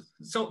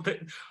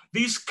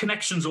these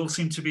connections all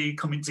seem to be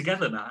coming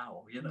together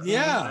now,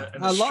 Yeah,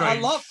 I love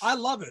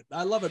it.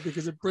 I love it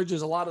because it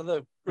bridges a lot of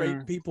the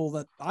great people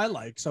that I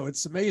like. So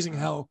it's amazing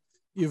how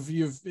you've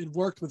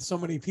worked with so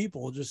many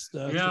people, just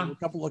a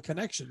couple of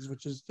connections,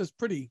 which is just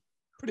pretty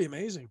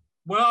amazing.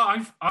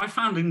 Well, I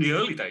found in the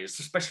early days,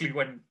 especially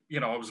when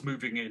I was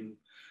moving in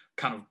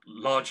kind of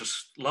larger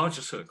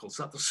circles,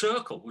 that the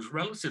circle was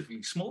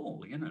relatively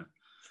small,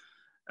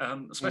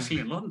 especially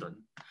in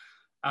London.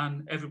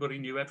 And everybody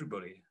knew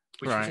everybody,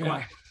 which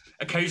was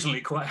occasionally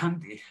quite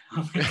handy.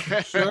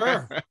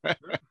 Sure.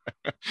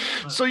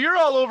 So you're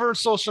all over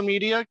social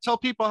media. Tell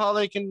people how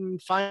they can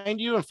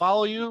find you and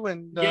follow you.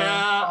 And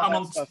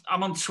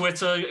I'm on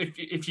Twitter.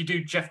 If you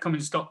do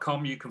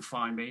jeffcummins.com, you can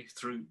find me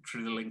through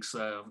the links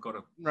there. I've got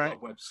a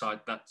website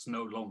that's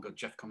no longer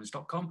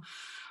jeffcummins.com.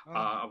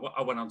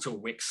 I went onto a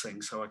Wix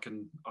thing, so I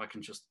can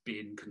just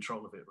be in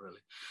control of it, really.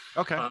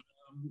 Okay.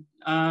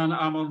 And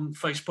I'm on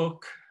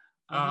Facebook.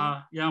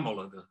 I'm all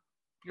over.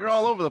 You're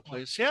all over the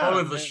place. Yeah. All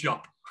over the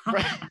shop.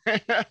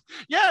 Right.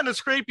 Yeah, and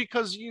it's great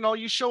because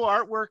you show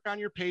artwork on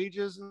your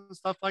pages and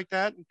stuff like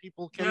that, and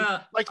people can,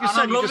 like you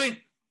said, I'm loving.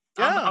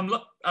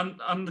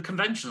 And the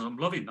conventions, I'm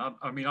loving.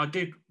 I mean,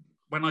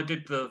 when I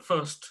did the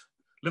first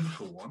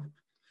Liverpool one.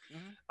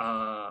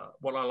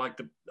 What I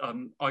liked,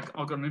 I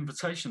got an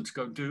invitation to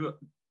go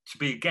to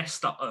be a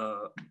guest at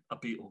a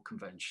Beatle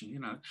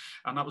convention,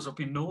 and that was up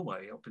in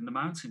Norway, up in the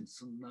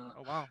mountains, and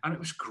and it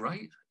was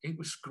great. It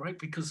was great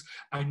because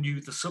I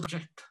knew the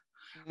subject,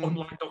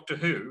 unlike Doctor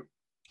Who,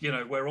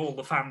 where all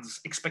the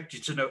fans expect you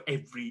to know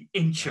every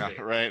inch of it.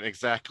 Right,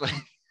 exactly.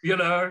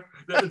 The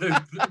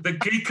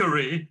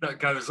geekery that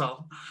goes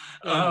on,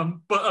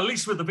 but at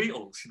least with the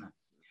Beatles,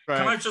 Right.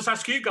 Can I just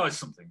ask you guys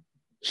something?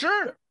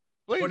 Sure.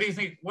 Please.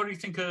 What do you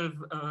think of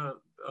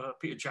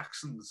Peter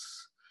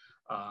Jackson's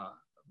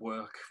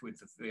work with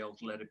the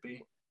old Let It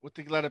Be? With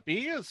the Let It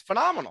Be is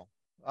phenomenal.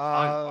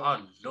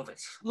 I love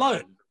it. Love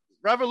it.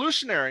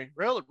 Revolutionary,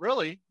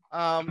 really.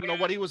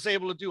 What he was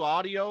able to do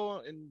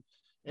audio and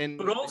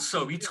but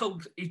also he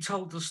told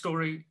the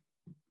story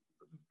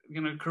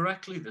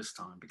correctly this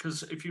time,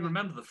 because if you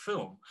remember the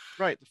film,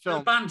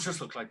 the band just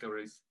looked like they were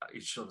at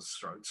each other's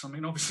throats. I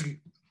mean,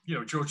 obviously,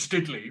 George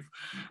did leave,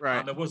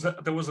 and there was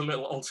a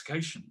little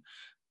altercation,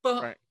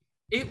 but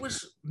it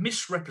was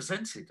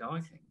misrepresented, I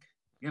think.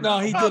 No,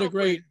 he did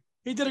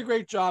a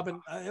great job,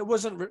 and it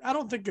wasn't. I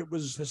don't think it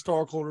was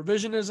historical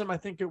revisionism. I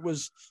think it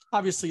was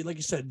obviously, like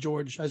you said,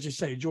 George, as you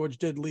say, George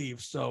did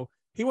leave, so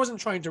he wasn't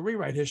trying to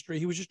rewrite history.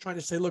 He was just trying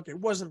to say, look, it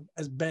wasn't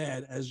as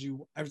bad as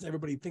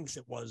everybody thinks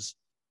it was.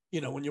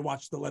 When you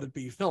watch the Let It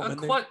Be film, and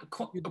quite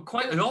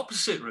the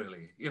opposite,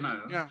 really.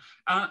 Yeah.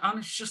 And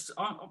it's just,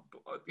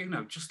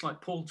 just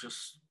like Paul,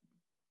 just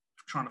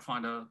trying to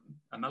find a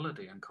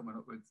melody and coming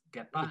up with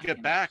Get Back.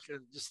 Get Back.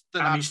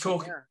 And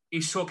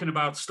he's talking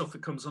about stuff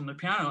that comes on the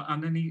piano,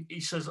 and then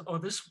he says,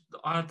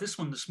 I had this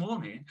one this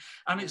morning,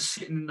 and it's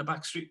sitting in the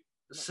back seat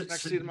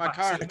of my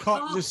car.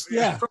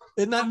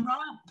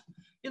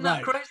 Isn't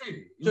that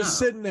crazy? Just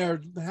sitting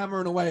there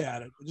hammering away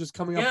at it, just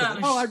coming up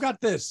with, I've got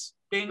this.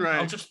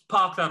 I'll just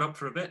park that up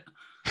for a bit.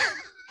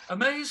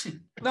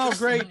 Amazing. No,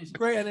 great.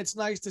 And it's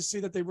nice to see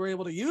that they were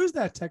able to use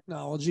that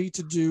technology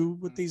to do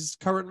with these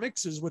current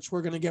mixes, which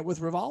we're going to get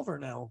with Revolver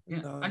now.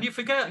 Yeah. And you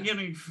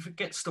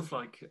forget stuff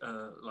like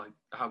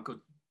how good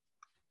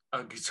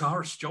a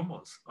guitarist John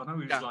was. I know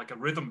he was like a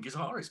rhythm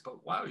guitarist,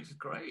 but wow, he's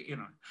great,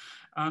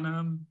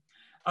 And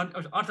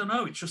I don't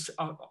know, it's just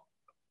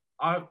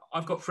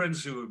I've got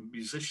friends who are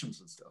musicians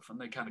and stuff, and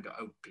they kind of go,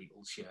 "Oh,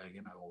 Beatles,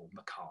 or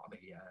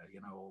McCartney,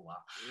 all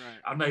that." Right.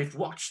 And they've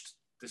watched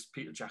this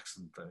Peter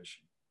Jackson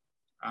version,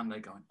 and they're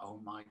going, "Oh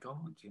my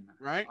God,"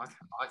 Right?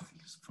 I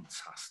think it's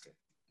fantastic.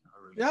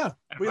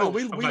 We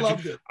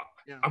loved it.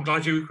 I'm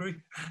glad you agree.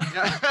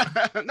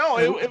 Yeah. No,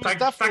 it was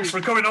definitely. Thanks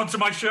for coming on to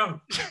my show.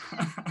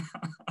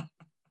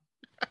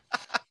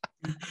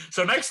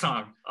 So next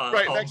time,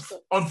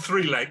 on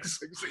 3 legs.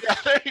 Yeah,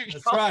 there you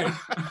That's go. right.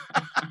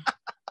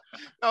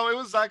 No, it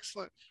was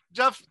excellent.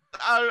 Jeff,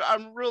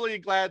 I'm really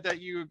glad that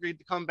you agreed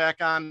to come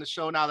back on the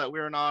show now that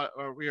we're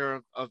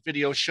a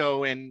video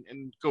show and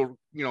go,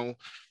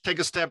 take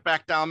a step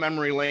back down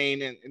memory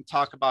lane and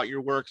talk about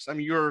your works. I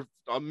mean, you're an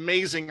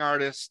amazing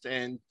artist,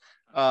 and,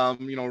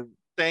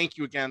 thank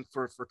you again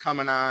for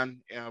coming on.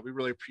 We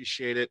really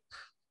appreciate it.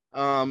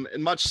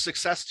 And much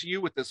success to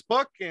you with this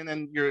book, and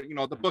then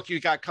the book you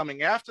got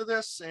coming after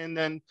this. And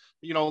then,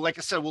 like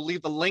I said, we'll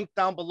leave the link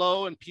down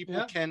below, and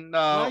people can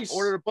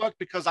order the book,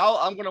 because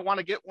I'm going to want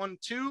to get one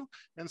too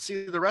and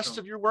see the rest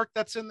of your work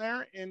that's in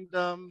there. And,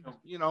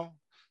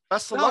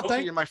 best of luck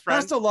to you, my friend.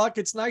 Best of luck.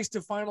 It's nice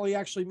to finally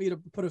actually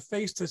put a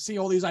face to see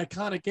all these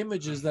iconic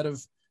images that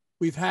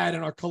we've had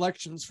in our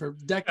collections for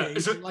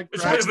decades. It's a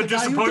bit of a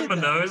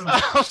disappointment, though, isn't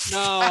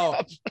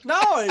it?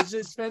 No,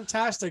 it's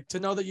fantastic to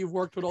know that you've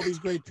worked with all these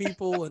great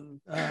people, and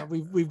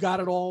we've got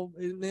it all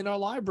in our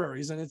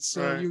libraries, and it's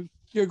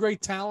you're a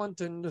great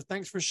talent, and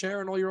thanks for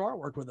sharing all your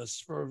artwork with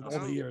us for all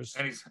the years.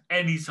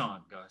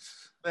 Anytime, guys.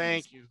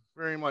 Thank you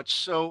very much.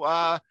 So,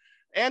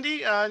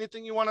 Andy,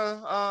 anything you want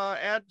to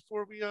add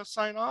before we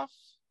sign off?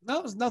 No,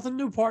 there's nothing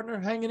new, partner.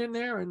 Hanging in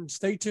there, and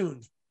stay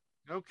tuned.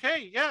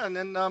 Okay, yeah, and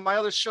then my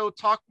other show,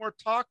 Talk More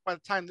Talk. By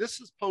the time this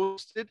is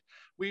posted,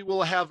 we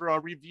will have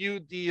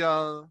reviewed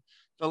the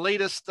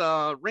latest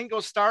Ringo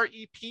Starr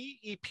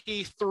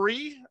EP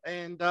 3,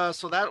 and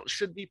so that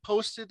should be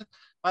posted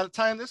by the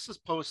time this is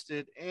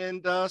posted.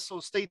 And so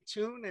stay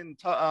tuned. And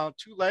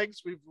Two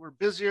Legs, we're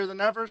busier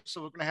than ever,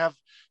 so we're going to have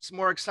some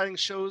more exciting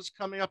shows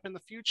coming up in the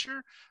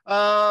future.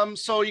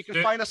 So you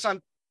can find us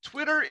on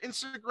Twitter,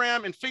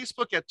 Instagram, and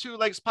Facebook at Two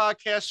Legs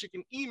Podcast. You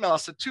can email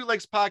us at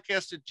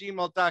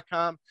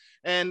twolegspodcast@gmail.com.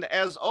 And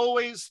as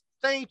always,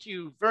 thank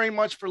you very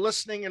much for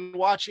listening and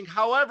watching.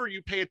 However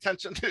you pay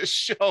attention to this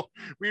show,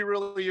 we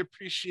really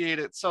appreciate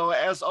it. So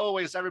as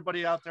always,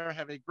 everybody out there,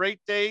 have a great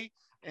day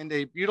and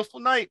a beautiful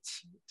night.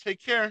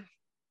 Take care.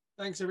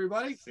 Thanks,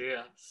 everybody. See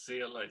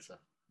ya later.